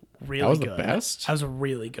 that was really That was good. the best? That was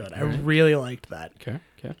really good. I really liked that. Okay.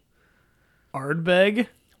 Okay. Ardbeg,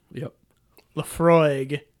 Yep.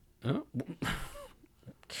 Lefroy, Oh,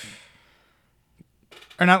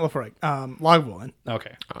 or not Lefroy. Lagavulin.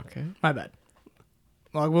 okay. Okay. My bad.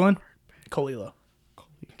 Lagavulin, Colila.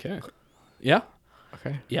 Okay. Yeah.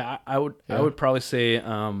 Okay. Yeah, I would probably say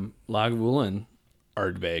Lagavulin,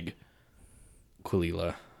 Ardbeg,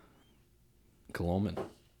 Quilila, Coloman.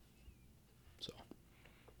 So,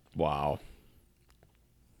 Wow.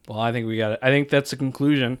 well, I think I think that's the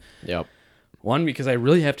conclusion. Yep. One, because I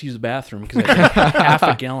really have to use the bathroom because I drank half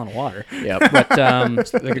a gallon of water. Yep. But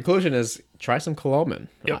The conclusion is try some Coloman.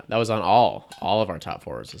 Yep. That was on all of our top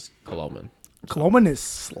 4s is Coloman. Coloman is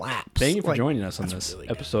slaps. thank you for Like, joining us on that's this really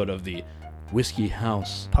good. episode of the Whiskey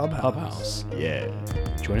House Pub House. Yeah.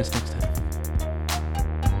 Join us next time.